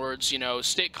say some words, you know,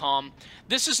 stay calm.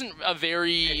 This isn't a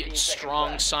very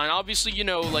strong sign. Obviously, you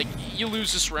know, like, you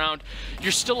lose this round,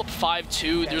 you're still up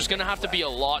 5-2. There's going to have to be a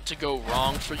lot to go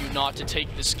wrong for you not to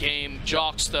take this game.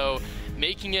 Jox, though,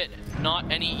 making it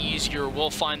not any easier, will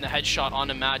find the headshot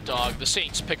on a Mad Dog. The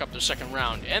Saints pick up their second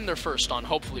round and their first on,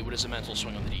 hopefully, what is a mental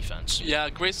swing on the defense. Yeah,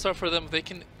 great start for them. They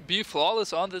can be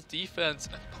flawless on the defense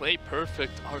and play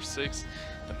perfect R6.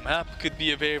 The map could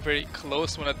be a very, very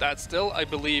close one at that. Still, I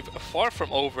believe, far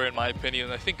from over in my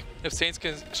opinion. I think if Saints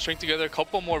can string together a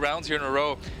couple more rounds here in a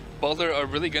row, Butler are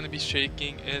really going to be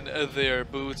shaking in their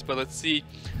boots. But let's see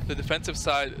the defensive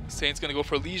side. Saints going to go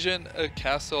for Legion,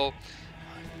 Castle.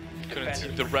 Couldn't see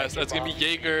the rest. That's going to be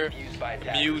Jaeger,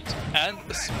 Mute, and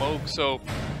Smoke. So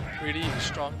pretty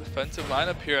strong defensive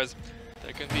lineup here as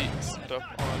they're going to be set up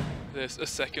on this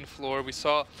second floor. We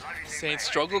saw Saints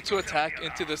struggle to attack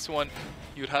into this one.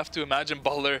 You'd have to imagine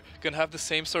Butler going to have the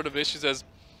same sort of issues as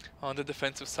on the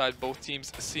defensive side. Both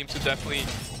teams seem to definitely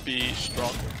be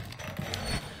strong.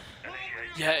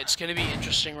 Yeah, it's going to be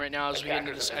interesting right now as we get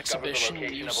into this exhibition.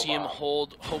 Museum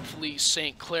hold, hopefully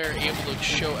St. Clair able to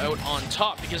show out on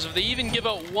top, because if they even give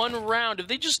out one round, if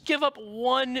they just give up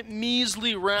one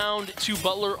measly round to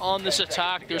Butler on this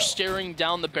attack, they're staring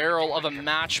down the barrel of a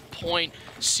match point,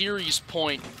 series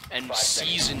point, and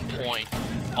season point.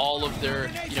 All of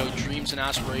their, dreams and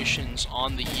aspirations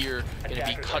on the year going to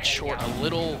be cut short a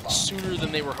little sooner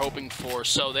than they were hoping for.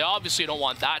 So they obviously don't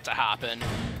want that to happen.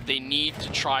 They need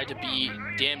to try to be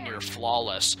damn near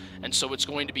flawless. And so it's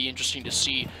going to be interesting to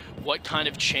see what kind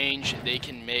of change they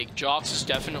can make. Jox has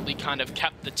definitely kind of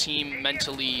kept the team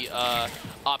mentally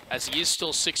up, as he is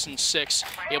still 6-6,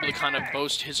 able to kind of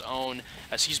boast his own,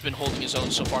 as he's been holding his own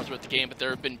so far throughout the game. But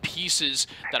there have been pieces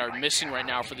that are missing right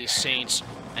now for the Saints.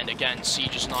 And again,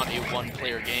 Siege is not a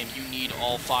one-player game. You need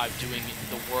all five doing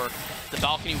the work. The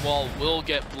balcony wall will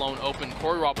get blown open.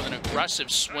 Corey Rob with an aggressive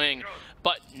swing,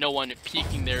 but no one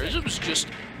peeking there. It was just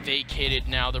vacated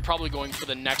now. They're probably going for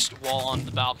the next wall on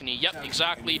the balcony. Yep,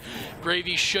 exactly.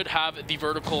 Gravy should have the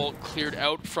vertical cleared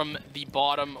out from the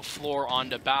bottom floor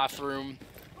onto bathroom.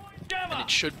 And it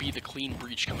should be the clean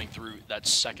breach coming through that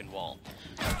second wall.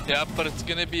 Yeah, but it's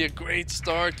going to be a great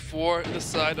start for the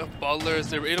side of Butler as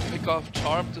they were able to pick off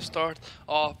Charm to start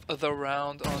off the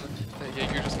round on the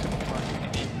Jaeger. Just couldn't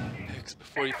find any picks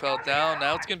before he fell down.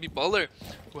 Now it's going to be Butler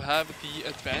who have the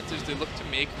advantage. They look to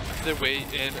make their way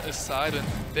in aside, and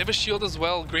they have a shield as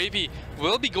well. Gravy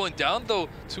will be going down though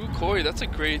to Corey. That's a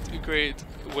great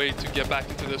way to get back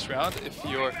into this round if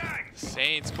you're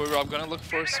Saints. Corey Rob gonna look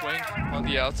for a swing on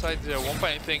the outside. There won't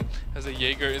find anything as a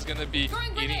Jaeger is gonna be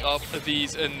eating up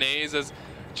these nays, as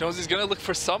Jonesy's gonna look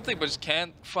for something but just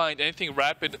can't find anything.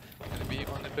 Rapid gonna be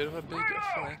on a bit of a big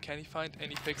flank. Can he find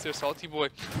any picks there? Salty Boy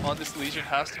on this Legion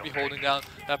has to be holding down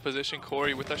that position.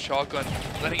 Corey with a shotgun,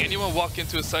 letting anyone walk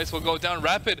into his sights will go down.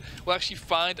 Rapid will actually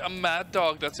find a Mad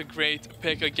Dog. That's a great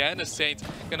pick again. The Saints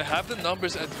gonna have the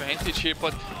numbers advantage here,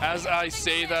 but as I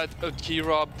say that, Corey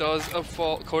Rob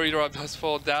does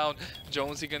fall down.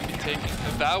 Jonesy gonna be taking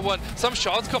that one. Some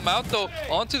shots come out though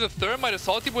onto the Thermite.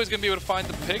 Salty Boy is gonna be able to find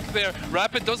the pick there.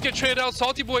 Rapid does get traded out.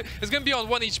 Salty Boy is gonna be on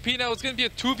 1 HP now. It's gonna be a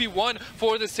 2v1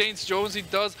 for the Saints. Jonesy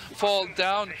does fall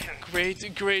down. Great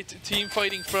team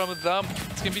fighting from them.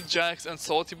 It's gonna be Jax and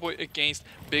Salty Boy against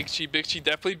Big Chi. Big Chi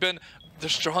definitely been the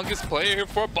strongest player here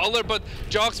for Butler, but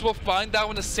Jox will find that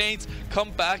when the Saints come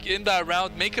back in that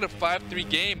round, make it a 5-3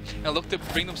 game, and look to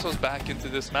bring themselves back into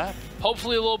this map.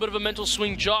 Hopefully a little bit of a mental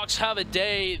swing. Jox have a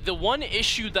day. The one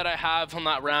issue that I have on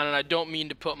that round, and I don't mean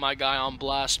to put my guy on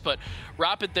blast, but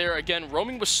Rapid there, again,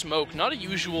 roaming with smoke, not a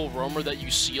usual roamer that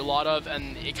you see a lot of,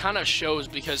 and it kind of shows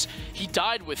because he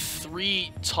died with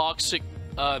 3 toxic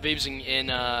vapes in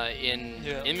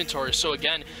inventory. So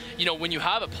again, when you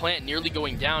have a plant nearly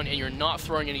going down and you're not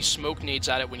throwing any smoke nades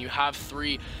at it when you have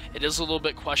 3, it is a little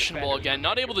bit questionable. Again,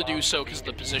 not able to do so because of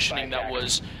the positioning that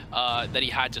was that he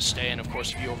had to stay. And of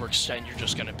course, if you overextend, you're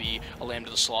just going to be a lamb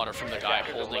to the slaughter from the guy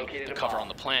holding the cover on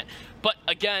the plant. But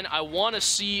again, I want to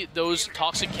see those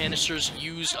toxic canisters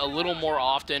used a little more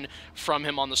often from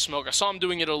him on the smoke. I saw him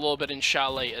doing it a little bit in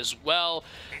Chalet as well.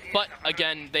 But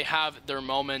again, they have their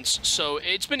moments. So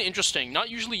it's been interesting.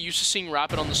 Not usually used to seeing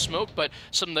Rapid on the smoke, but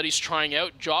something that he's trying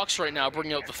out. Jox right now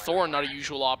bringing out the Thorn, not a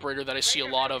usual operator that I see a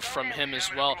lot of from him as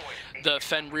well. The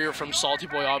Fenrir from Salty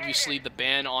Boy, obviously the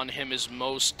ban on him is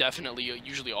most definitely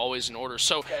usually always in order.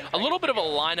 So a little bit of a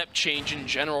lineup change in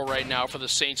general right now for the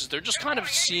Saints. They're just kind of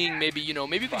seeing maybe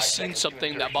they've seen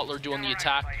something that Butler do on the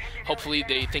attack. Hopefully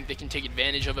they think they can take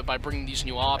advantage of it by bringing these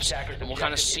new ops, and we'll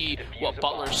kind of see what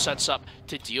Butler sets up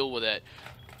to deal with it.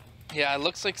 Yeah, it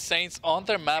looks like Saints on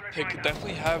their map pick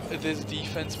definitely have this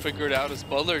defense figured out, as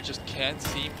Butler just can't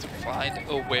seem to find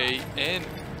a way in.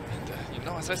 And,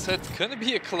 as I said, it's going to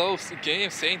be a close game.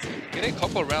 Saints getting a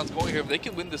couple of rounds going here. If they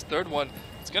can win this third one,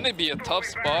 it's going to be a tough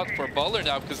spot for Butler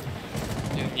now, because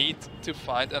you need to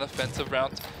find an offensive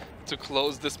round to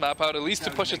close this map out, at least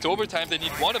to push it to overtime. They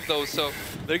need one of those, so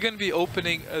they're going to be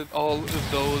opening all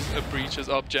of those breaches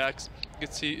up. Jax, you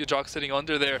can see Jock sitting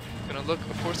under there, gonna look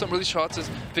for some early shots as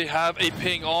they have a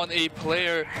ping on a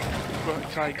player.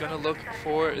 Kai gonna look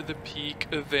for the peak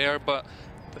there, but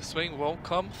the swing won't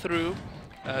come through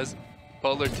as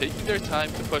Butler taking their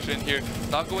time to push in here,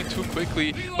 not going too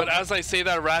quickly. But as I say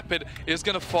that, Rapid is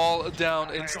going to fall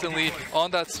down instantly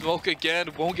on that smoke again.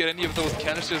 Won't get any of those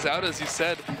canisters out, as you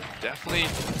said. Definitely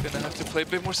going to have to play a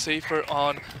bit more safer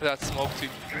on that smoke to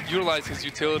utilize his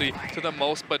utility to the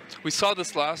most. But we saw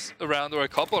this last round, or a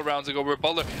couple of rounds ago, where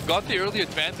Butler got the early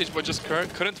advantage but just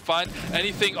couldn't find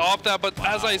anything off that. But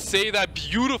as I say that,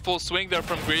 beautiful swing there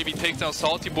from Gravy takes down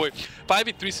Salty Boy.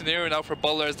 5v3 scenario now for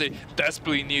Butler as they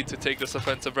desperately need to take this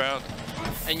offensive round.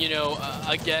 And you know,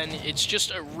 again, it's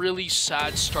just a really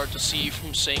sad start to see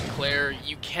from St. Clair.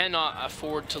 You cannot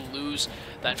afford to lose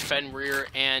that Fen rear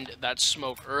and that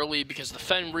smoke early, because the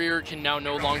Fen rear can now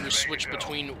no longer switch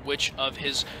between which of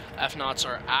his F-Nauts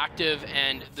are active,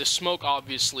 and the smoke,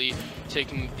 obviously,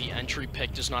 taking the entry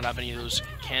pick, does not have any of those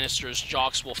canisters.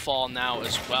 Jocks will fall now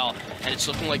as well, and it's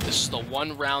looking like this is the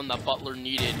one round that Butler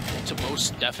needed to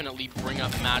most definitely bring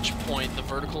up match point. The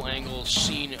vertical angle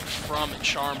seen from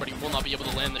Charm, but he will not be able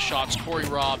to land the shots. Corey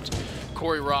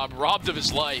robbed of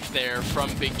his life there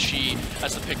from Big Chi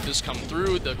as the pick does come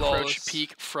through. The crouch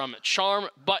peek from Charm,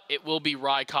 but it will be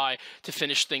Raikai to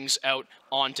finish things out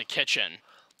onto Kitchen.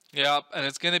 Yeah, and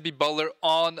it's going to be Butler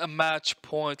on a match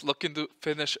point, looking to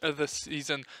finish the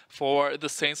season for the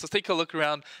Saints. Let's take a look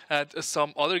around at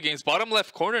some other games. Bottom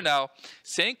left corner now,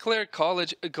 St. Clair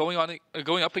College going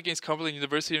up against Cumberland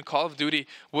University in Call of Duty.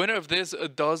 Winner of this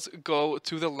does go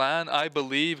to the LAN, I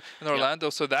believe, in Orlando.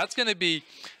 Yep. So that's going to be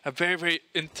a very, very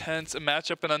intense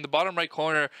matchup. And on the bottom right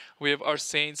corner, we have our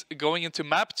Saints going into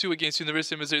map 2 against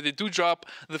University of Missouri. They do drop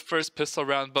the first pistol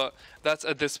round, but that's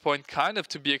at this point kind of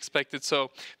to be expected.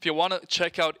 So if you want to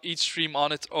check out each stream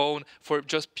on its own for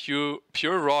just pure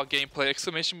raw gameplay,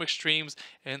 exclamation mark streams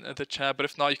in the chat. But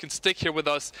if not, you can stick here with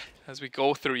us as we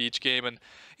go through each game, and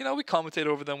you know, we commentate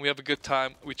over them. We have a good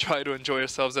time. We try to enjoy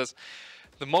ourselves. As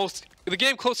the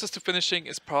game closest to finishing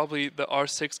is probably the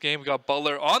R6 game. We got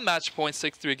Butler on match point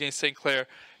 6-3 against St. Clair.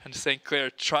 And St.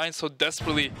 Clair trying so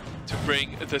desperately to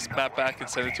bring this map back and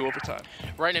send it to overtime.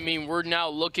 Right, I mean, we're now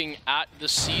looking at the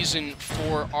season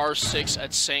for R6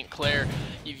 at St. Clair.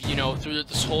 You know, through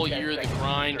this whole year, the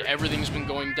grind, everything's been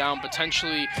going down.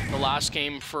 Potentially the last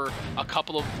game for a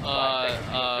couple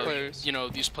of, you know,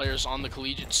 these players on the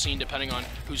collegiate scene, depending on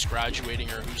who's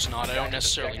graduating or who's not. I don't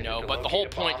necessarily know. But the whole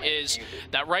point is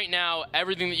that right now,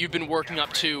 everything that you've been working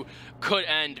up to could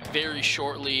end very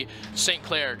shortly. St.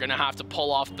 Clair going to have to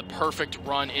pull off the perfect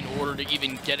run in order to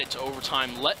even get it to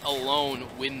overtime, let alone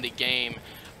win the game.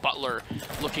 Butler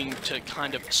looking to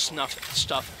kind of snuff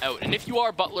stuff out. And if you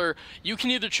are Butler, you can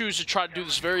either choose to try to do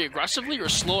this very aggressively or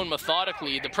slow and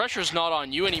methodically. The pressure's not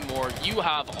on you anymore. You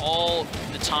have all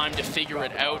the time to figure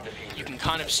it out. You can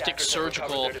kind of stick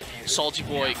surgical. Salty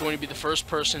Boy going to be the first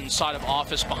person inside of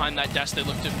office behind that desk they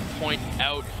look to point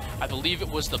out. I believe it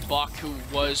was the Buck who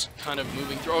was kind of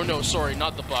moving through. Oh no, sorry,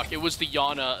 not the Buck. It was the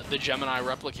Yana, the Gemini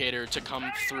replicator, to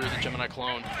come through, the Gemini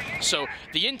clone. So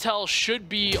the intel should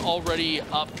be already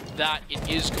up that it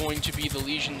is going to be the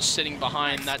Legion sitting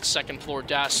behind that second floor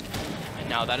desk. And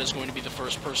now that is going to be the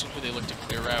first person who they look to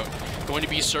clear out. Going to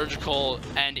be surgical,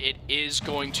 and it is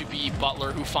going to be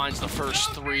Butler who finds the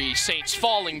first 3. Saints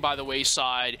falling by the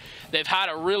wayside. They've had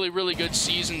a really, really good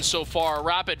season so far.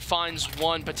 Rapid finds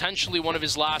one, potentially one of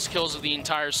his last kills of the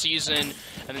entire season,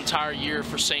 an entire year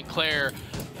for St. Clair.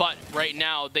 But right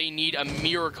now, they need a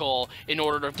miracle in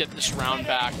order to get this round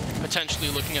back.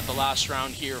 Potentially looking at the last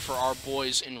round here for our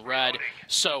boys in red.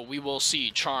 So we will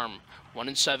see. Charm,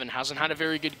 1-7, hasn't had a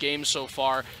very good game so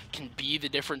far, can be the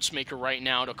difference maker right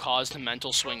now to cause the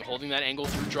mental swing. Holding that angle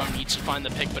through Drum, needs to find the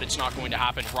pick, but it's not going to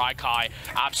happen. Raikai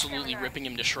absolutely ripping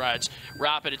him to shreds.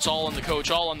 Rapid, it's all on the coach,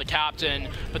 all on the captain,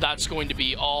 but that's going to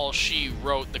be all she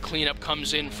wrote. The cleanup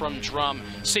comes in from Drum.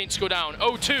 Saints go down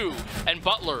 0-2, and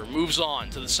Butler moves on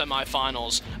to the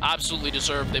semifinals. Absolutely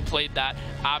deserved. They played that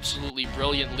absolutely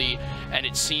brilliantly, and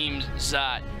it seems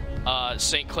that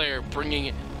St. Clair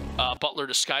bringing Butler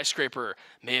to Skyscraper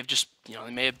may have just, you know,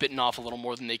 they may have bitten off a little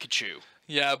more than they could chew.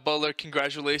 Yeah, Butler,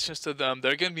 congratulations to them.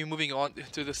 They're going to be moving on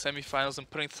to the semifinals and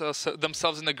putting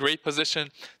themselves in a great position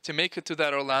to make it to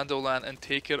that Orlando LAN and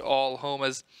take it all home,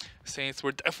 as Saints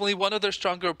were definitely one of their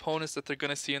stronger opponents that they're going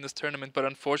to see in this tournament. But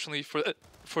unfortunately for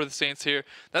the Saints here,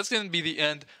 that's going to be the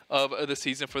end of the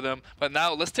season for them. But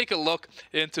now let's take a look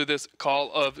into this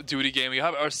Call of Duty game. We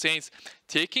have our Saints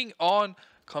taking on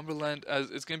Cumberland,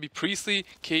 as it's going to be Priestley,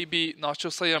 KB,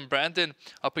 Nacho Slayer, and Brandon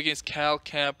up against Cal,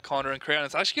 Camp, Connor, and Crayon.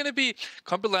 It's actually going to be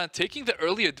Cumberland taking the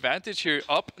early advantage here,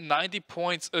 up 90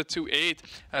 points to 8,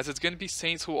 as it's going to be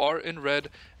Saints who are in red,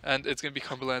 and it's going to be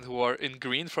Cumberland who are in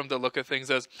green from the look of things,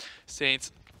 as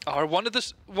Saints are one of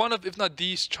if not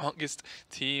the strongest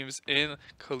teams in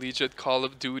collegiate Call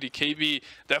of Duty. KB,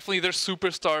 definitely their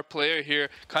superstar player here,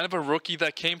 kind of a rookie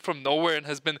that came from nowhere and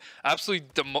has been absolutely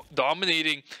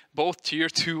dominating both Tier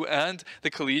 2 and the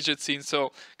collegiate scene.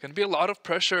 So going to be a lot of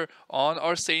pressure on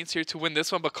our Saints here to win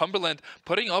this one. But Cumberland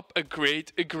putting up a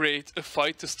great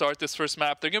fight to start this first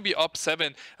map. They're going to be up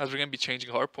 7 as we're going to be changing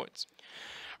hard points.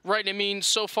 Right, I mean,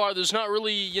 so far there's not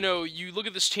really, you know, you look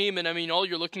at this team and I mean, all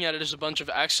you're looking at it is a bunch of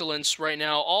excellence right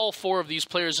now. All 4 of these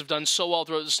players have done so well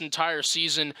throughout this entire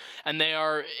season, and they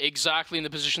are exactly in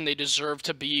the position they deserve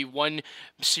to be, 1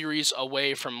 series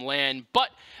away from LAN.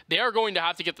 But they are going to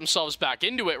have to get themselves back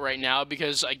into it right now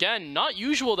because, again, not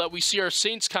usual that we see our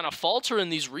Saints kind of falter in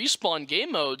these respawn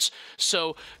game modes.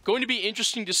 So going to be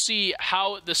interesting to see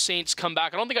how the Saints come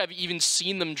back. I don't think I've even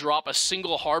seen them drop a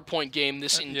single hardpoint game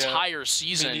this entire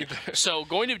season. So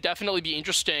going to definitely be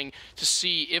interesting to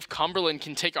see if Cumberland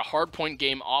can take a hardpoint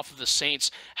game off of the Saints.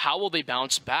 How will they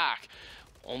bounce back?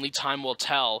 Only time will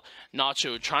tell.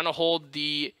 Nacho trying to hold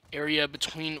the area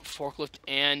between Forklift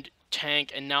and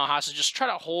Tank, and now has to just try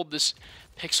to hold this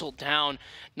Pixel down.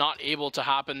 Not able to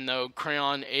happen though.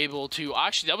 Crayon able to,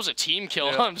 actually that was a team kill.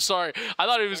 Yeah. I'm sorry, I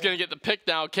thought he was going to get the pick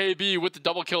now. KB with the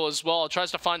double kill as well,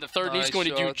 tries to find the third, and he's going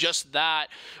to do just that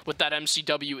with that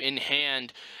MCW in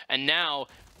hand. And now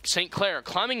St. Clair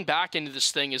climbing back into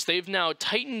this thing as they've now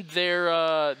tightened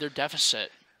their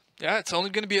deficit. Yeah, it's only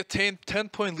going to be a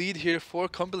 10-point lead here for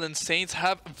Cumberland. Saints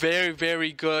have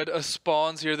very good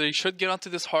spawns here. They should get onto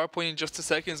this hard point in just a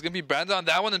second. It's going to be Brandon on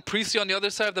that one and Priestley on the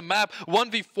other side of the map.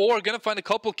 1v4, going to find a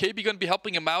couple. KB going to be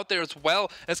helping him out there as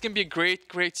well. It's going to be a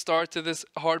great start to this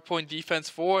hard point defense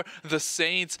for the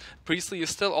Saints. Priestley is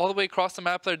still all the way across the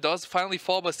map there. Does finally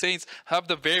fall, but Saints have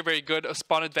the very good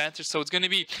spawn advantage. So it's going to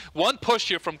be one push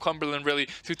here from Cumberland really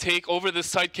to take over this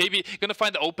side. KB going to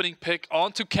find the opening pick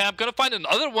onto Camp. Going to find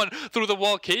another one through the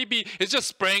wall. KB is just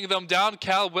spraying them down.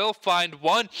 Cal will find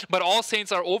one, but all Saints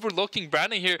are overlooking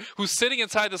Brandon here, who's sitting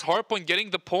inside this hard point, getting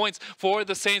the points for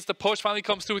the Saints. The push finally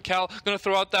comes through. Cal gonna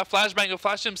throw out that flashbang and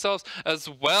flash himself as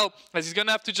well, as he's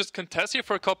gonna have to just contest here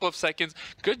for a couple of seconds.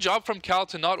 Good job from Cal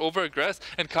to not over-aggress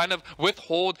and kind of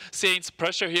withhold Saints'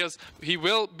 pressure. He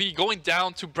will be going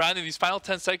down to Brandon. These final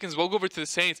 10 seconds will go over to the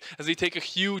Saints as they take a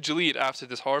huge lead after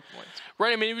this hard point.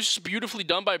 Right, I mean, it was just beautifully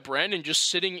done by Brandon, just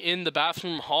sitting in the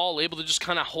bathroom hall, able to just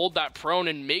kind of hold that prone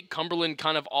and make Cumberland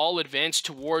kind of all advance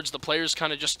towards the players,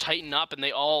 kind of just tighten up, and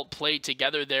they all play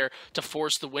together there to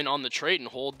force the win on the trade and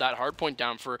hold that hard point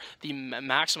down for the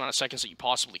max amount of seconds that you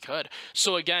possibly could.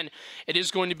 So again, it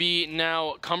is going to be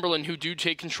now Cumberland who do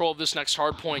take control of this next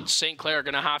hard point. St. Clair are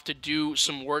going to have to do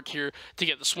some work here to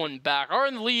get this one back. Are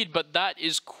in the lead, but that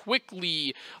is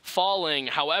quickly falling.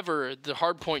 However, the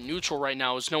hard point neutral right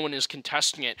now as no one is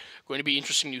contesting it. Going to be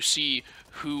interesting to see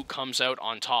who comes out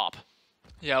on top.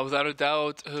 Yeah, without a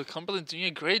doubt, Cumberland doing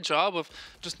a great job of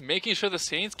just making sure the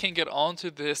Saints can get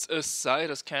onto this side,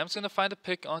 as Cam's going to find a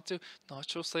pick onto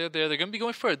Nacho Slayer there. They're going to be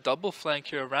going for a double flank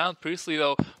here around Priestley,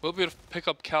 though. Will be able to pick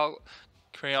up Cal.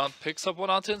 Crayon picks up one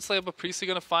onto Enslave, but Priestley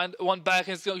going to find one back,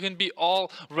 and it's going to be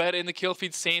all red in the kill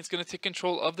feed. Saints going to take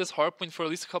control of this hardpoint for at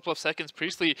least a couple of seconds.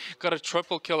 Priestley got a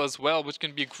triple kill as well, which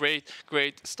can be a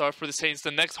great start for the Saints.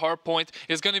 The next hardpoint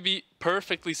is going to be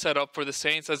perfectly set up for the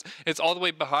Saints as it's all the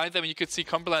way behind them, and you can see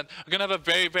Cumberland are going to have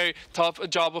a very tough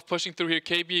job of pushing through here.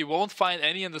 KB won't find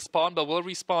any in the spawn, but will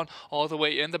respawn all the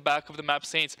way in the back of the map.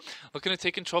 Saints looking to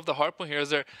take control of the hardpoint here as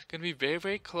they're going to be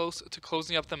very close to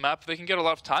closing up the map. They can get a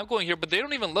lot of time going here, but they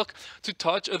don't even look to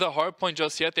touch the hardpoint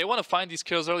just yet. They want to find these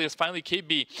kills early, as finally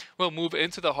KB will move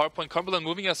into the hardpoint. Cumberland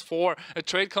moving as 4. A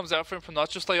trade comes out for him from Not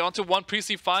Just Lay onto 1.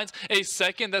 Priestley finds a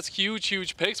second. That's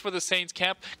huge picks for the Saints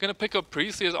camp. Gonna pick up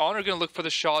Priestley as Honor gonna look for the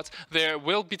shots there.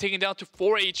 Will be taken down to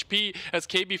 4 HP as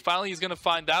KB finally is gonna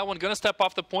find that one. Gonna step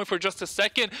off the point for just a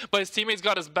second, but his teammates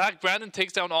got his back. Brandon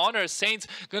takes down Honor. Saints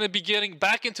gonna be getting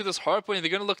back into this hardpoint, and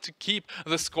they're gonna look to keep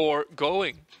the score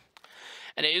going.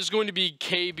 And it is going to be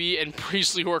KB and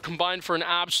Priestley who are combined for an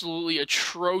absolutely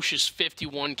atrocious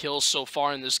 51 kills so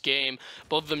far in this game.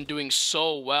 Both of them doing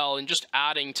so well and just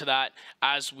adding to that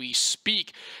as we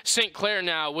speak. St. Clair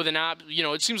now with an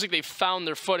it seems like they've found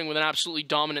their footing with an absolutely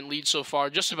dominant lead so far,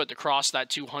 just about to cross that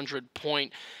 200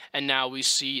 point. And now we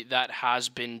see that has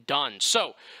been done.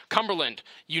 So, Cumberland,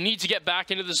 you need to get back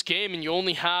into this game, and you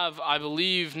only have, I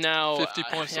believe, now 50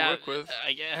 points to work with.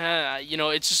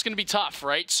 It's just going to be tough,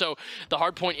 right? So, the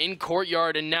hardpoint in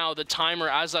courtyard, and now the timer,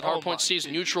 as that hardpoint sees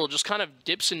neutral, just kind of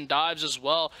dips and dives as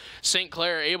well. St.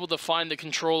 Clair able to find the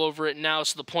control over it now,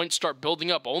 so the points start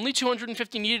building up. Only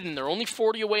 250 needed, and they're only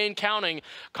 40 away and counting.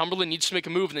 Cumberland needs to make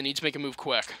a move, and they need to make a move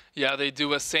quick. Yeah, they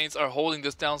do, as Saints are holding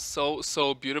this down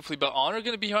so beautifully. But Honor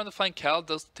going to be here on the flank. Cal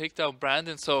does take down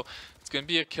Brandon, so it's going to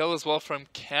be a kill as well from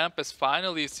Camp, as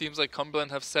finally it seems like Cumberland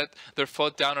have set their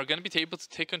foot down, are going to be able to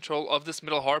take control of this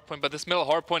middle hardpoint. But this middle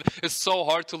hardpoint is so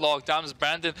hard to lock down, as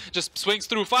Brandon just swings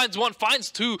through, finds one, finds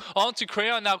two, onto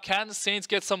Crayon. Now can the Saints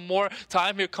get some more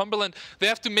time here? Cumberland, they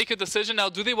have to make a decision now.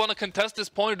 Do they want to contest this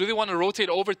point, or do they want to rotate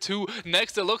over to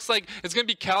next? It looks like it's going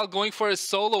to be Cal going for a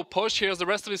solo push here, as the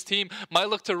rest of his team might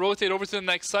look to rotate over to the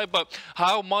next side. But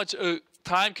how much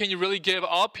time can you really give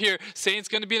up here? Saints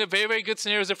going to be in a very good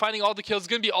scenario. They're finding all the kills. It's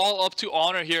going to be all up to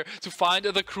Honor here to find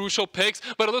the crucial picks.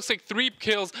 But it looks like 3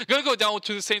 kills going to go down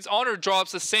to the Saints. Honor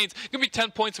drops the Saints. Going to be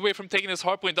 10 points away from taking this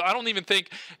hardpoint. I don't even think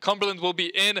Cumberland will be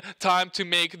in time to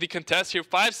make the contest here.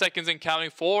 5 seconds and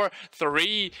counting. 4,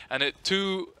 3, and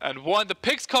 2, and 1. The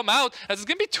picks come out, as it's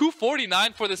going to be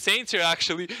 249 for the Saints here,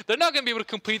 actually. They're not going to be able to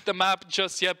complete the map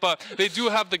just yet, but they do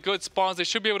have the good spawns. They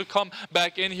should be able to come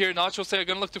back in here. Nacho say they're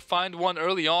going to look to find one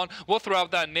early on. We'll throw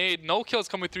out that nade. No kills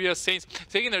coming through as Saints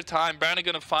taking their time. Brandon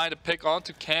going to find a pick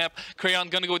onto Camp. Crayon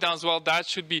going to go down as well. That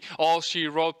should be all she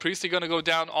wrote. Priestley going to go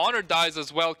down. Honor dies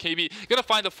as well. KB going to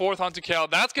find the 4th onto Cal.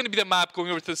 That's going to be the map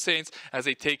going over to the Saints as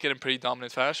they take it in pretty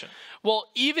dominant fashion. Well,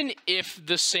 even if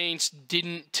the Saints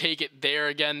didn't take it there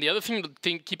again, the other thing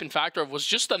to keep in factor of was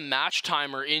just the match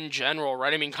timer in general,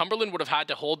 right? I mean, Cumberland would have had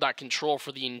to hold that control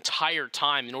for the entire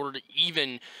time in order to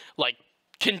even, like,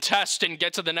 contest and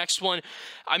get to the next one.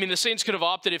 I mean, the Saints could have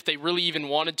opted, if they really even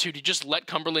wanted to just let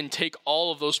Cumberland take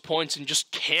all of those points and just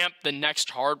camp the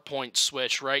next hard point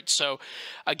switch, right? So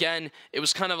again, it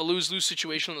was kind of a lose-lose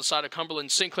situation on the side of Cumberland.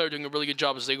 St. Clair doing a really good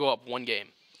job as they go up 1 game.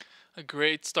 A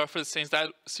great start for the Saints.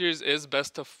 That series is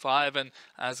best of 5, and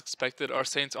as expected, our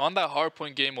Saints on that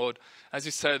hardpoint game mode. As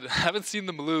you said, haven't seen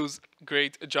them lose.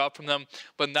 Great job from them.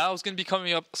 But now it's going to be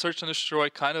coming up Search and Destroy,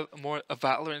 kind of more a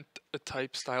Valorant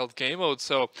type styled game mode.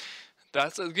 So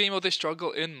that's a game mode they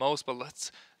struggle in most.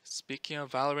 But speaking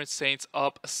of Valorant, Saints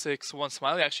up 6-1.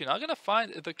 Smiley actually not going to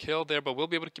find the kill there, but we'll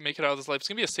be able to make it out of this life. It's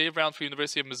going to be a save round for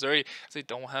University of Missouri, as they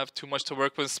don't have too much to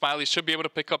work with. Smiley should be able to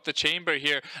pick up the chamber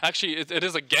here. Actually, it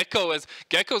is a Gecko, as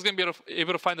Gecko is going to be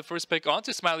able to find the first pick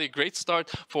onto Smiley. Great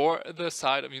start for the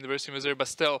side of University of Missouri, but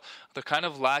still, they're kind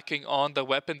of lacking on the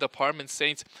weapon department.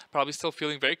 Saints probably still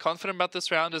feeling very confident about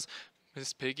this round, as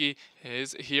Miss Piggy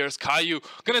is here. As Caillou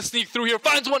gonna sneak through here,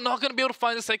 finds one, not gonna be able to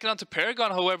find the second onto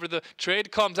Paragon. However, the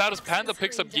trade comes out as Panda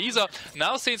picks up Giza.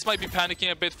 Now Saints might be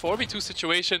panicking a bit. 4v2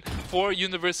 situation for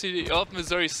University of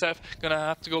Missouri. Seth gonna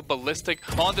have to go ballistic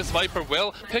on this Viper.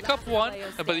 Will pick up one,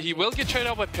 but he will get traded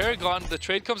out by Paragon. The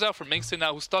trade comes out from Mingston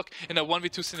now, who's stuck in a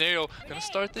 1v2 scenario. Gonna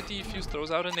start the defuse,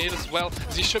 throws out a nade as well,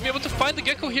 as he should be able to find the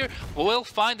Gecko here. Will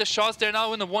find the shots there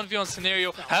now in the 1v1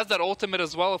 scenario. Has that ultimate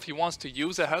as well if he wants to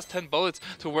use it. Has 10 bullets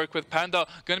to work with. Panda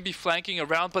gonna be flanking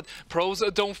around, but pros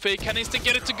don't fake. Can Instinct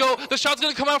get it to go? The shot's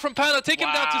gonna come out from Panda, take him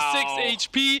down to 6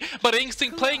 HP, but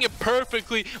Instinct playing it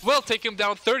perfectly will take him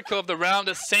down. 3rd kill of the round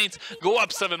as Saints go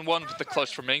up 7-1 with the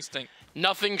clutch from Instinct.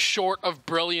 Nothing short of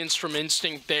brilliance from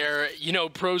Instinct there. You know,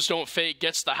 pros don't fake,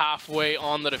 gets the halfway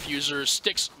on the diffuser,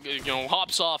 sticks,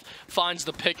 hops off, finds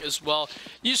the pick as well.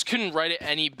 You just couldn't write it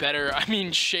any better. I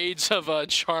mean, shades of a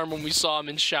charm when we saw him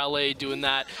in Chalet doing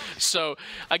that. So,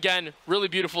 again, really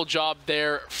beautiful job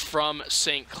there from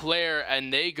St. Clair,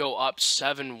 and they go up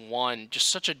 7-1. Just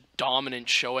such a dominant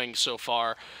showing so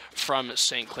far from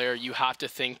St. Clair. You have to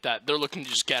think that they're looking to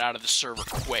just get out of the server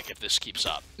quick if this keeps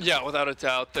up. Yeah, without a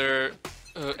doubt. They're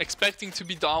expecting to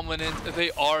be dominant.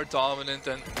 They are dominant,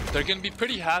 and they're going to be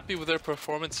pretty happy with their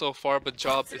performance so far, but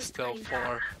job is still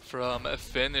far from a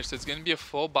finish. So it's going to be a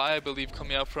full buy, I believe,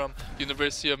 coming out from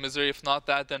University of Missouri. If not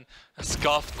that, then a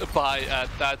scuffed buy at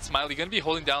that. Smiley going to be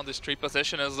holding down this 3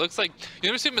 possession, as it looks like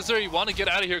University of Missouri want to get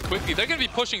out of here quickly. They're going to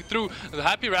be pushing through. The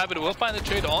Happy Rabbit will find the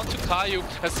trade onto Caillou,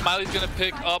 as Smiley's going to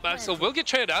pick up Axel. Will get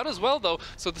traded out as well, though,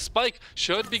 so the spike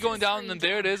should be going down, and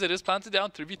there it is. It is planted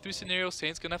down. 3v3 scenario.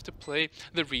 Saints going to have to play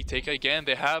the retake again.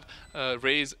 They have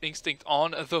Ray's Instinct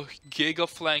on the Giga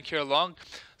flank here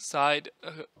alongside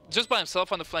just by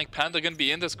himself on the flank. Panda going to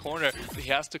be in this corner. He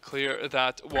has to clear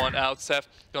that one out. Seth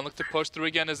going to look to push through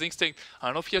again as Instinct. I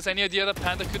don't know if he has any idea that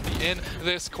Panda could be in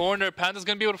this corner. Panda's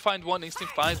going to be able to find one.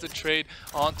 Instinct finds the trade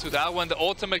onto that one. The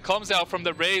ultimate comes out from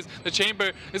the Rays. The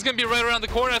chamber is going to be right around the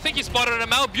corner. I think he spotted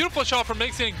him out. Beautiful shot from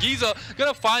Instinct. Giza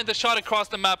going to find the shot across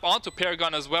the map onto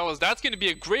Paragon as well, as that's going to be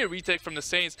a great retake from the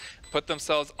Saints. Put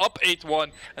themselves up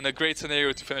 8-1 and a great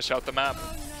scenario to finish out the map.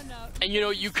 And, you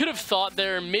know, you could have thought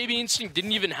there, maybe Instinct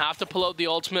didn't even have to pull out the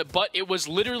ultimate, but it was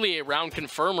literally a round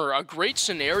confirmer. A great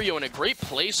scenario and a great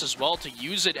place as well to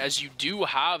use it, as you do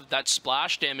have that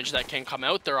splash damage that can come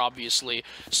out there, obviously.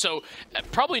 So,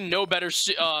 probably no better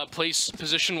place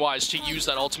position-wise to use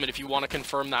that ultimate if you want to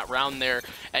confirm that round there.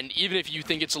 And even if you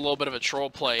think it's a little bit of a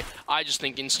troll play, I just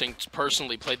think Instinct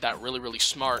personally played that really, really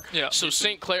smart. Yeah. So,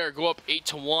 St. Clair go up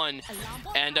 8-1,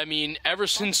 and I mean, ever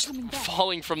since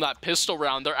falling from that pistol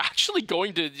round, they're actually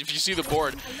going to, if you see the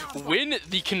board, win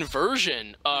the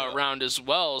conversion round as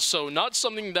well. So not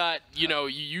something that, you know,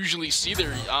 you usually see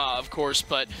there, of course,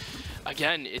 but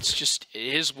again, it's just,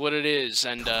 it is what it is.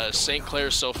 And St.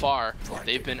 Clair so far,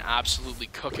 they've been absolutely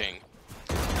cooking.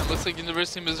 It looks like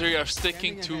University of Missouri are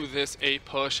sticking to this A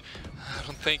push. I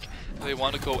don't think they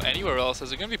want to go anywhere else, as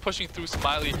they're going to be pushing through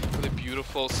Smiley with a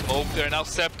beautiful smoke there. Now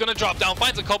Seth going to drop down,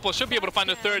 finds a couple, should be able to find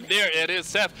a third. There it is,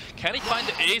 Seth. Can he find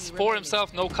the ace for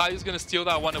himself? No, Kai's going to steal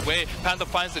that one away. Panda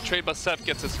finds the trade, but Seth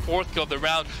gets his 4th kill of the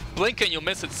round. Blink and you'll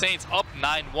miss it. Saints up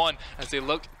 9-1 as they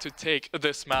look to take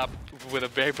this map with a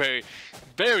very, very,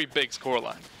 very big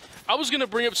scoreline. I was going to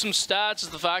bring up some stats, is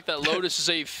the fact that Lotus is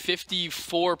a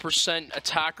 54%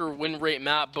 attacker win rate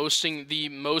map, boasting the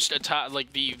most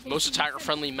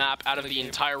attacker-friendly map out of the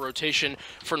entire rotation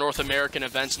for North American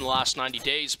events in the last 90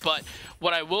 days. But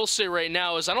what I will say right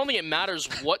now is I don't think it matters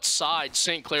what side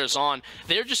St. Clair's on.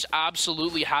 They're just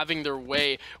absolutely having their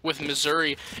way with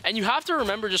Missouri. And you have to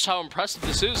remember just how impressive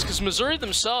this is, because Missouri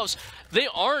themselves, they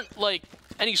aren't like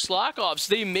any slack ops.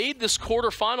 They made this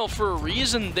quarterfinal for a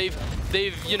reason. They've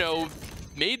you know,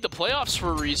 made the playoffs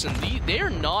for a reason. They are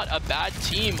not a bad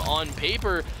team on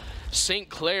paper. St.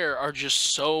 Clair are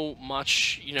just so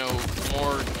much, you know,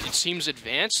 more, it seems,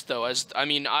 advanced, though. As I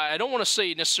mean, I don't want to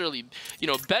say necessarily, you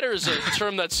know, better is a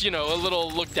term that's, you know, a little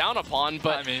looked down upon,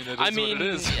 but I mean, what it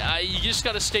is. You just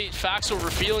got to state facts over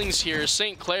feelings here.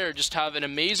 St. Clair just have an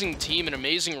amazing team, an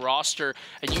amazing roster,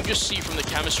 and you just see from the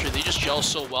chemistry, they just gel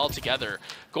so well together.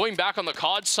 Going back on the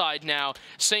COD side now,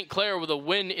 St. Clair with a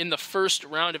win in the first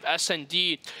round of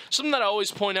SND. Something that I always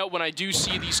point out when I do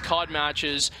see these COD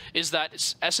matches is that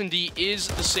SND is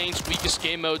the Saints' weakest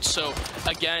game mode, so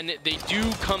again, they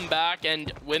do come back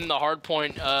and win the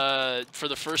hardpoint for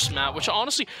the first map, which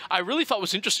honestly, I really thought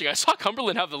was interesting. I saw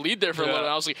Cumberland have the lead there for a little, and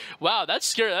I was like, wow, that's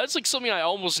scary. That's like something I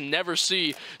almost never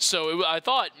see. So I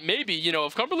thought maybe, you know,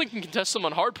 if Cumberland can contest them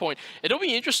on hardpoint, it'll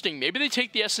be interesting. Maybe they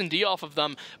take the S&D off of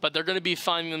them, but they're going to be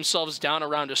finding themselves down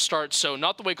around to start, so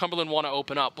not the way Cumberland want to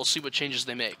open up. We'll see what changes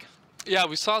they make. Yeah,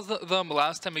 we saw them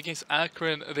last time against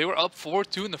Akron. They were up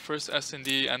 4-2 in the first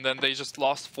S&D, and then they just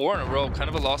lost 4 in a row. Kind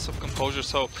of a loss of composure.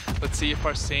 So let's see if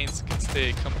our Saints can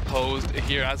stay composed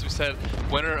here. As we said,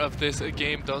 winner of this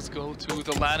game does go to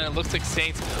the LAN, and it looks like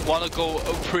Saints want to go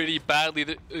pretty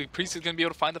badly. Priest is going to be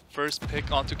able to find the first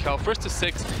pick onto Cal. 1st to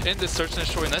 6 in this search and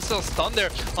destroy. Nice little stun there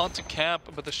onto Camp,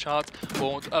 but the shots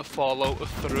won't follow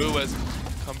through as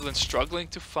Cumberland struggling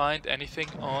to find anything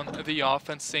on the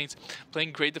offense. Saints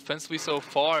playing great defensively so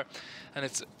far, and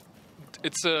it's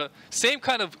a same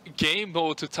kind of game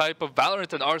mode to type of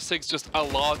Valorant and R6, just a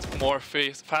lot more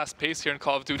fast-paced here in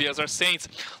Call of Duty as our Saints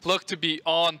look to be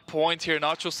on point here.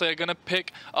 Nacho Slayer gonna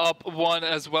pick up one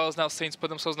as well as now Saints put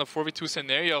themselves in a 4v2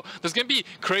 scenario. There's gonna be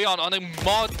Crayon on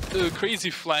a crazy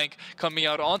flank coming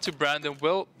out onto Brandon.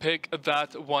 Will pick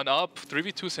that one up.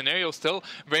 3v2 scenario still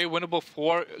very winnable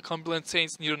for Cumberland.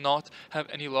 Saints need to not have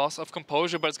any loss of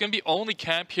composure, but it's gonna be only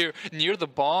Camp here near the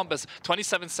bomb as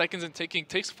 27 seconds and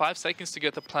takes 5 seconds to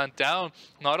get the plant down.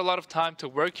 Not a lot of time to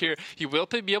work here. He will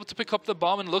be able to pick up the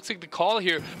bomb, and it looks like the call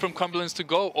here from Cumberland's to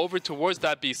go over towards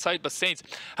that B site, but Saints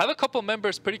have a couple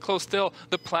members pretty close still.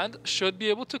 The plant should be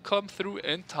able to come through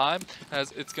in time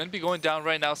as it's going to be going down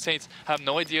right now. Saints have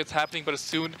no idea it's happening, but as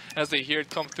soon as they hear it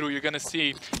come through, you're going to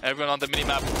see everyone on the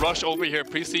minimap rush over here.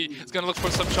 Priestley is going to look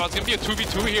for some shots. It's going to be a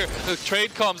 2v2 here. The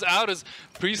trade comes out as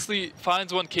Priestley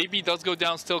finds one. KB does go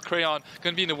down still. Crayon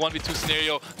going to be in a 1v2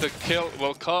 scenario. The kill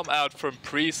will come out from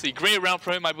Priestley. Great round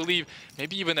for him, I believe.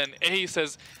 Maybe even an ace,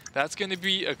 as that's going to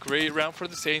be a great round for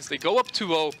the Saints. They go up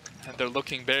 2-0, and they're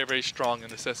looking very, very strong in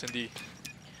this S&D.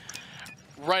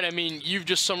 Right, I mean, you've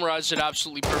just summarized it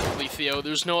absolutely perfectly, Theo.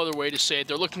 There's no other way to say it.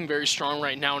 They're looking very strong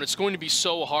right now, and it's going to be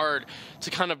so hard to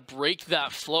kind of break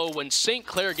that flow when St.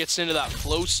 Clair gets into that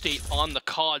flow state on the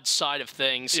COD side of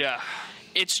things. Yeah.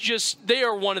 it's just, they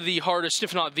are one of the hardest,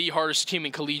 if not the hardest team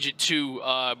in collegiate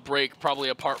to break, probably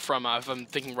apart from, if I'm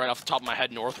thinking right off the top of my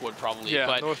head, Northwood probably. Yeah,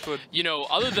 but, Northwood. you know,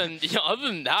 other than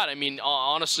that, I mean,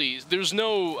 honestly, there's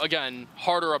no, again,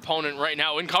 harder opponent right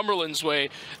now in Cumberland's way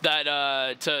that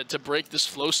to break this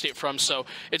flow state from. So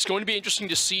it's going to be interesting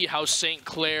to see how St.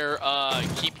 Clair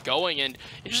keep going, and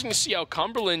interesting to see how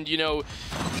Cumberland, you know,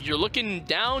 you're looking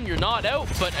down, you're not out,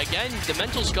 but again, the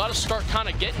mental's got to start kind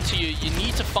of getting to you. You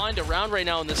need to find a round right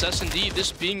now in this S&D,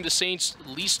 this being the Saints'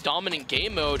 least dominant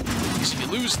game mode, because if you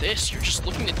lose this, you're just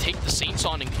looking to take the Saints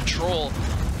on in control.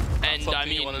 And I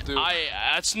mean,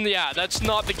 that's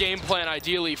not the game plan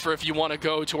ideally for if you want to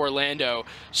go to Orlando.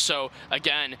 So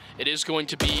again, it is going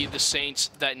to be the Saints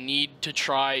that need to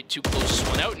try to close this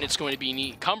one out, and it's going to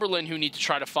be Cumberland who need to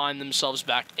try to find themselves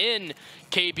back in.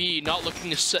 KB not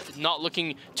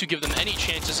looking to give them any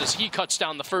chances as he cuts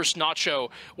down the first Nacho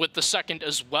with the second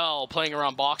as well, playing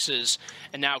around boxes.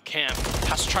 And now Camp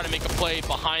has to try to make a play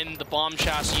behind the bomb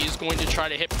chassis. He is going to try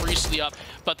to hit Priestley up,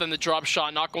 but then the drop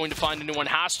shot not going to find anyone,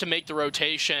 has to make the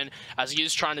rotation as he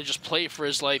is trying to just play for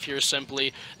his life here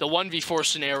simply. The 1v4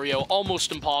 scenario,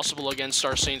 almost impossible against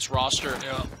our Saints roster.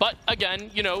 Yeah. But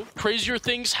again, you know, crazier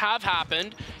things have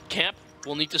happened. Camp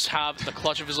will need to have the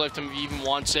clutch of his lifetime if he even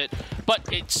wants it, but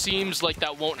it seems like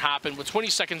that won't happen. With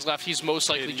 20 seconds left, he's most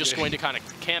likely just going to kind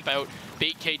of camp out,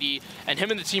 bait KD, and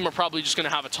him and the team are probably just going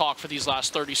to have a talk for these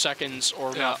last 30 seconds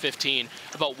or now 15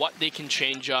 about what they can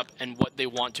change up and what they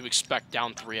want to expect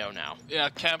down 3-0 now. Yeah,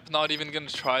 Camp not even going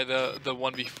to try the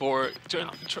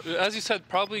 1v4. No. As you said,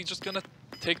 probably just going to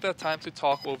take that time to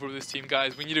talk over with this team,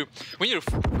 guys. We need to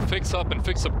fix up and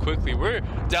fix up quickly. We're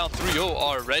down 3-0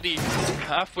 already,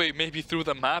 halfway maybe through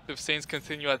the map if Saints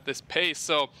continue at this pace.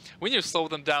 So we need to slow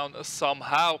them down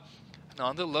somehow. And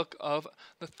on the look of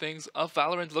the things of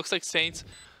Valorant, looks like Saints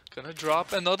gonna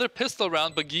drop another pistol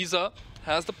round, but Giza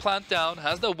has the plant down,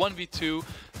 has the 1v2,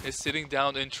 is sitting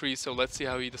down in tree, so let's see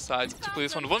how he decides to play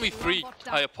this one. 1v3,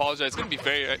 I apologize, it's going to be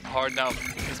very hard now.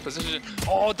 His position,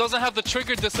 oh, doesn't have the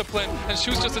trigger discipline, and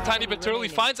shoots just a tiny bit early.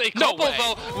 Finds a couple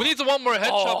though. We need one more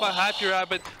headshot by Happy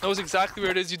Rabbit. Knows exactly where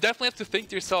it is. You definitely have to think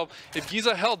to yourself, if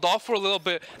Giza held off for a little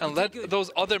bit and let those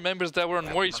other members that were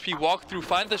on more HP walk through,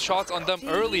 find the shots on them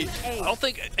early. I don't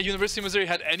think University of Missouri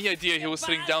had any idea he was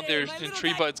sitting down there in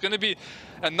tree, but it's going to be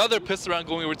another pistol round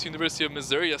going over to University of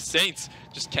Missouri. Saints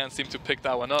just can't seem to pick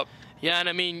that one up. Yeah, and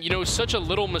I mean, you know, such a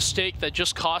little mistake that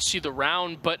just costs you the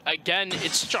round, but again,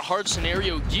 it's such a hard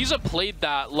scenario. Giza played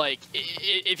that, like,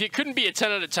 if it couldn't be a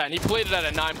 10 out of 10, he played it at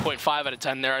a 9.5 out of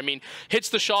 10 there. I mean, hits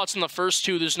the shots in the first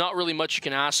two, there's not really much you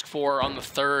can ask for on the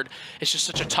third. It's just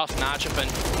such a tough matchup,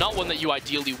 and not one that you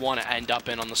ideally want to end up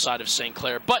in on the side of St.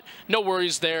 Clair. But no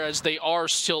worries there, as they are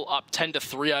still up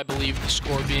 10-3, I believe, the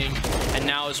score being. And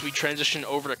now as we transition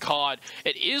over to COD,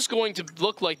 it is going to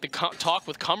look like the talk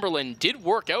with Cumberland did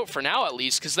work out for now, at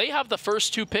least, because they have the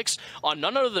first two picks on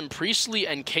none other than Priestley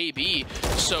and KB.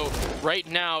 So right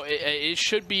now it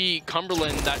should be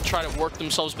Cumberland that try to work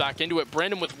themselves back into it.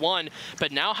 Brandon with one,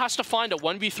 but now has to find a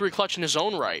 1v3 clutch in his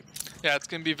own right. Yeah, it's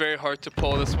going to be very hard to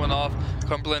pull this one off.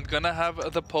 Cumberland gonna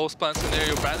have the post plant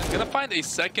scenario. Brandon gonna find a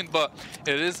second, but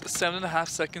it is 7.5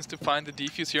 seconds to find the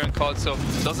defuse here in COD, so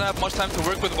doesn't have much time to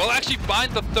work with. Will actually find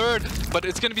the third, but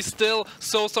it's gonna be still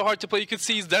so hard to play. You can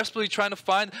see he's desperately trying to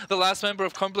find the last member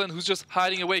of Cumberland who's just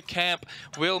hiding away. Camp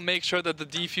will make sure that the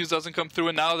defuse doesn't come through,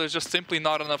 and now there's just simply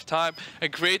not enough time. A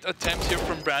great attempt here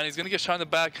from Brandon. He's gonna get shot in the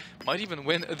back. Might even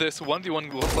win this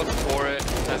 1v1 goal for it.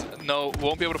 As no,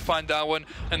 won't be able to find that one.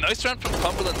 A nice round from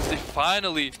Cumberland. They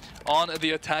finally, on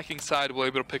the attacking side, were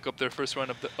able to pick up their first round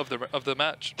of the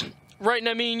match. Right, and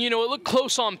I mean, you know, it looked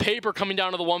close on paper coming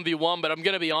down to the 1v1, but I'm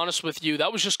going to be honest with you,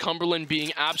 that was just Cumberland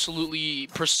being absolutely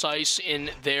precise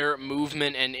in their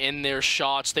movement and in their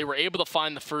shots. They were able to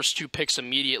find the first two picks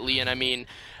immediately, and I mean,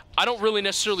 I don't really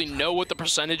necessarily know what the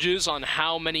percentage is on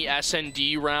how many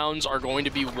S&D rounds are going to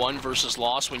be won versus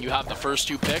lost when you have the first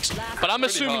two picks, but I'm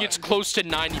assuming it's close to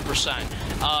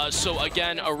 90%. So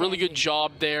again, a really good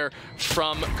job there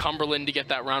from Cumberland to get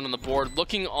that round on the board.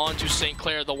 Looking on to St.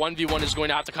 Clair, the 1v1 is going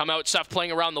to have to come out. Seth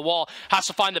playing around the wall, has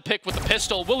to find the pick with the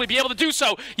pistol. Will he be able to do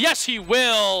so? Yes, he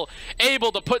will.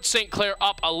 Able to put St. Clair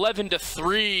up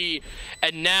 11-3,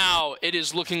 and now it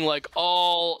is looking like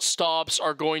all stops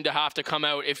are going to have to come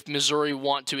out if Missouri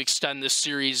want to extend this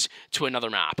series to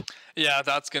another map. Yeah,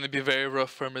 that's going to be very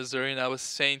rough for Missouri now with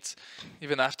Saints,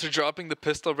 even after dropping the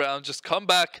pistol round, just come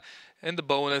back in the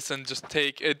bonus and just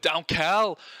take it down.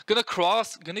 Cal gonna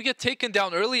cross, gonna get taken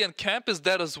down early, and Camp is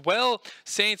dead as well.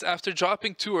 Saints, after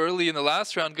dropping too early in the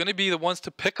last round, gonna be the ones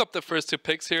to pick up the first 2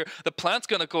 picks here. The plant's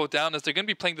gonna go down as they're gonna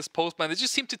be playing this post plan. They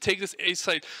just seem to take this A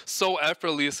site so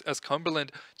effortlessly as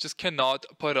Cumberland just cannot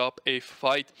put up a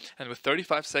fight. And with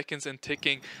 35 seconds and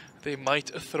ticking, they might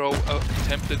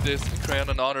attempted this. Crayon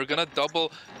and Honor gonna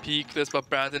double peek this, but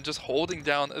Brandon just holding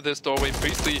down this doorway.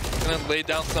 Priestley gonna lay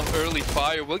down some early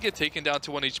fire. Will get taken down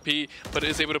to 1 HP, but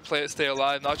is able to stay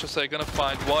alive. Nachosai gonna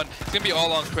find one. It's gonna be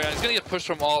all on Crayon. He's gonna get pushed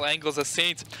from all angles as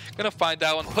Saints gonna find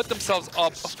that one, put themselves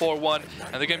up 4-1,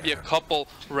 and they're gonna be a couple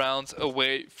rounds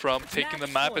away from taking the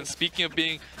map. And speaking of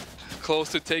being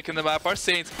close to taking the map, our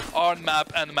Saints are on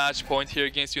map and match point here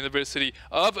against University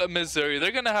of Missouri.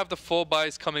 They're gonna have the full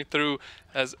buys coming through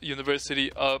as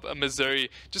University of Missouri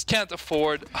just can't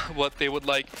afford what they would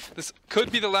like. This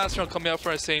could be the last round coming out for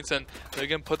our Saints, and they're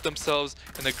gonna put themselves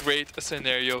in a great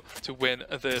scenario to win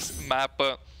this map.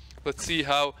 But let's see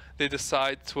how they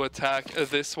decide to attack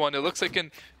this one. It looks like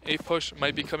an A push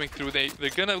might be coming through. They're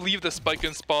gonna leave the spike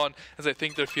and spawn, as I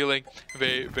think they're feeling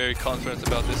very, very confident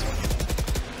about this one.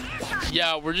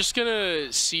 Yeah, we're just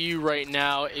gonna see right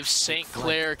now if St.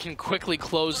 Clair can quickly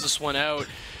close this one out.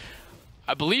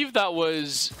 I believe that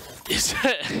was...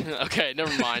 okay,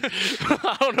 never mind.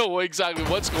 I don't know exactly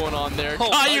what's going on there.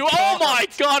 Oh my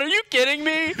god, are you kidding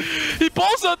me? He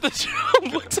pulls out the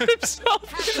jump, looks at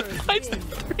himself, and finds the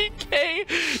 3K.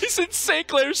 He said, St.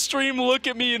 Clair stream, look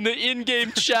at me in the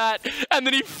in-game chat, and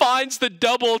then he finds the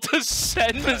double to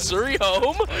send Missouri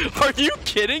home? Are you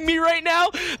kidding me right now?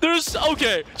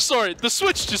 Okay, sorry, the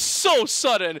switch just so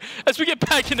sudden. As we get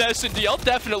back into S&D, I'll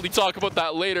definitely talk about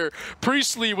that later.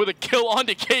 Priestley with a kill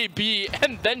onto KB,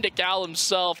 and then to Cal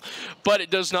himself, but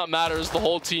it does not matter as the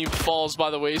whole team falls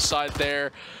by the wayside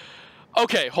there.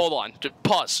 Okay, hold on. Just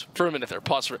pause for a minute there.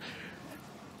 Pause for...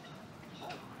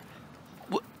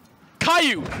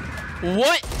 Caillou,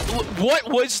 what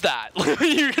was that?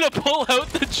 You're gonna pull out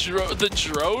the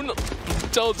drone?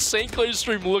 Tell St. Clair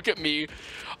stream, look at me.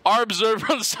 Our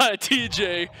observer on the side of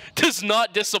TJ does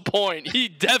not disappoint. He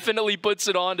definitely puts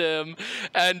it onto him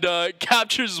and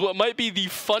captures what might be the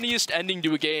funniest ending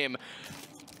to a game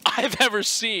I've ever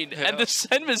seen. Yeah. And to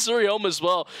send Missouri home as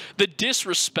well. The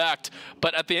disrespect.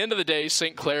 But at the end of the day,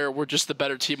 St. Clair were just the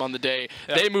better team on the day.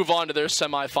 Yeah. They move on to their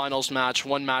semifinals match,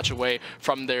 1 match away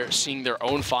from seeing their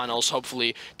own finals,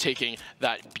 hopefully taking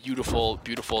that beautiful,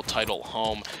 beautiful title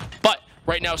home. But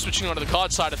right now, switching on to the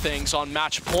COD side of things, on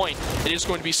match point, it is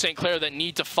going to be St. Clair that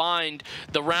need to find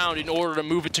the round in order to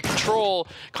move it to control.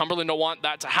 Cumberland don't want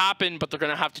that to happen, but they're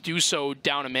going to have to do so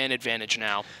down a man advantage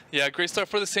now. Yeah, great start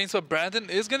for the Saints, but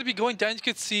Brandon is going to be going down. You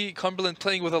could see Cumberland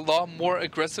playing with a lot more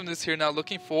aggressiveness here now,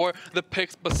 looking for the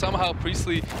picks, but somehow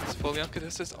Priestley is fully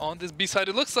uncontested on this B side.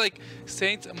 It looks like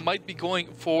Saints might be going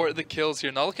for the kills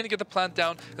here. Not looking to get the plant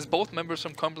down, as both members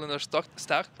from Cumberland are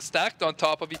stacked on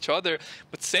top of each other,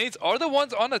 but Saints are the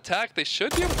ones on attack. They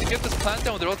should be able to get this plant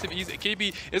down with relative ease.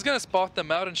 KB is going to spot them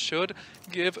out and should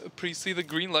give Priestley the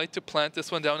green light to plant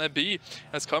this one down at B.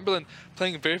 As Cumberland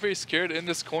playing very, very scared in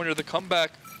this corner. The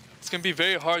comeback, it's going to be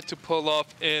very hard to pull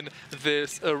off in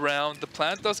this round. The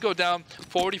plant does go down,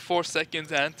 44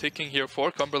 seconds and ticking here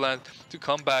for Cumberland to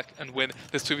come back and win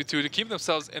this 2v2 to keep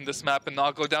themselves in this map and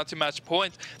not go down to match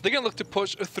point. They're going to look to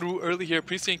push through early here.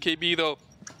 Priestley and KB, though,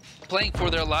 playing for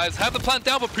their lives, have the plant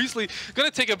down, but Priestley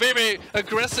gonna take a very, very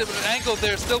aggressive angle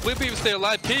there. Still will be able to stay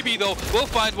alive. KB though will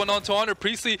find one onto Honor.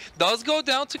 Priestley does go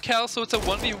down to Cal, so it's a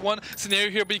 1v1 scenario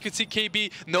here, but you can see KB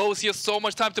knows he has so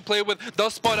much time to play with,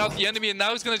 does spot out the enemy, and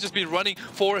now he's gonna just be running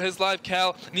for his life.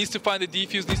 Cal needs to find the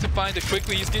defuse, needs to find it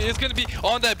quickly. He's gonna be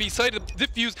on that B side. The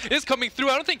defuse is coming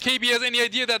through. I don't think KB has any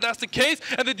idea that that's the case,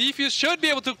 and the defuse should be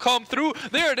able to come through.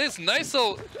 There it is. Nice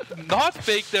little not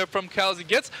fake there from Cal as he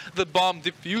gets the bomb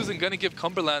defused and gonna give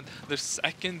Cumberland their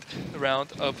second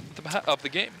round of the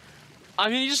game. I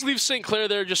mean, you just leave St. Clair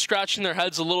there just scratching their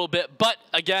heads a little bit, but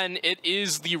again, it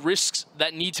is the risks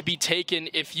that need to be taken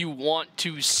if you want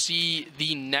to see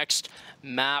the next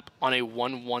map on a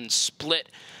 1-1 split.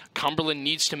 Cumberland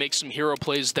needs to make some hero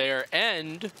plays there,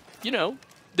 and, you know,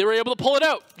 they were able to pull it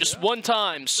out just one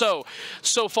time. So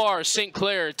far, St.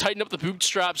 Clair, tighten up the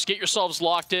bootstraps, get yourselves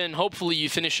locked in. Hopefully you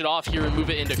finish it off here and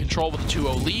move it into control with a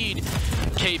 2-0 lead.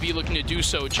 KB looking to do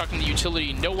so, chucking the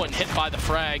utility. No one hit by the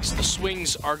frags. The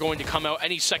swings are going to come out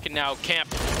any second now. Camp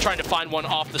trying to find one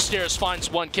off the stairs,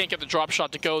 finds one. Can't get the drop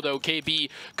shot to go, though. KB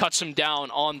cuts him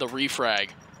down on the refrag.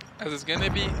 As it's going to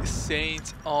be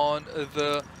Saints on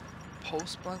the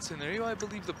post-plant scenario, I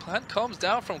believe the plant comes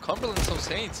down from Cumberland, so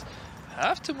Saints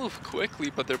have to move quickly,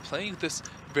 but they're playing this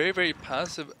very, very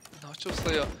passive. Nacho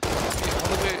Slayer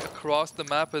all the way across the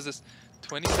map as this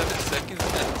 27 seconds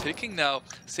and ticking now.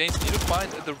 Saints need to find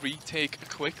the retake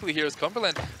quickly here as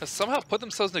Cumberland has somehow put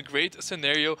themselves in a great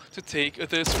scenario to take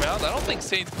this round. I don't think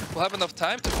Saints will have enough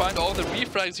time to find all the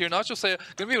refrags here. Nacho Slayer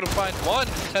gonna be able to find one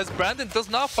as Brandon does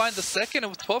not find the second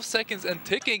with 12 seconds and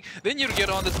ticking. Then you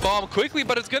get on this bomb quickly,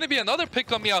 but it's gonna be another pick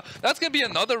coming out. That's gonna be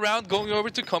another round going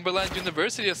over to Cumberland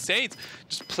University as Saints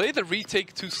just play the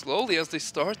retake too slowly as they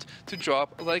start to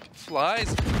drop like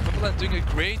flies. Cumberland doing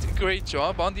a great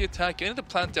job on the attack, getting the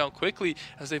plant down quickly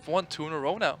as they've won 2 in a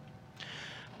row now.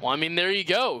 Well, I mean, there you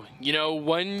go. You know,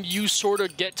 when you sort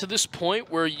of get to this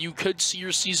point where you could see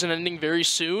your season ending very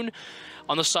soon,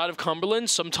 on the side of Cumberland,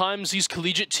 sometimes these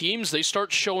collegiate teams, they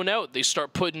start showing out. They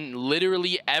start putting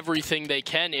literally everything they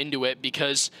can into it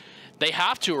because they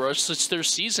have to, or else it's their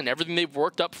season. Everything they've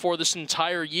worked up for this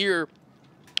entire year.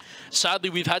 Sadly,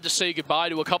 we've had to say goodbye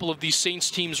to a couple of these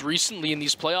Saints teams recently in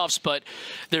these playoffs, but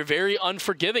they're very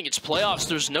unforgiving. It's playoffs.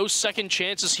 There's no second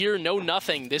chances here, no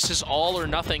nothing. This is all or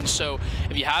nothing. So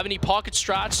if you have any pocket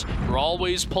strats, you're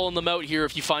always pulling them out here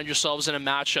if you find yourselves in a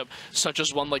matchup such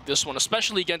as one like this one,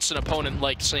 especially against an opponent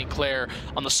like St. Clair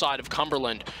on the side of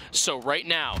Cumberland. So right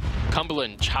now,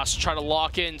 Cumberland has to try to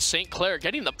lock in St. Clair,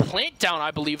 getting the plant down,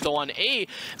 I believe, though, on A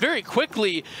very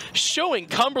quickly, showing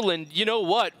Cumberland, you know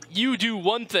what, you do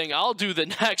one thing, I'll do the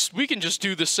next. We can just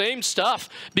do the same stuff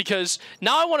because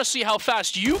now I want to see how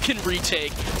fast you can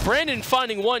retake. Brandon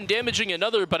finding one, damaging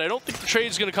another, but I don't think the trade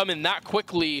is going to come in that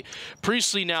quickly.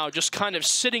 Priestley now just kind of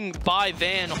sitting by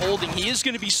Van, holding. He is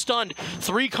going to be stunned.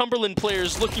 3 Cumberland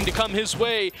players looking to come his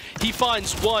way. He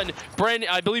finds one. Brandon,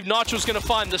 I believe Nacho's going to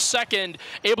find the second,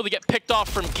 able to get picked off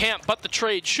from camp, but the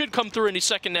trade should come through any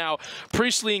second now.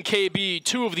 Priestley and KB,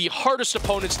 2 of the hardest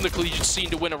opponents in the collegiate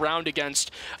scene to win a round against,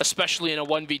 especially in a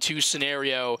 1v2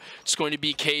 scenario. It's going to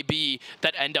be KB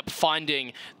that end up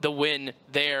finding the win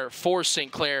there for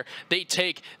St. Clair. They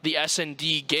take the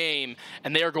S&D game,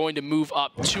 and they are going to move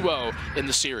up 2-0 in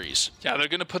the series. Yeah, they're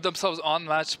going to put themselves on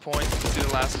match point. You can see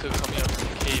the last kill coming up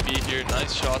from KB here.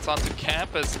 Nice shots onto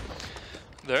campus.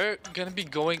 They're going to be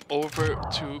going over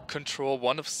to control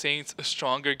one of Saints'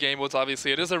 stronger game modes.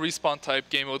 Obviously, it is a respawn type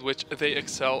game mode, which they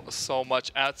excel so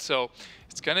much at. So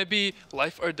it's going to be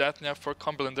life or death now for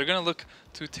Cumberland. They're going to look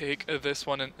to take this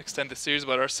one and extend the series,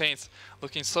 but our Saints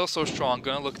looking so strong,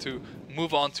 going to look to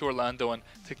move on to Orlando and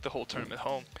take the whole tournament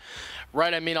home.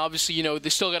 Right, I mean, obviously, you know, they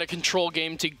still got a control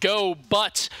game to go,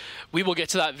 but we will get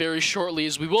to that very shortly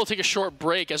as we will take a short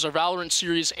break as our Valorant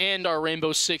series and our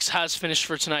Rainbow Six has finished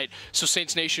for tonight. So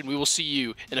Saints Nation, we will see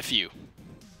you in a few.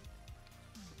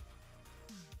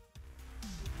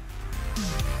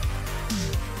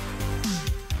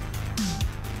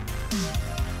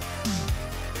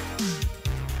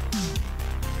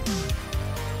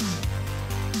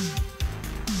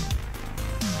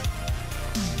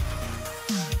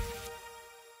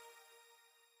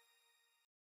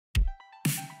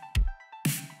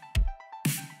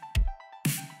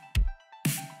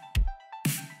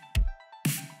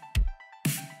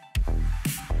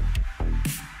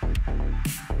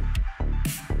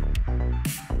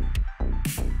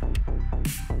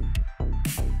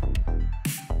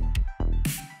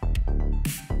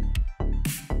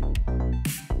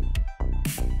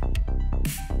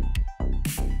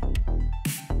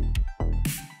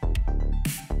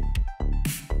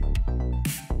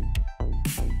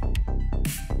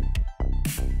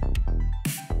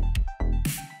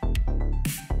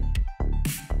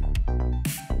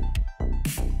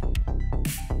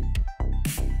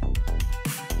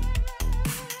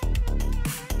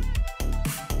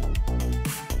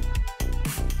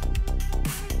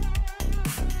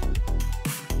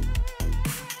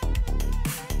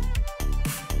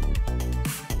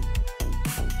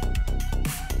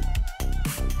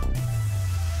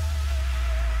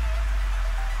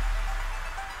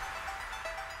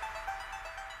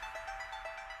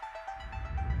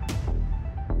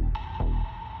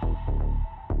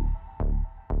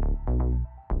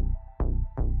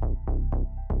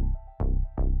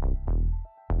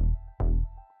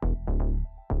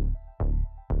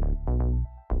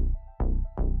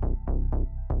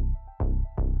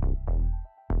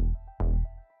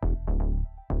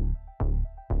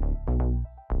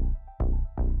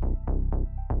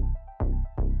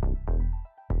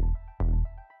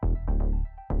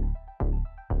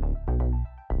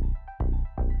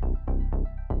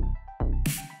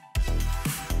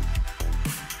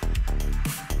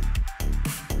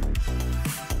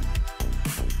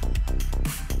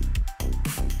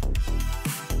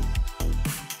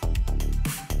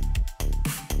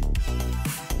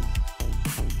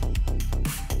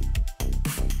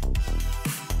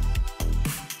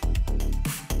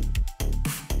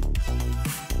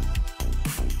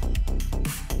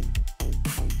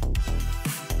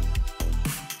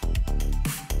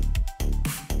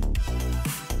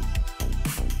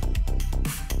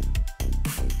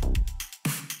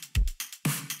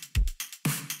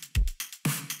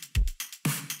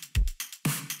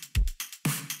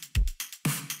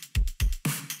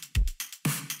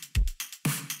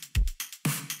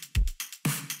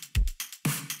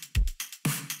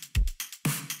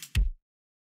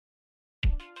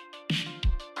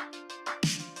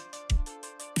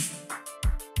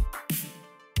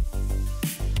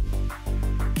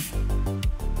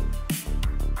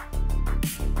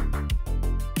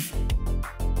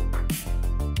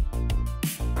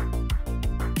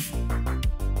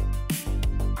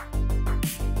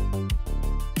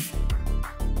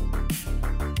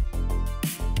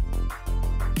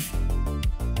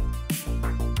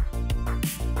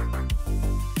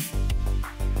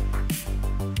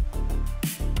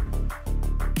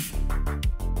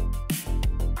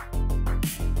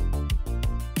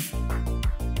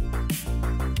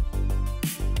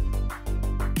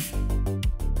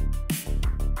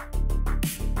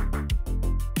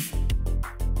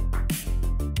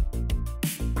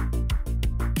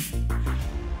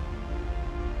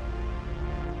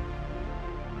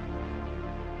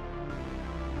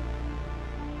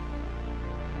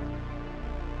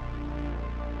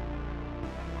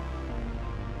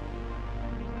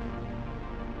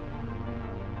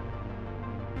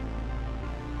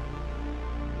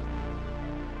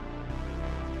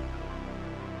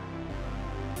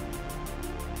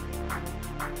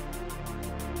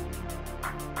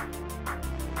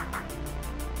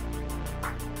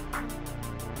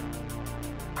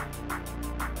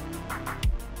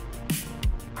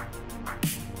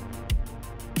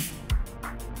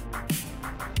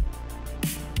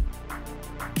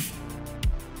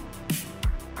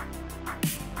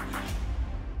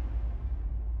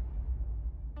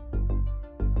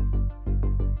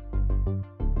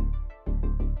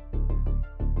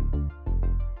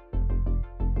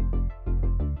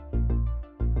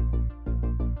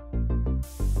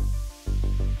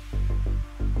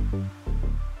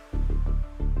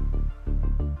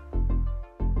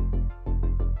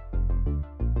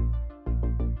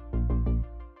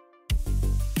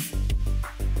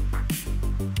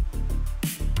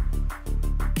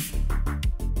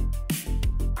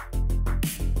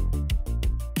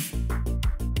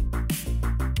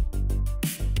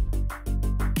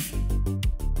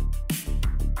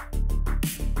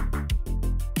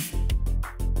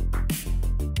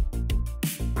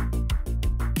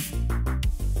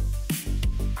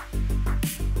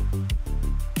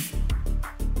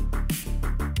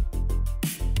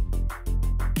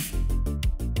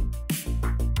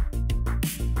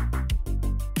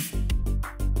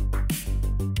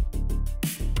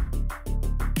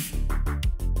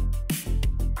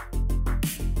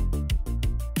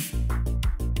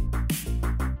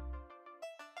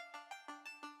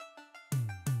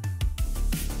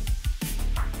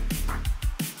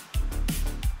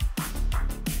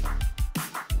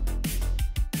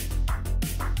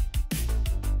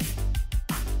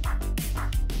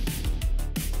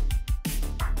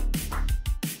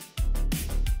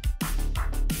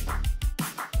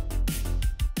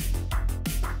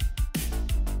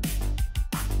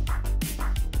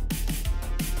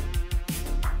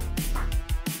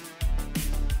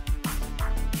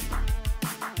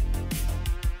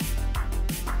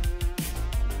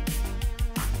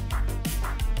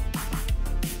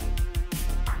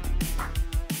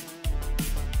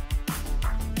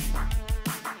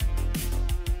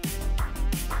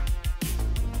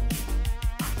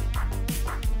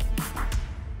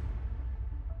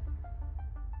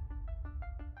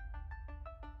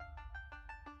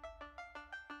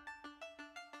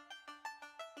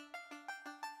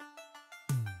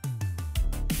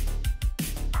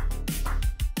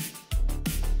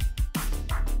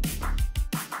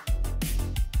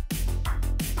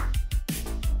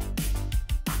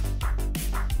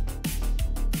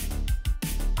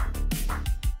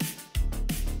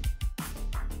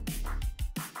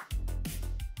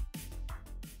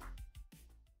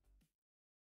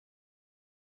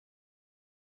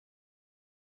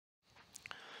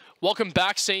 Welcome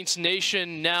back, Saints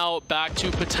Nation. Now back to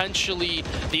potentially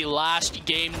the last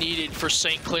game needed for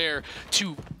St. Clair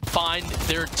to find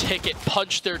their ticket,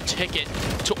 punch their ticket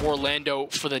to Orlando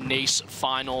for the NACE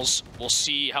Finals. We'll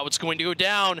see how it's going to go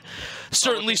down.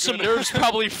 Certainly some nerves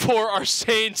probably for our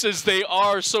Saints as they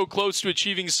are so close to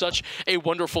achieving such a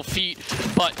wonderful feat,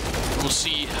 but we'll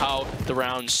see how the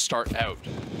rounds start out.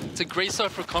 It's a great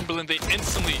start for Cumberland. They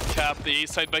instantly cap the A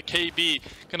side by KB.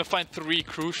 Gonna find 3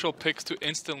 crucial picks to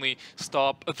instantly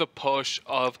stop the push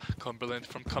of Cumberland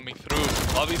from coming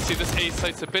through. Obviously, this A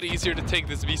side's a bit easier to take.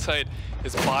 This B side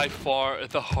is by far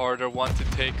the harder one to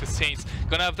take. The Saints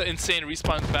gonna have the insane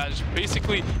respawn advantage.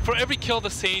 Basically, for every kill the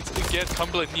Saints get,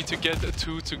 Cumberland need to get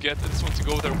 2 to get this one to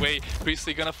go their way.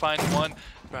 Basically, gonna find 1.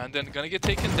 Brandon gonna get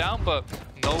taken down, but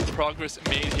no progress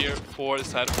made here for the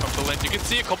side of Cumberland. You can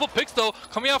see a couple picks though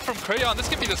coming out from Crayon. This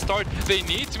could be the start they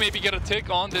need to maybe get a tick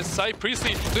on this side.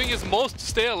 Priestley doing his most to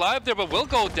stay alive there, but will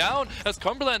go down as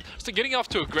Cumberland just getting off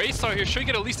to a great start here. Should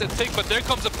get at least a tick, but there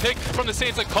comes a pick from the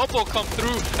Saints. A couple come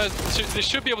through as they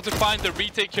should be able to find the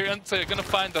retake here, and they're gonna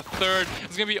find the third.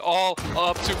 It's gonna be all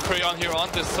up to Crayon here on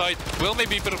this side. Will maybe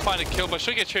be able to find a kill, but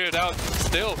should get traded out.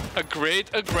 Still a great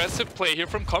aggressive play here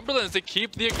from Cumberland as they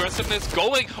keep the aggressiveness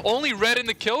going. Only red in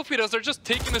the kill feed as they're just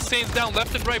taking the Saints down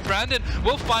left and right. Brandon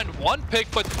will find 1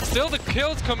 pick, but still the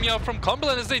kills coming out from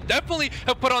Cumberland as they definitely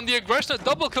have put on the aggression. A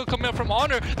double kill coming out from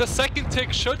Honor. The second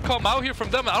tick should come out here from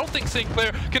them. I don't think St.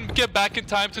 Clair can get back in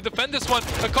time to defend this one.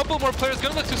 A couple more players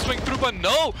gonna look to swing through, but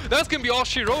no, that's gonna be all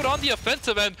she wrote on the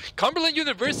offensive end. Cumberland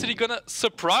University gonna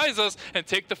surprise us and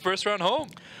take the first round home.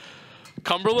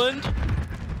 Cumberland,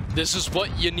 this is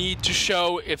what you need to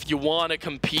show if you want to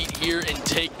compete here and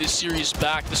take this series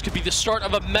back. This could be the start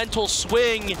of a mental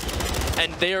swing,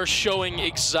 and they are showing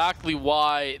exactly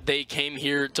why they came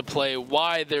here to play,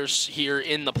 why they're here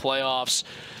in the playoffs.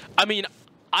 I mean,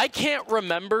 I can't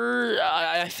remember.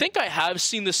 I think I have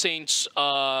seen the Saints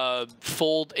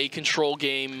fold a control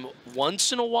game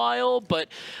once in a while, but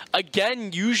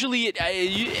again, usually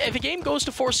if a game goes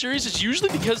to 4 series, it's usually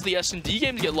because the S&D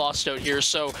games get lost out here.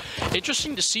 So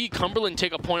interesting to see Cumberland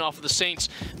take a point off of the Saints.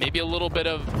 Maybe a little bit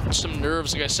of some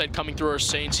nerves, like I said, coming through our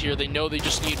Saints here. They know they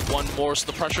just need 1 more, so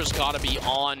the pressure's got to be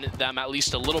on them at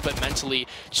least a little bit mentally,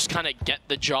 just kind of get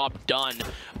the job done.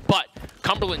 But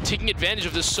Cumberland taking advantage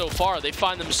of this so far. They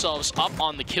find themselves up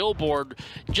on the kill board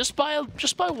just by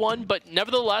 1, but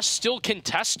nevertheless still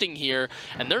contesting here,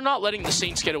 and they're not letting the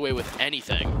Saints get away with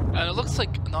anything. And it looks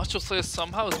like Nacho Slayer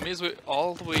somehow has made his way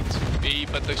all the way to B,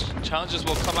 but the challenges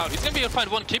will come out. He's going to be able to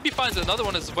find 1. KB finds another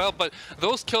one as well, but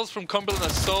those kills from Cumberland are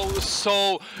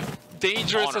so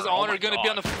dangerous as Honor going to be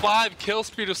on a 5 kill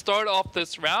speed to start off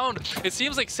this round. It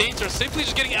seems like Saints are simply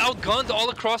just getting outgunned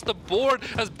all across the board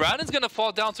as Brandon's going to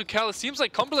fall down to Cal. It seems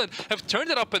like Cumberland have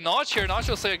turned it up a notch here.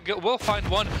 Nacho Slayer will find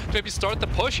 1 to maybe start the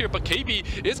push here, but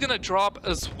KB is going to drop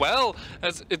as well,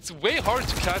 as it's way hard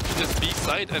to capture this B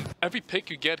side, and every pick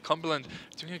you get, Cumberland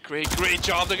doing a great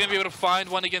job. They're going to be able to find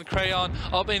 1 again. Crayon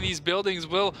up in these buildings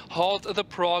will halt the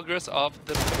progress of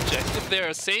the objective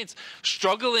there. Saints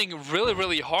struggling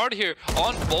really hard here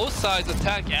on both sides,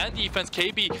 attack and defense.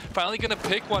 KB finally going to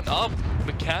pick 1 up,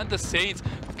 but can the Saints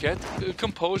get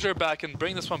composure back and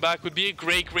bring this one back? Would be a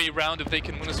great round if they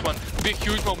can win this one. Would be a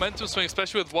huge momentum swing,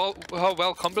 especially with how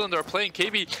well Cumberland are playing.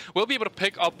 KB will be able to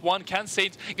pick up 1. Can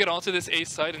Saints get onto this A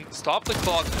side and stop the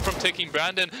clock from taking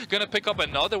Brandon? Gonna pick up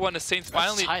another one. The Saints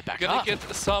finally gonna get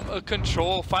some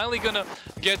control. Finally gonna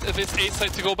get this A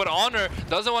side to go, but Honor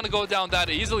doesn't want to go down that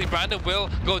easily. Brandon will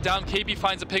go down. KB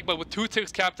finds a pick, but with 2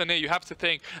 ticks capped in it, you have to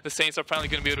think the Saints are finally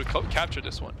gonna be able to capture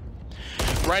this one.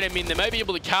 Right, I mean, they might be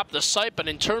able to cap the site, but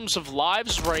in terms of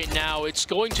lives right now, it's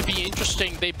going to be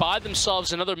interesting. They buy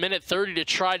themselves another minute 30 to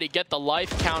try to get the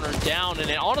life counter down, and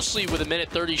honestly, with a minute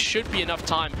 30 should be enough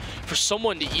time for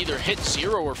someone to either hit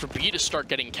 0 or for B to start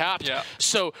getting capped. Yeah.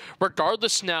 So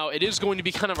regardless now, it is going to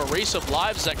be kind of a race of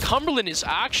lives that Cumberland is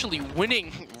actually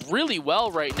winning really well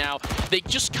right now. They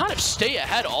just kind of stay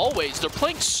ahead always. They're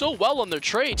playing so well on their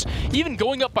trades, even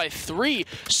going up by 3.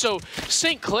 So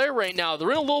St. Clair right now, they're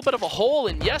in a little bit of a hole,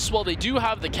 and yes, while they do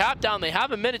have the cap down, they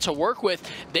have a minute to work with.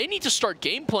 They need to start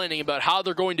game planning about how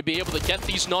they're going to be able to get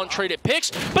these non-traded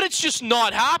picks, but it's just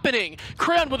not happening.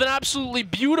 Crayon with an absolutely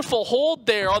beautiful hold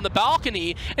there on the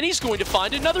balcony, and he's going to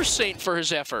find another Saint for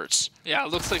his efforts. Yeah,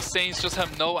 it looks like Saints just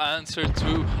have no answer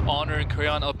to Honor and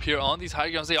Crayon up here on these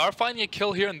high grounds. They are finding a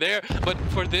kill here and there, but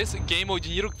for this game mode,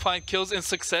 you need to find kills in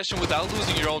succession without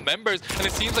losing your own members. And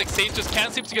it seems like Saints just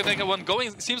can't seem to get that one going.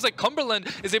 It seems like Cumberland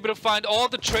is able to find all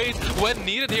the trades when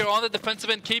needed here on the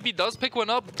defensive end. KB does pick one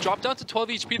up, drop down to 12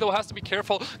 HP though, has to be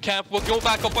careful. Camp will go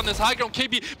back up on this high ground.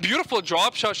 KB, beautiful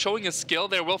drop shot showing his skill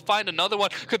there. We'll find another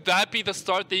one. Could that be the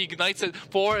start that ignites it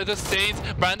for the Saints?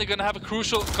 Brandon gonna have a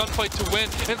crucial gunfight to win.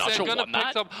 Instead, gonna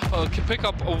pick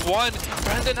up one.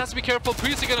 Brandon has to be careful.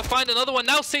 Priestley gonna find another one.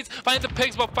 Now Saints find the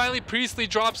picks, but finally Priestley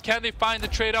drops. Can they find the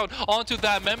trade out onto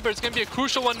that member? It's gonna be a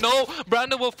crucial one. No,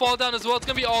 Brandon will fall down as well. It's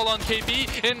gonna be all on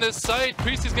KB in this site.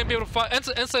 Priestley's gonna be able to find.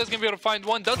 Ensa is gonna be able to find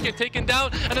one. Does get taken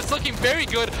down, and it's looking very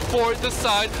good for the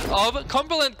side of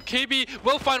Cumberland. KB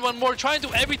will find one more. Try and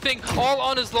do everything all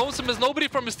on his lonesome, as nobody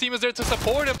from his team is there to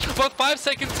support him. But 5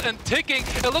 seconds and ticking.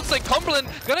 It looks like Cumberland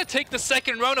gonna take the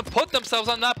second round and put themselves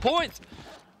on that point.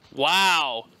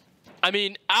 Wow. I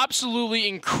mean, absolutely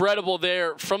incredible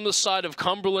there from the side of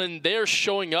Cumberland. They're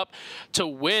showing up to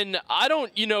win. I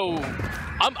don't, you know,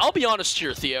 I'll be honest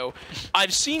here, Theo.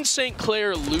 I've seen St.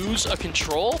 Clair lose a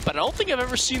control, but I don't think I've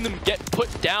ever seen them get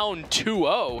put down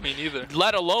 2-0. Me neither.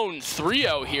 Let alone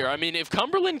 3-0 here. I mean, if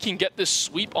Cumberland can get this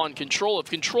sweep on control, if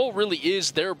control really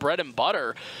is their bread and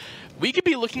butter, we could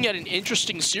be looking at an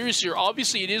interesting series here.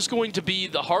 Obviously, it is going to be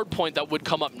the hard point that would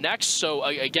come up next. So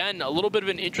again, a little bit of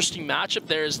an interesting matchup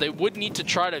there, as they would need to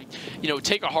try to, you know,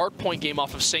 take a hard point game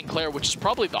off of St. Clair, which is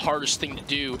probably the hardest thing to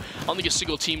do. I don't think a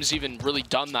single team's even really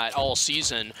done that all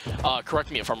season.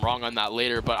 Correct me if I'm wrong on that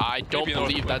later, but I don't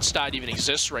believe that stat even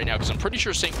exists right now, because I'm pretty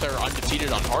sure St. Clair are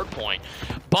undefeated on hard point.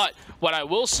 But what I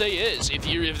will say is, if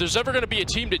there's ever going to be a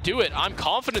team to do it, I'm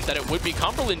confident that it would be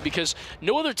Cumberland, because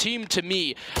no other team to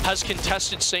me has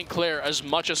contested St. Clair as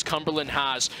much as Cumberland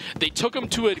has. They took them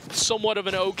to a somewhat of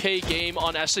an okay game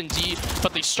on S&D,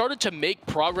 but they started to make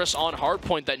progress on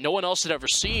hardpoint that no one else had ever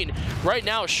seen. Right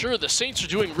now, sure, the Saints are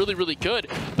doing really, really good,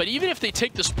 but even if they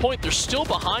take this point, they're still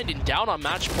behind and down on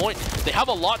match point. They have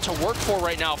a lot to work for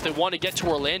right now if they want to get to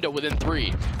Orlando within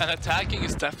 3. And attacking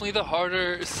is definitely the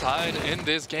harder side in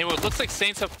this game. It looks like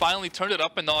Saints have finally turned it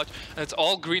up a notch, and it's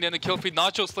all green in the kill feed.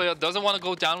 Nacho Slayer doesn't want to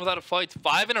go down without a fight.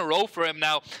 5 in a row for him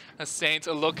now, as Saints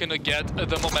are looking to get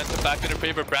the momentum back in their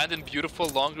favor. Brandon, beautiful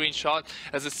long range shot,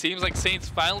 as it seems like Saints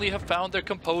finally have found their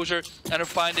composure and are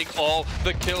finding all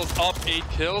the kills. Up 8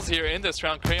 kills here in this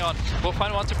round. Crayon will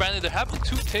find one to Brandon. There have been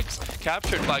 2 picks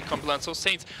captured by Cumberland, so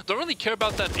Saints don't really care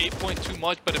about that 8 point too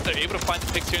much, but if they're able to find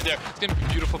the picks here and there, it's going to be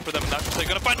beautiful for them. Nacho Slayer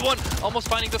gonna find one, almost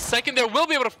finding the second there. Will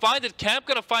be able to find it. Camp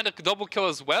gonna find a double kill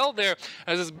as well there,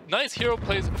 as this nice hero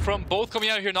plays from both coming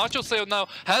out here. Nacho Slayer now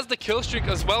has the kill streak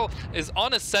as well, is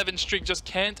on a 7 streak, just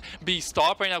can't be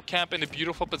stopped right now. Camp in a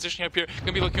beautiful position up here,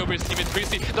 gonna be looking over his teammate.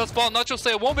 Priestley does fall. Nacho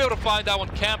Slayer won't be able to find that one.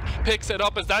 Camp picks it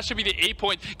up, as that should be the 8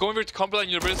 point going over to Cumberland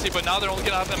University, but now they're only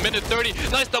gonna have a minute 30.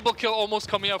 Nice double kill almost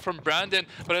coming out from Brandon,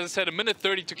 but as I said, a minute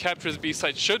 30 to capture his B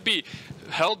side should be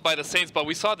held by the Saints, but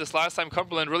we saw this last time.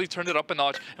 Cumberland really turned it up a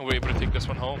notch and were able to take this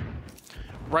one home.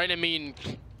 Right, I mean,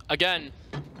 again,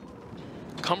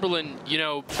 Cumberland, you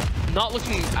know, not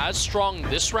looking as strong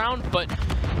this round, but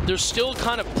they're still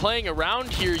kind of playing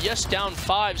around here. Yes, down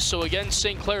 5, so again,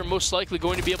 St. Clair most likely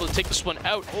going to be able to take this one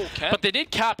out. But they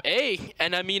did cap A,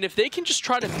 and I mean, if they can just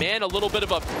try to man a little bit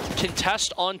of a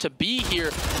contest onto B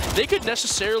here, they could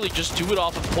necessarily just do it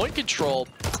off of point control.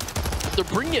 They're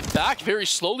bringing it back very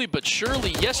slowly but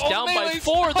surely. Yes, down by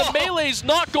 4. The melee's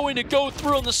not going to go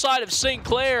through on the side of St.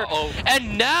 Clair.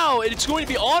 And now it's going to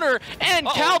be Honor and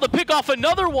Cal to pick off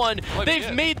another one.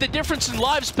 They've made the difference in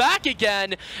lives back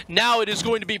again. Now it is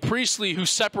going to be Priestley who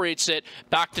separates it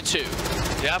back to 2.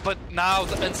 Yeah, but now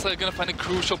the Ensla are going to find a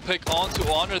crucial pick onto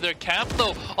Honor. Their Camp,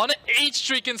 though, on an 8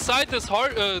 streak inside this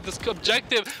this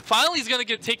objective. Finally, he's going to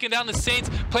get taken down. The Saints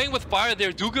playing with fire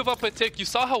there. Do give up a tick. You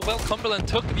saw how well Cumberland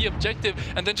took the objective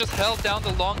and then just held down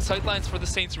the long sidelines for the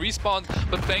Saints respawn.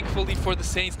 But thankfully for the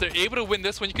Saints, they're able to win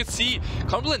this one. You could see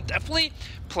Cumberland definitely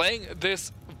playing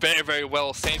this very, very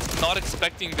well. Saints not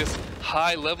expecting this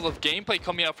high level of gameplay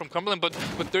coming out from Cumberland, but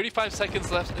with 35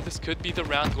 seconds left, this could be the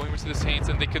round going to the Saints,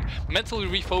 and they could mentally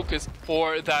refocus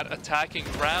for that attacking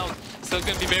round. Still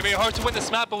going to be very, very hard to win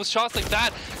this map, but with shots like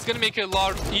that, it's going to make it a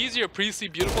lot easier. Priestley,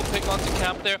 beautiful pick onto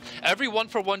Camp there. Every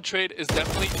 1-for-1 trade is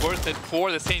definitely worth it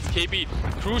for the Saints. KB,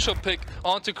 crucial pick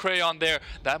onto Crayon there.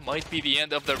 That might be the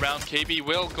end of the round. KB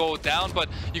will go down, but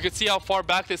you can see how far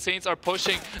back the Saints are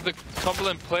pushing the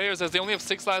Cumberland players, as they only have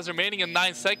 6 lives remaining in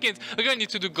 9 seconds. They're going to need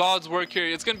to do God's work here.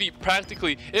 It's going to be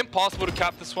practically impossible to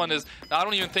cap this one, as I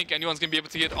don't even think anyone's going to be able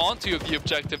to get onto the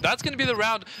objective. That's going to be the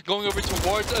round going over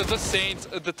towards the Saints.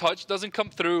 The touch doesn't come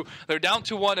through. They're down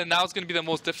 2-1, and now it's going to be the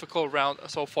most difficult round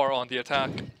so far on the attack.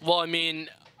 Well, I mean,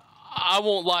 I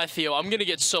won't lie, Theo. I'm going to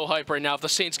get so hyped right now if the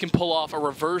Saints can pull off a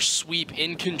reverse sweep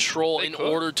in control in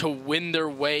order to win their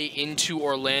way into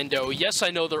Orlando. Yes, I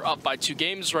know they're up by 2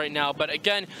 games right now, but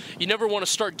again, you never want to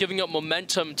start giving up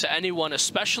momentum to anyone,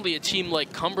 especially a team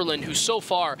like Cumberland, who so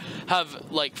far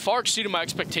have like far exceeded my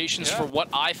expectations for what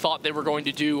I thought they were going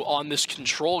to do on this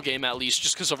control game, at least,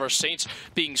 just because of our Saints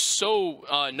being so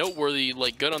noteworthy,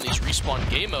 like good on these respawn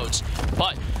game modes.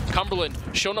 But Cumberland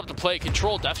showing up to play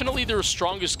control, definitely their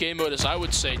strongest game mode, as I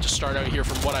would say, to start out here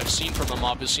from what I've seen from them.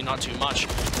 Obviously not too much.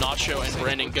 Nacho and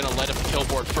Brandon gonna light up the kill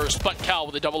board first, but Cal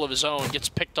with a double of his own gets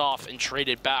picked off and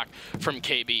traded back from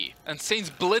KB. And Saints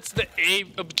blitz the A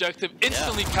objective,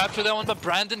 instantly capture that one, but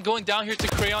Brandon going down here to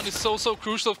Crayon is so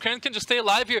crucial. If Crayon can just stay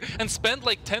alive here and spend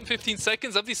like 10-15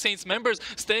 seconds of these Saints members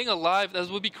staying alive, that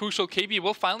would be crucial. KB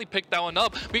will finally pick that one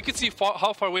up. We could see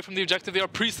how far away from the objective they are.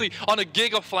 Priestley on a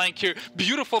giga flank here.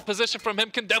 Beautiful position from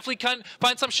him. Can definitely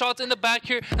find some shots in the back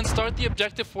here and start the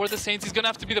objective for the Saints. He's gonna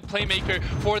have to be the playmaker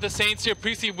for the Saints here.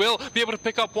 Priestley will be able to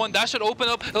pick up one. That should open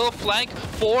up a little flank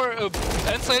for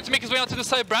Ensley to make his way onto the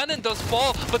side. Brandon does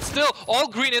fall, but still all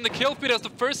green in the kill feed as the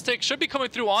first tick should be coming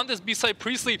through on this B-side.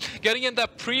 Priestley getting in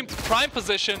that prime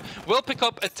position will pick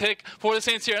up a tick for the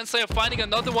Saints here. Ensley finding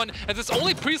another one, and it's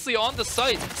only Priestley on the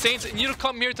site. Saints need to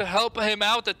come here to help him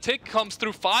out. The tick comes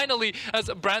through finally as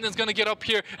Brandon's gonna get up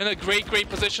here in a great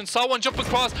position. Saw one jump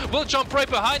across, will jump right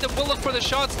behind him, will look for the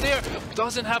shots there.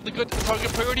 Doesn't have the good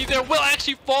target priority there, will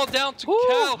actually fall down to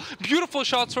Cal. Beautiful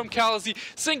shots from Cal as he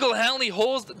single-handedly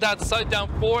holds that side down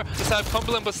for the side of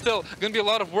Cumberland, but still gonna be a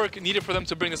lot of work needed for them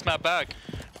to bring this map back.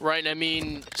 Right, I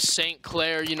mean, St.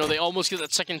 Clair, you know, they almost get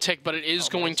that second tick, but it is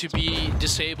going to be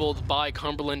disabled by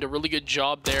Cumberland. A really good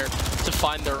job there to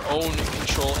find their own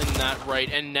control in that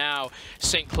right. And now,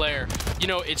 St. Clair, you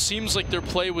know, it seems like their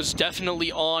play was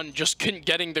definitely on, just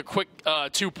getting the quick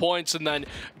 2 points and then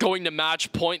going to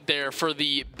match point there for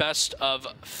the best of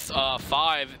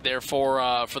 5 there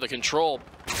for the control.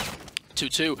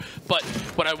 2-2. But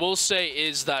what I will say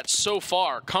is that so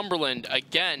far, Cumberland,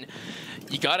 again,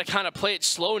 you got to kind of play it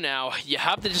slow now. You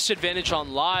have the disadvantage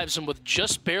on lives, and with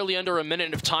just barely under a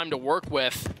minute of time to work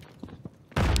with,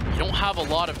 you don't have a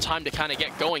lot of time to kind of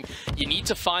get going. You need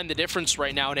to find the difference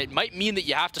right now, and it might mean that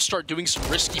you have to start doing some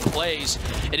risky plays.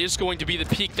 It is going to be the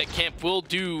peak that Camp will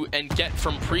do and get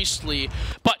from Priestley,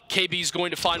 but KB's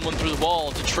going to find one through the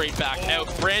wall to trade back out.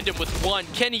 Brandon with one.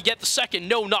 Can he get the second?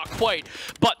 No, not quite,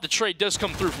 but the trade does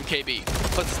come through from KB.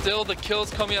 But still, the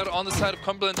kills coming out on the side of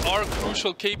Cumberland are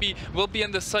crucial. KB will be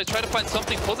in this side, try to find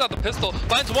something, pulls out the pistol,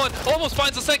 finds one, almost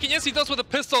finds the second. Yes, he does with a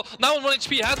pistol. Now on 1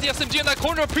 HP, has the SMG in that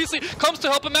corner. Priestley comes to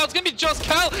help him out. It's gonna be just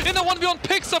Cal in the 1v1,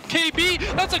 picks up KB.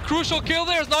 That's a crucial kill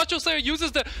there as Nacho Slayer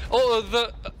uses the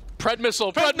Pred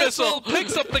missile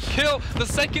picks up the kill. The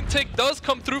second tick does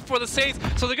come through for the Saints,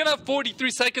 so they're gonna have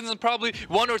 43 seconds and probably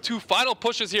 1 or 2 final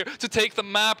pushes here to take the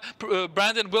map.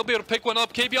 Brandon will be able to pick one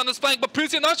up. KB on this flank, but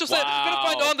Priestley and Nacho Slayer gonna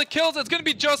find on the kills. It's gonna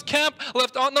be just Camp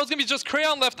left on. No, it's gonna be just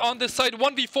Crayon left on this side.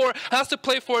 1v4 has to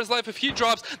play for his life. If he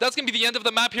drops, that's gonna be the end of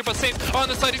the map here. But Saints on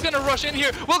the side, he's gonna rush in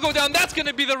here. Will go down. That's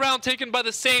gonna be the round taken by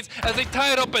the Saints as they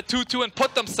tie it up at 2-2 and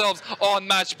put themselves on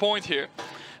match point here.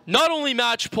 Not only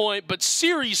match point, but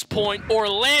series point,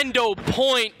 Orlando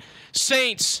point.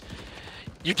 Saints,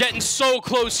 you're getting so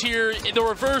close here. The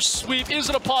reverse sweep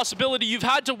isn't a possibility. You've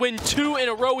had to win 2 in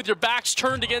a row with your backs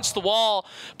turned against the wall,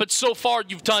 but so far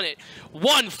you've done it.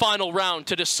 One final round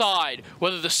to decide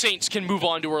whether the Saints can move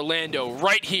on to Orlando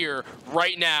right here,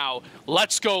 right now.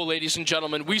 Let's go, ladies and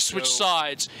gentlemen. We switch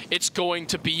sides. It's going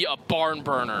to be a barn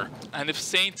burner. And if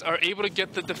Saints are able to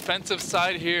get the defensive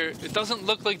side here, it doesn't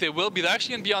look like they will be. They're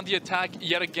actually going to be on the attack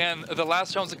yet again. The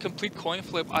last round's a complete coin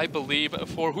flip, I believe,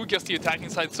 for who gets the attacking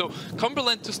side. So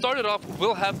Cumberland, to start it off,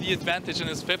 will have the advantage in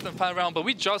his 5th and final round, but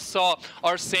we just saw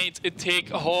our Saints take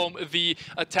home the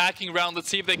attacking round. Let's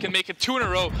see if they can make it 2 in a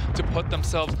row to put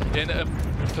themselves in a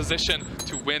position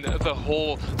to win the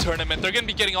whole tournament. They're going to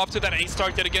be getting off to that A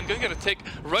start yet again. Going to get a tick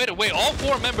right away. All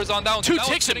 4 members on down. 2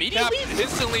 ticks immediately?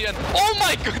 Instantly, and oh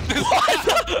my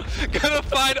goodness! Gonna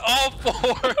find all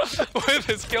 4 with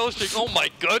his kill streak. Oh my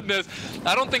goodness.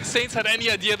 I don't think Saints had any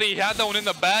idea that he had that one in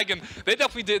the bag, and they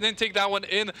definitely didn't take that one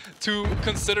into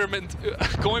considerment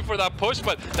going for that push,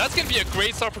 but that's going to be a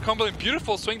great start for Cumberland.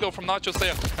 Beautiful swing though from Nacho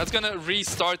Slayer. That's going to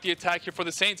restart the attack here for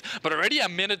the Saints, but already a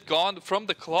minute gone from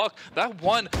the clock. That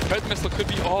one Pred missile could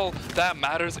be all that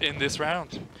matters in this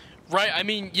round. Right, I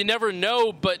mean, you never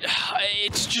know, but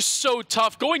it's just so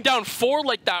tough. Going down 4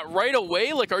 like that right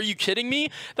away, like, are you kidding me?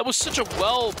 That was such a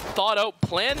well thought out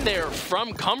plan there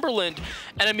from Cumberland.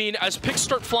 And I mean, as picks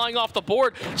start flying off the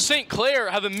board, St. Clair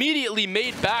have immediately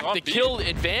made back the kill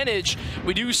advantage.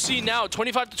 We do see now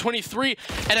 25-23,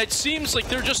 and it seems like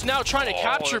they're just now trying to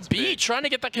capture B, trying to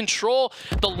get that control.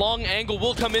 The long angle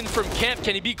will come in from Camp.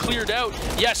 Can he be cleared out?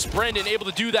 Yes, Brandon able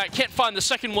to do that. Can't find the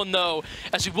second one though,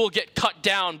 as he will get cut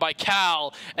down by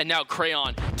Cal, and now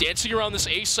Crayon dancing around this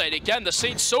A site. Again, the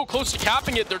Saints so close to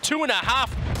capping it. They're 2.5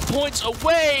 points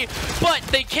away, but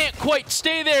they can't quite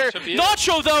stay there.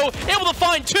 Nacho, though, able to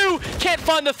find 2. Can't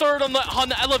find the third on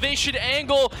the elevation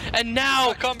angle, and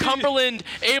now Cumberland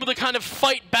able to kind of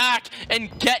fight back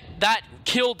and get that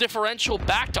kill differential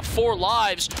back to 4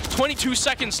 lives. 22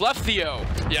 seconds left, Theo.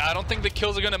 Yeah, I don't think the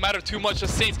kills are going to matter too much. The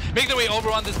Saints make their way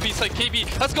over on this B side.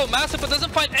 KB, let's go massive, but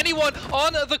doesn't find anyone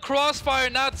on the crossfire.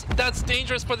 And that's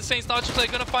dangerous for the Saints. Not just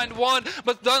like going to find one,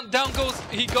 but down goes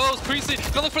he goes. Priestley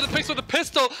gonna look for the picks with the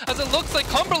pistol, as it looks like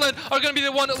Cumberland are going to be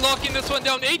the one locking this one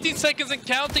down. 18 seconds and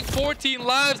counting, 14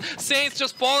 lives. Saints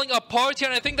just falling apart here,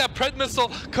 and I think that Pred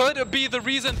missile could be the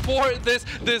reason for this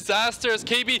disaster, as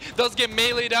KB does get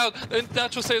meleeed out.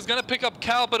 Natural Say is going to pick up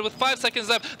Cal, but with 5 seconds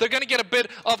left, they're going to get a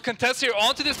bit of contest here.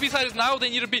 Onto this B side is now they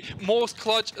need to be most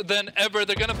clutch than ever.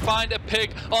 They're going to find a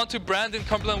pick onto Brandon.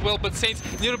 Cumberland will, but Saints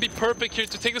need to be perfect here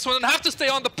to take this one and have to stay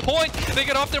on the point. They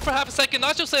get off there for half a second.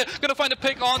 Natural Say going to find a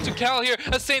pick onto Cal here,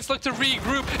 as Saints look to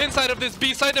regroup inside of this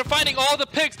B side. They're finding all the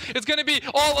picks. It's going to be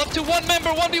all up to one member,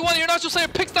 1v1 here. Natural Say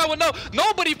picks that one. No,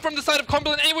 nobody from the side of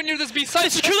Cumberland anywhere near this B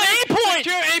side. Secure the A point!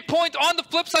 Secure A point on the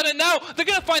flip side, and now they're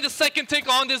going to find the second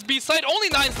tick on this B side. Only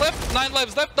 9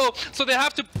 lives left though, so they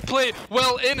have to play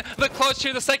well in the clutch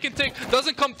here. The second tick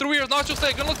doesn't come through here. Nacho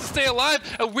Say gonna look to stay alive.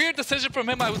 A weird decision from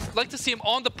him. I would like to see him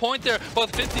on the point there,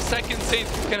 but 50 seconds, Saints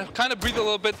can kind of breathe a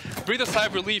little bit, breathe a sigh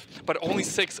of relief, but only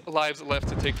 6 lives left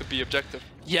to take the B objective.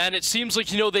 Yeah, and it seems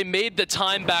like, you know, they made the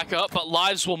time back up, but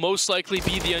lives will most likely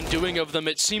be the undoing of them.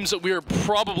 It seems that we are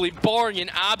probably, barring an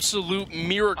absolute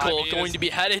miracle, going to be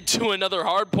headed to another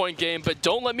hardpoint game, but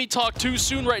don't let me talk too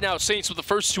soon right now. Saints with the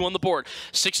first 2 on the board.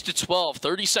 6-12,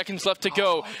 30 seconds left to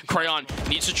go. Crayon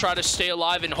needs to try to stay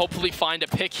alive and hopefully find a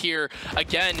pick here.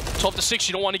 Again, 12-6,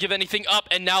 you don't want to give anything up,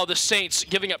 and now the Saints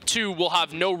giving up 2 will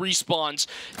have no respawns.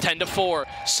 10-4,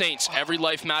 Saints, every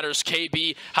life matters.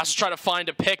 KB has to try to find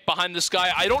a pick behind this guy.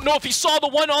 I don't know if he saw the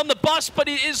one on the bus, but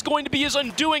it is going to be his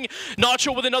undoing.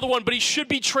 Nacho with another one, but he should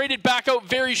be traded back out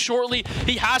very shortly.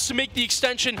 He has to make the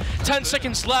extension. 10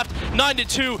 seconds left,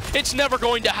 9-2. It's never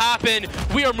going to happen.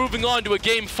 We are moving on to a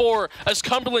game 4 as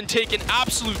Cumberland take an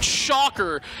absolute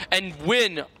shocker and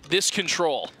win this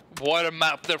control. What a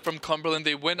map there from Cumberland.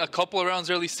 They win a couple of rounds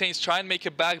early. Saints try and make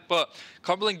it back, but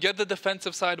Cumberland get the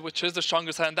defensive side, which is the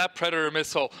stronger side, and that Predator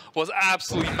missile was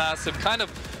absolutely massive. Kind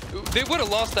of, they would have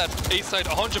lost that A side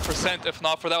 100% if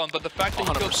not for that one, but the fact that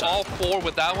he killed all 4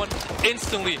 with that one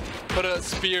instantly put a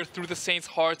spear through the Saints'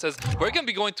 hearts, as we're going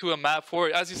to be going to a map 4.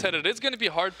 As you said, it is going to be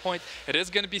hard point. It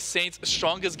is going to be Saints'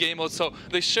 strongest game mode, so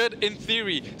they should, in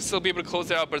theory, still be able to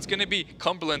close it out, but it's going to be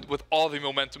Cumberland with all the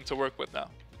momentum to work with now.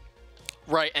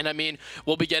 Right, and I mean,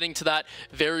 we'll be getting to that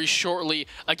very shortly.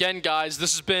 Again, guys,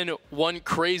 this has been one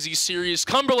crazy series.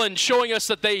 Cumberland showing us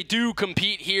that they do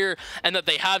compete here and that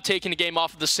they have taken a game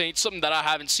off of the Saints, something that I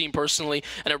haven't seen personally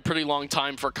in a pretty long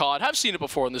time for COD. I've seen it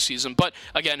before in the season, but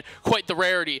again, quite the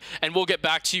rarity. And we'll get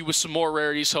back to you with some more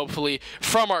rarities, hopefully,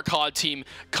 from our COD team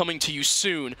coming to you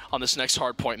soon on this next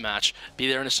hardpoint match. Be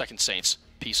there in a second, Saints.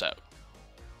 Peace out.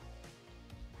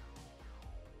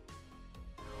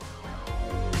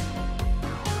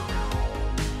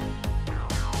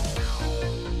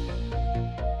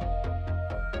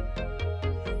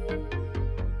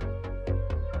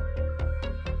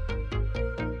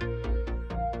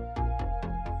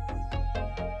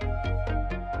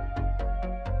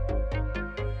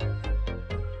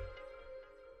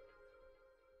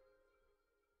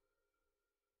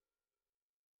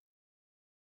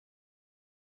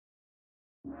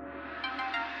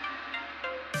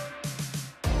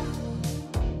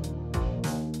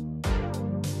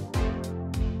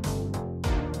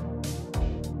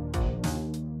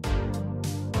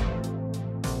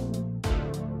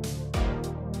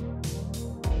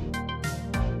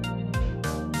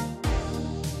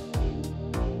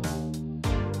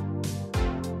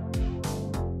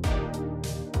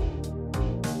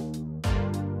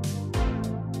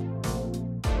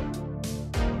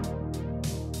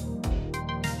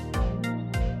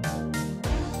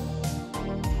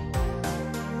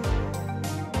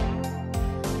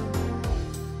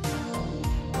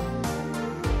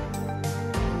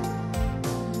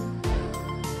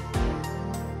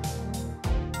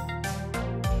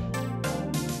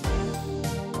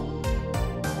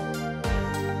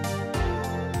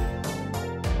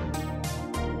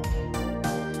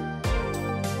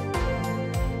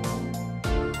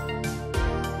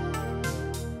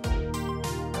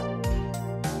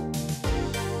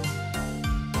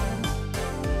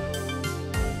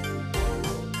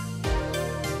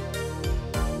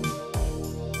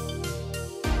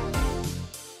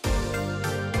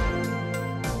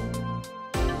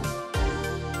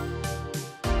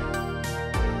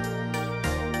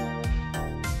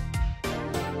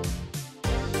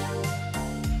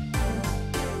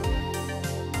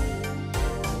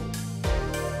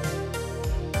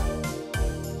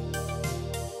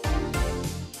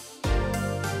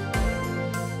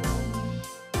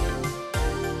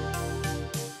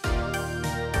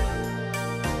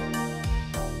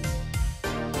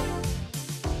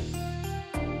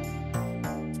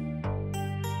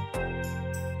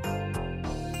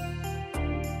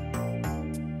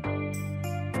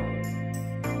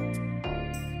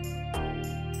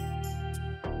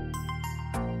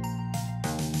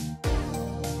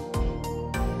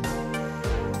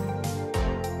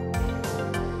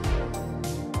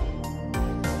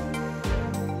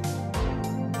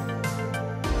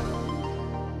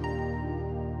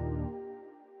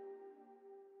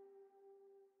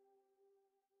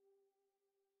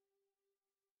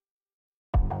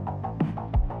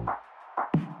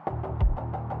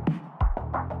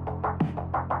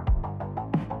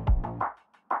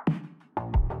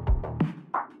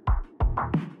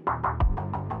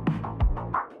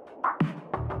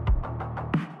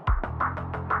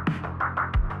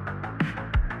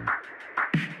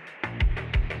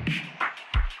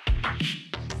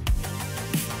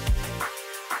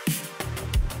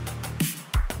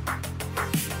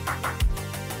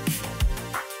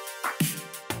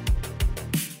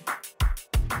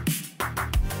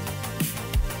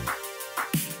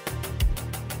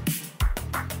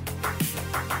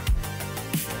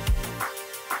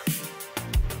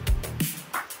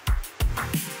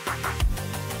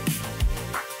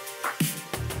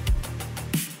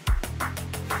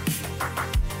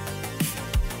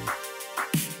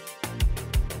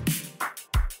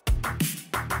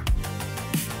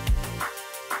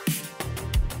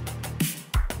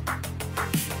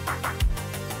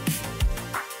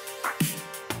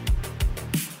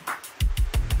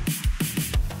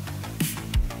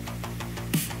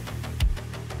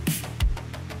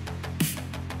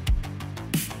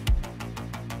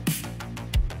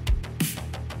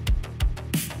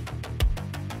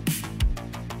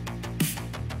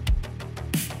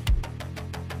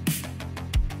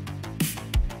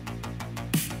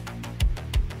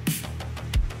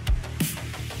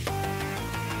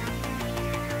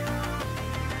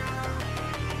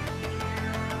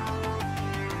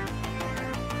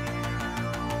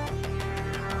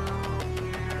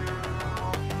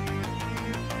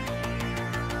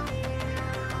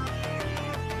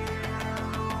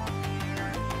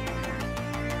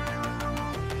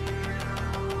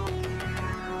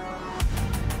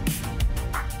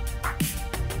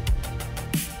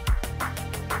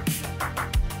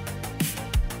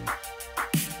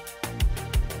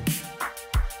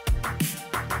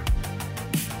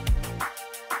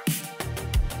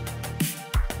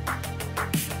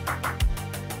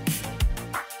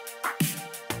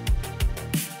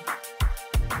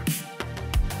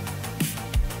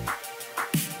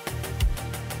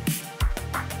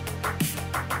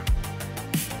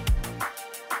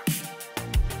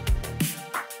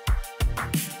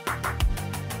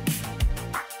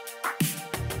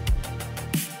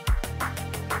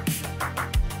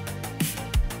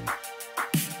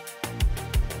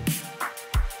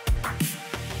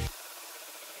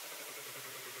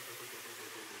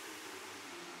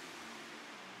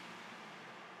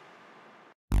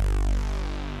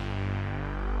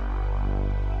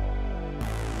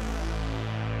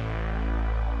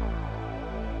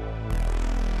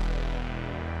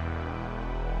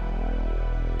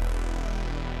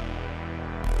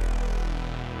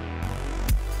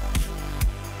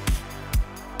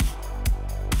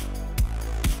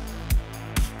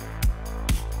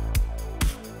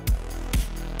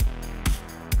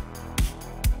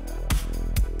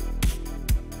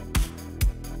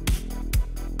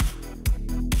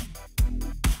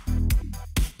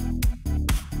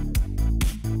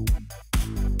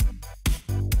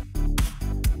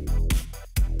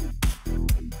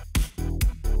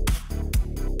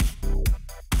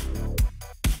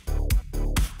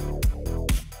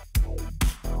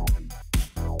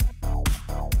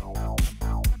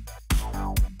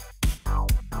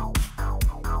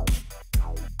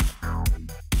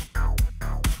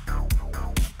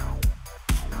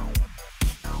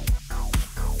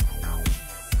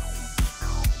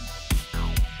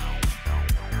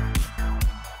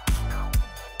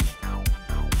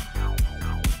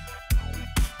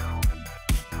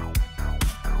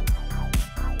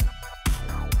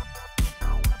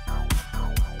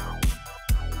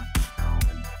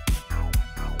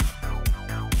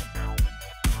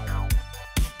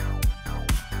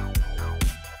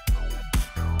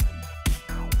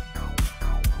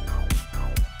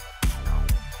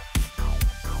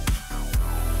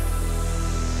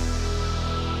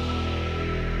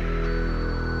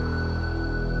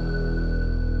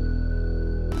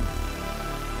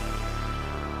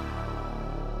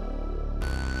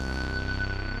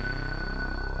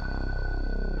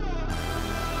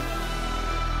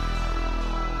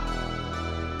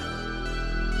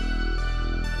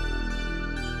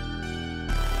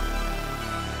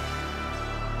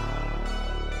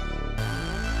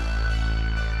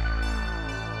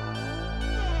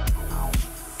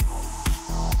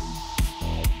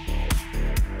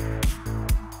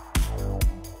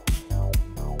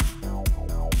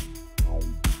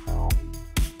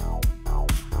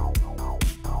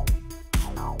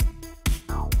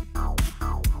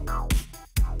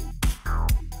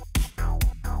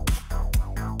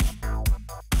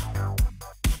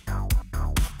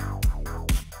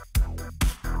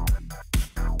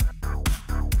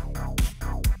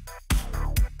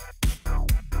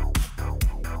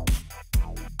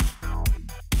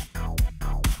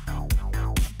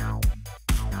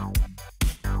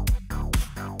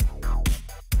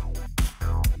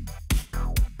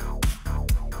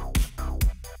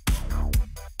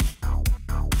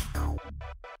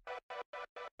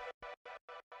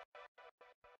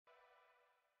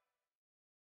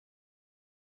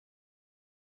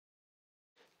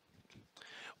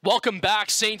 Welcome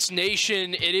back, Saints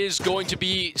Nation. It is going to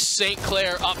be St.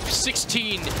 Clair up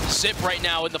 16-zip right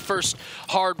now in the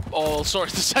the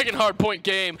second hard point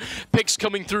game. Picks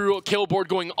coming through, kill board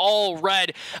going all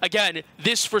red. Again,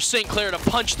 this for St. Clair to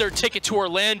punch their ticket to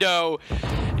Orlando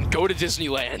and go to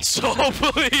Disneyland. So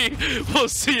hopefully we'll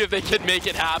see if they can make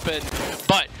it happen.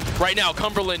 But right now,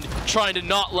 Cumberland trying to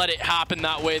not let it happen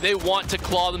that way. They want to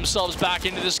claw themselves back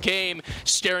into this game,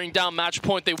 staring down match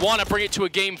point. They want to bring it to a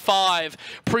game 5.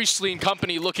 Priestley and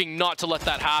company looking not to let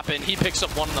that happen. He picks up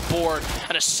one on the board,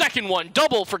 and a second one,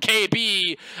 double for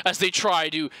KB as they try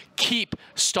to keep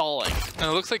stalling. And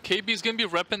it looks like KB is going to be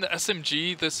repping the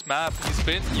SMG this map. He's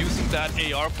been using that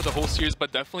AR for the whole series,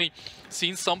 but definitely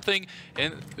seen something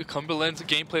in Cumberland's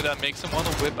gameplay that makes him want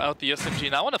to whip out the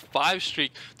SMG. Now on a 5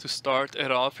 streak to start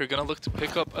it off, you're going to look to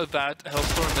pick up that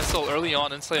Hellstorm missile early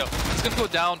on and Slayer. It's going to go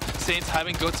down. Saints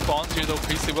having good spawns here though.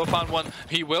 Priestley will find one.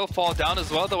 He will fall down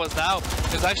as well though, as now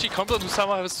it's actually Cumberland who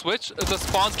somehow has switched the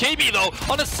spawns. KB though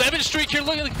on a 7 streak here,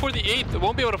 looking for the 8th.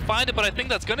 Won't be able to find it, but I think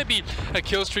that's going to be a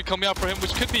kill streak coming out for him,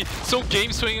 which could be so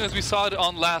game swinging as we saw it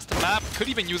on last map. Could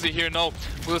even use it here. No,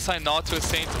 will assign not to a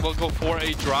Saints. Will go for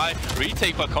a dry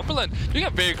retake, but Cumberland doing a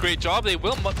very great job. They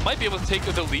might be able to take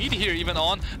the lead here even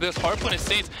on this hardpoint.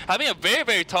 Saints having a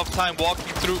very tough time walking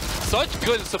through such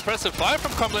good suppressive fire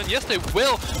from Cumberland. Yes, they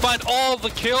will find all the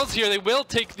kills here. They will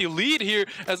take the lead here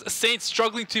as Saints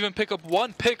struggling to even pick up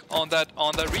one pick on that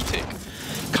retake.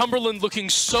 Cumberland looking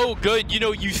so good. You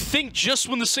know, you think just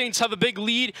when the Saints have a big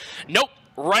lead, nope.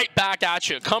 Right back at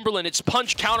you. Cumberland, it's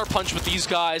punch, counter punch with these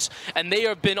guys, and they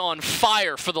have been on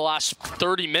fire for the last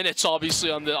 30 minutes, obviously,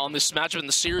 on this matchup in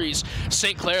the series.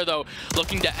 St. Clair, though,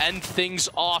 looking to end things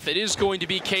off. It is going to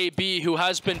be KB, who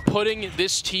has been putting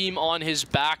this team on his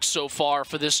back so far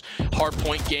for this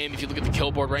hardpoint game. If you look at the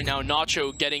kill board right now,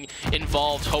 Nacho getting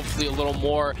involved, hopefully a little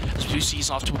more, as we see he's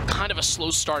off to kind of a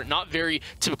slow start. Not very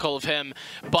typical of him,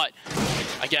 but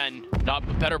again, not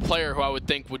a better player who I would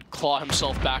think would claw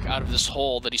himself back out of this hole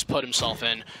that he's put himself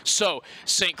in. So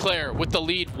St. Clair with the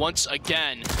lead once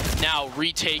again, now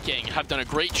retaking, have done a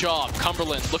great job.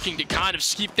 Cumberland looking to kind of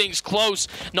keep things close.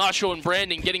 Nacho and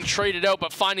Brandon getting traded out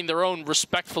but finding their own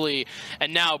respectfully,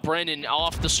 and now Brandon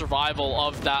off the survival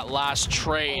of that last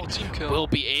trade will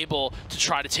be able to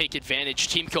try to take advantage.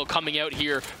 Team kill coming out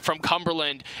here from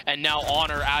Cumberland, and now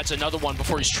Honor adds another one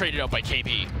before he's traded out by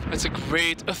KB. It's a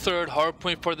great third hard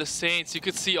point for the Saints. You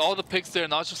could see all the picks there,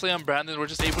 not just Leon and Brandon were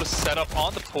just able to set up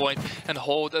on the point and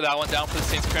hold that one down for the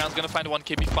Saints. Crown's gonna find one.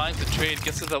 KB finds the trade,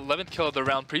 gets his 11th kill of the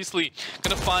round. Priestley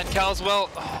gonna find Cal as well.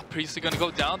 Oh, Priestley gonna go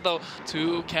down though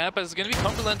to camp, as it's gonna be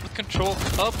Cumberland with control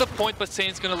of the point, but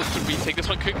Saints gonna look to retake this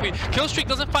one quickly. Kill streak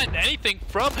doesn't find anything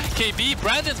from KB.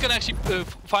 Brandon's gonna actually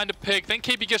find a pick. Then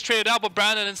KB gets traded out, but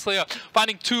Brandon and Slayer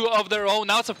finding 2 of their own.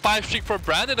 Now it's a 5 streak for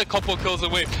Brandon, a couple kills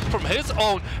away from his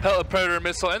own Predator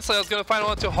missile. And Slayer's gonna find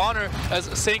one to Honor, as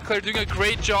St. Clair doing a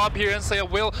great job here, and Slayer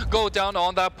will go down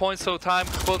on that point, so time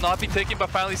will not be taken, but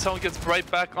finally someone gets right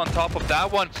back on top of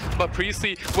that one. But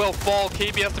Priestley will fall.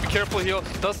 KB has to be careful here.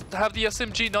 Does have the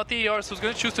SMG, not the AR, so he's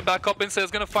going to choose to back up. Instead,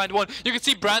 he's going to find one. You can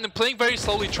see Brandon playing very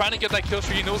slowly, trying to get that kill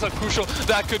streak. He knows how crucial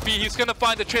that could be. He's going to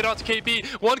find the trade out to KB.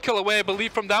 1 kill away, I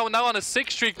believe, from that one. Now on a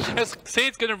 6 streak, as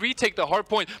Saints going to retake the hard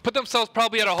point, put themselves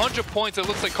probably at 100 points. It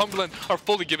looks like Cumberland are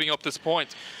fully giving up this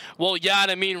point. Well, yeah,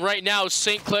 and I mean, right now,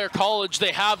 St. Clair College,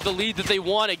 they have the lead that they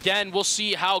want. Again, we'll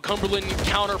see how Cumberland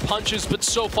counter punches, but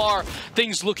so far,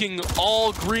 things looking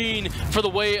all green for the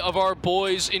way of our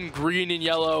boys in green and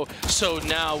yellow. So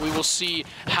now we will see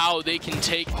how they can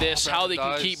take this, how they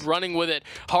can keep running with it.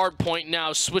 Hard point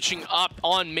now, switching up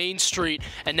on Main Street,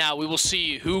 and now we will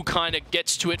see who kind of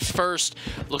gets to it first.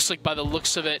 Looks like by the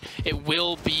looks of it, it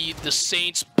will be the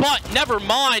Saints, but never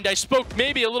mind, I spoke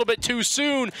maybe a little bit too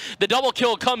soon. The double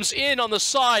kill comes in on the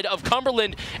side of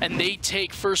Cumberland, and they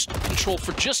take first control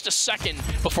for just a second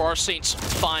before our Saints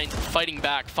fighting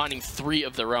back, finding 3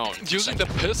 of their own. Using the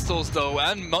pistols though,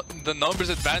 and the numbers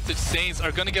advantage, Saints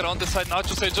are gonna get on this side. Not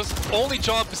just only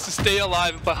job is to stay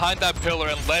alive behind that pillar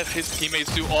and let his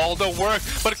teammates do all the work.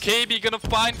 But KB gonna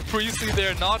find Priestley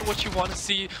there, not what you want to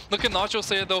see. Look at Nacho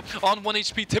Slayer though, on 1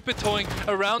 HP, tiptoeing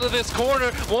around to this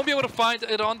corner. Won't be able to find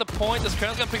it on the point. As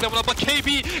Crown's gonna pick that one up, but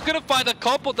KB gonna find a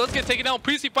couple, does get taken out.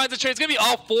 Priestley finds a trade. It's gonna be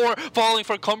all 4 falling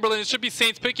for Cumberland. It should be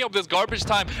Saints picking up this garbage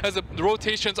time, as the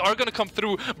rotations are gonna come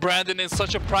through. Brandon in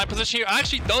such a prime position here,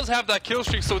 actually does have that kill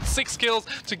streak, so it's 6 kills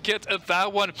to get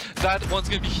that one. That one's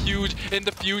gonna be huge in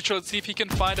the future. Let's see if he can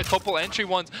find a couple entry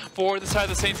ones for the side of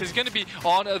the Saints. He's gonna be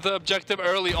on the objective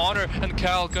early. Honor and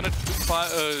Cal gonna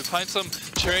find some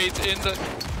trades in the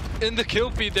in the kill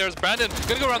feed. There's Brandon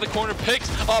gonna go around the corner, picks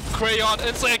up Crayon, and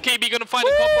it's like KB gonna find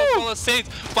a couple as well as Saints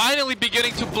finally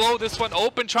beginning to blow this one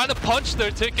open, trying to punch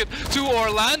their ticket to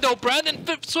Orlando. Brandon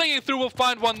swinging through will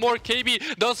find one more.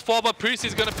 KB does fall, but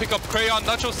Priestley's gonna pick up Crayon.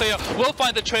 Nacho Saya will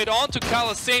find the trade on to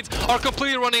Cala. Saints are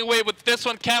completely running away with this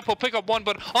one. Camp will pick up one,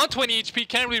 but on 20 HP,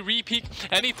 can't really re-peek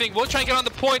anything. Will try and get on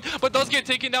the point, but does get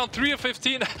taken down 3 of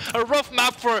 15. A rough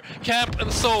map for Camp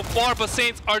so far, but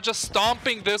Saints are just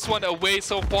stomping this one away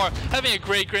so far. Having a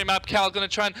great map. Cal gonna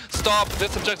try and stop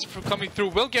this objective from coming through.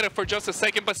 We'll get it for just a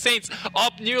second, but Saints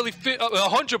up nearly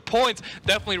 100 points.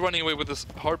 Definitely running away with this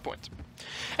hard point.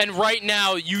 And right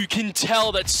now, you can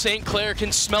tell that St. Clair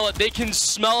can smell it. They can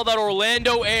smell that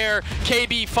Orlando air.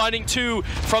 KB finding 2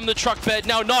 from the truck bed.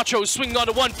 Now Nacho swinging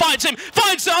onto 1, finds him,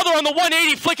 finds the other on the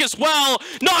 180 flick as well.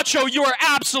 Nacho, you are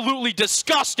absolutely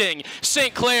disgusting.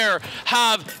 St. Clair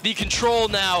have the control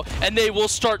now, and they will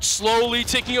start slowly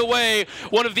ticking away.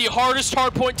 One of the hardest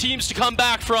hardpoint teams to come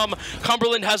back from.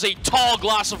 Cumberland has a tall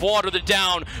glass of water to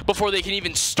down before they can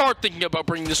even start thinking about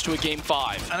bringing this to a game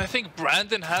 5. And I think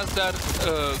Brandon has that.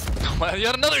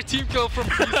 Yet another team kill from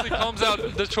Priestley comes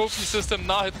out. The trophy system,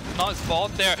 not his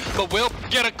fault there, but will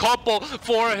get a couple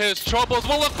for his troubles.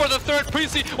 We'll look for the third.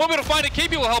 Priestley won't be able to find it.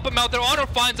 KB will help him out there. Honor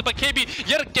finds it, but KB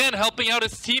yet again helping out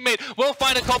his teammate. Will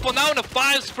find a couple. Now in a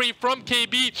 5 spree from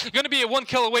KB. Going to be a 1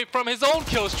 kill away from his own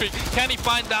kill streak. Can he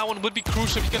find that one? Would be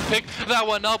crucial if he can pick that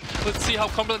one up. Let's see how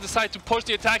Cumberland decides to push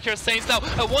the attack here. Saints now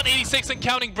at 186 and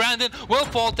counting. Brandon will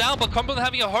fall down, but Cumberland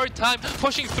having a hard time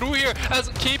pushing through here as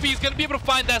KB is going to be able to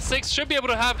find that 6. Should be able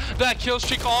to have that kill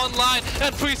streak online,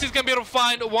 and Priestley's gonna be able to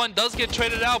find 1. Does get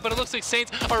traded out, but it looks like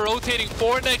Saints are rotating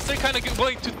 4 next. They're kind of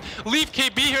willing to leave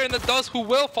KB here in the dust, who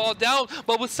will fall down,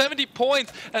 but with 70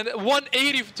 points and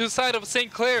 180 to the side of St.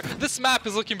 Clair, this map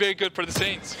is looking very good for the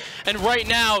Saints. And right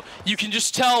now, you can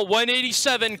just tell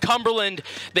 187 Cumberland,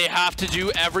 they have to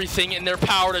do everything in their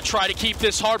power to try to keep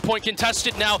this hard point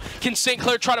contested. Now, can St.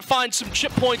 Clair try to find some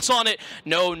chip points on it?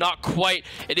 No, not quite.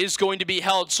 It is going to be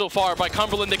held so far by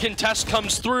Cumberland. The contest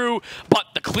comes through, but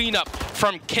the cleanup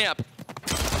from Camp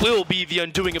will be the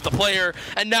undoing of the player.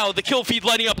 And now the kill feed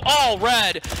lighting up all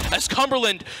red as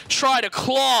Cumberland try to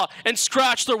claw and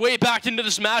scratch their way back into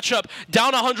this matchup.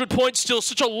 Down 100 points still,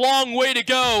 such a long way to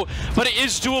go, but it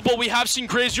is doable. We have seen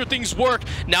crazier things work.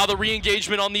 Now the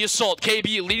re-engagement on the assault.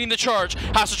 KB leading the charge,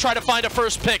 has to try to find a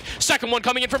first pick. Second one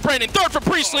coming in from Brandon, third from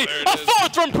Priestley, a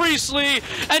 4th from Priestley,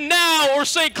 and now, or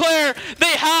St. Clair,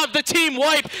 they have the team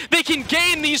wipe. They can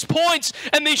gain these points,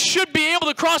 and they should be able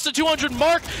to cross the 200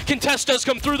 mark. Contest does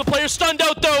come through. The player stunned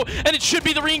out though, and it should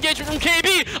be the re-engagement from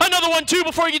KB. Another one too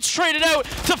before he gets traded out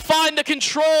to find the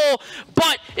control.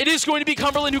 But it is going to be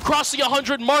Cumberland who crossed the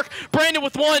 100 mark. Brandon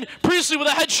with 1, Priestley with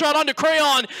a headshot onto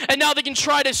Crayon, and now they can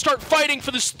try to start fighting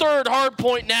for this 3rd hard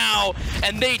point now.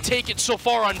 And they take it so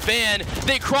far on Van.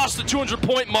 They cross the 200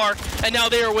 point mark, and now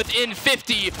they are within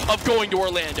 50 of going to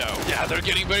Orlando. Yeah, they're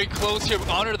getting very close here.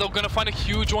 Honor, though, going to find a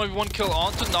huge 1v1 kill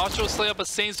onto Nacho Slayer, but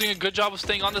Saints doing a good job of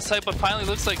staying on the site, but finally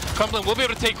looks like Cumberland will be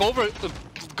able to take over.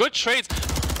 Good trades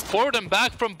forward and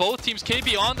back from both teams.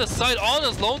 KB on the side, on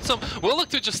his lonesome, will look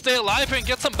to just stay alive here and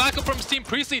get some backup from his team.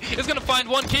 Priestley is going to find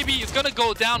 1. KB is going to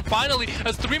go down finally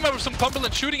as 3 members from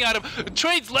Cumberland shooting at him.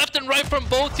 Trades left and right from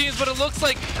both teams, but it looks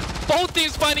like both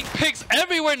teams finding picks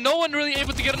everywhere. No one really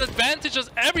able to get an advantage as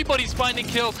everybody's finding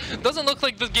kills. Doesn't look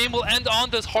like the game will end on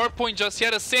this hard point just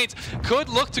yet, as Saints could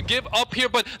look to give up here,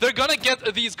 but they're going to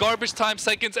get these garbage time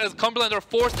seconds as Cumberland are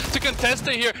forced to contest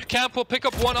it here. Camp will pick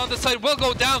up 1 on the side, will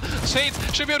go down. Saints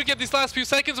should be able to get these last few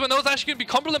seconds, but no, it's actually going to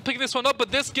be Cumberland picking this one up,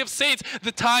 but this gives Saints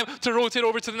the time to rotate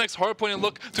over to the next hard point and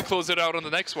look to close it out on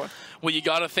the next one. Well, you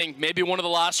gotta think maybe one of the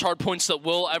last hard points that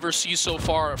we'll ever see so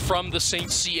far from the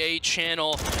Saints CA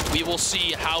channel. We will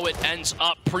see how it ends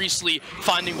up. Priestley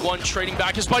finding 1, trading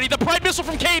back his buddy. The Pride Missile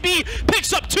from KB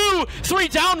picks up 2, 3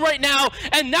 down right now,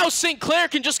 and now St. Clair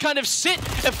can just kind of sit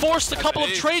and force the couple of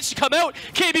trades to come out.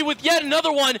 KB with yet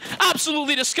another one.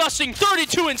 Absolutely disgusting.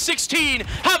 32 and 16.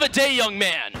 Have a day, young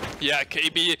man. Yeah,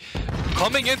 KB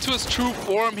coming into his true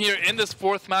form here in this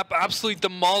 4th map, absolutely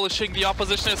demolishing the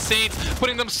opposition of Saints,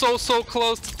 putting them so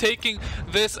close to taking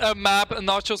this map.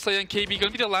 Nacho Slayer and KB going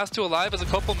to be the last 2 alive as a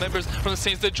couple members from the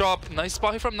Saints did drop. Nice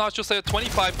spot here from Nacho Slayer,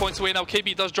 25 points away now.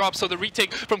 KB does drop, so the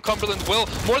retake from Cumberland will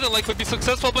more than likely be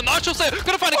successful, but Nacho Slayer going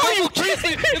to find a couple.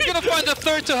 Priestley is going to find the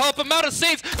 3rd to help him out. As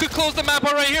Saints could close the map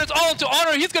out right here. It's all into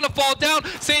Honor. He's going to fall down.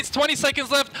 Saints 20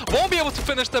 seconds left. Won't be able to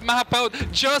finish the map out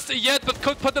just yet, but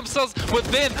could put themselves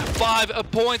within 5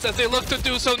 points as they look to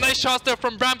do so. Nice shots there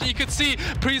from Brampton. You could see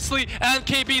Priestley and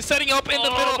KB setting up in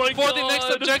the middle for the next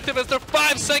objective as they're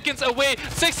 5 seconds away,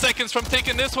 6 seconds from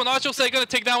taking this one. Nacho say going to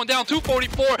take that one down,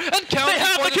 244 and counting. They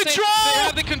have the control! They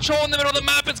have the control in the middle of the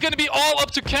map. It's going to be all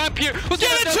up to Camp here. Who's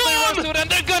Get it to him! And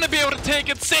they're going to be able to take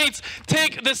it. Saints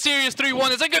take the series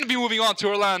 3-1 as they're going to be moving on to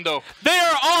Orlando. They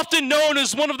are often known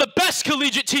as one of the best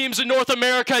collegiate teams in North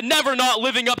America, never not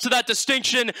living up to that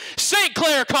distinction. St.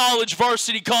 Clair College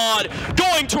Varsity COD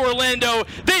going to Orlando.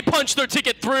 They punch their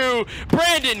ticket through.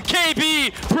 Brandon,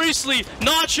 KB, Priestley,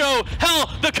 Nacho, hell,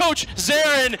 the coach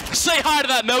Zarin. Say hi to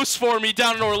that mouse for me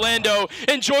down in Orlando.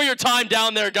 Enjoy your time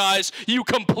down there, guys. You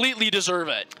completely deserve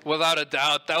it. Without a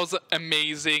doubt, that was an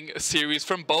amazing series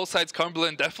from both sides.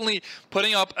 Cumberland definitely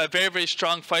putting up a very, very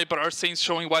strong fight, but our Saints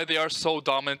showing why they are so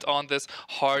dominant on this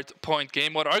hard point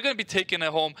game. What are going to be taking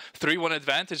a home 3-1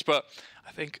 advantage, but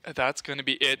I think that's going to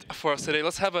be it for us today.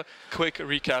 Let's have a quick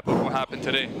recap of what happened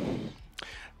today.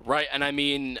 Right, and I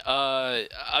mean,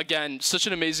 again, such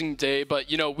an amazing day, but,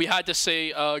 you know, we had to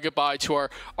say goodbye to our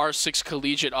R6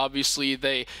 Collegiate. Obviously,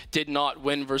 they did not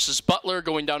win versus Butler,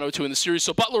 going down 0-2 in the series,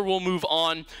 so Butler will move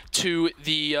on to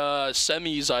the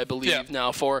semis, I believe,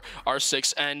 now for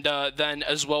R6, and then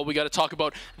as well, we got to talk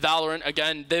about Valorant.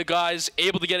 Again, the guys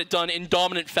able to get it done in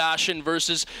dominant fashion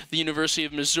versus the University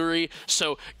of Missouri,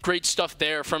 so great stuff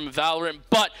there from Valorant,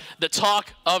 but the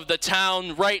talk of the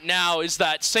town right now is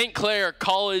that St. Clair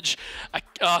College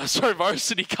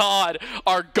Varsity COD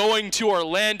are going to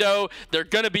Orlando. They're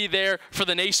going to be there for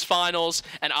the NACE finals,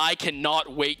 and I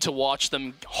cannot wait to watch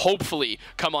them hopefully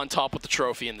come on top with the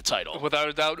trophy and the title. Without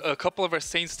a doubt, a couple of our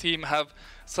Saints team have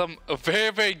some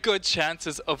very, very good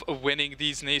chances of winning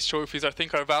these NACE trophies. I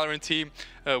think our Valorant team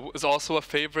is also a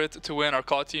favorite to win. Our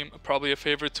COD team probably a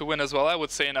favorite to win as well, I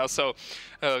would say now. So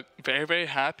very, very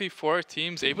happy for our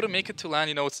teams able to make it to LAN.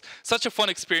 You know, it's such a fun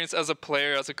experience as a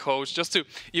player, as a coach, just to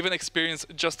even experience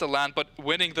just the LAN, but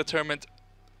winning the tournament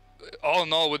all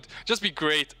in all would just be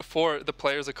great for the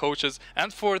players, the coaches,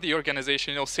 and for the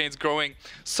organization. You know, Saints growing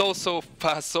so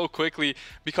fast, so quickly,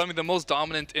 becoming the most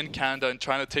dominant in Canada and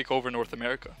trying to take over North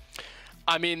America.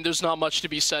 I mean, there's not much to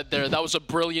be said there. That was a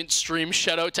brilliant stream.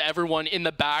 Shout out to everyone in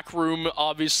the back room.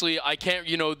 Obviously, I can't,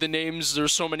 you know, the names.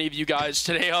 There's so many of you guys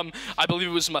today. I believe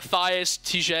it was Matthias,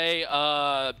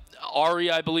 TJ, Ari,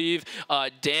 I believe,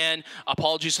 Dan.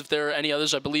 Apologies if there are any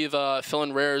others. I believe Phil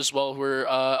and Rare as well. Who were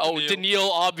Daniil,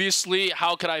 obviously.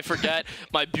 How could I forget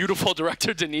my beautiful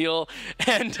director, Daniil?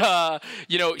 And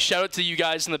you know, shout out to you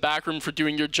guys in the back room for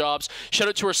doing your jobs. Shout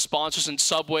out to our sponsors in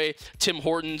Subway, Tim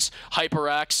Hortons,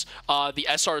 HyperX, the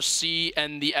SRC,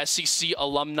 and the SEC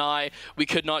alumni. We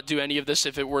could not do any of this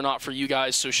if it were not for you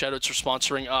guys. So shout outs for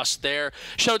sponsoring us there.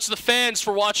 Shout out to the fans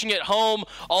for watching at home.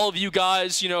 All of you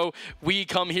guys, you know, we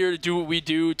come here to do what we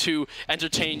do to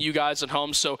entertain you guys at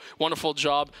home. So wonderful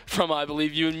job from, I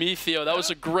believe, you and me, Theo. That was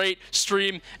a great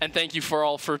stream, and thank you for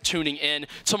all for tuning in.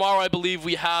 Tomorrow, I believe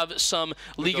we have some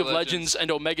League of Legends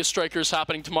and Omega Strikers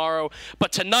happening tomorrow,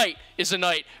 but tonight is a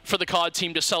night for the COD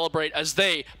team to celebrate as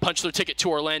they punch their ticket to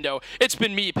Orlando. It's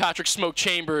been me, Patrick Smoke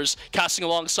Chambers, casting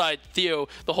alongside Theo,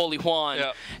 the Holy Juan,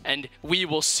 and we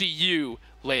will see you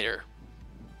later.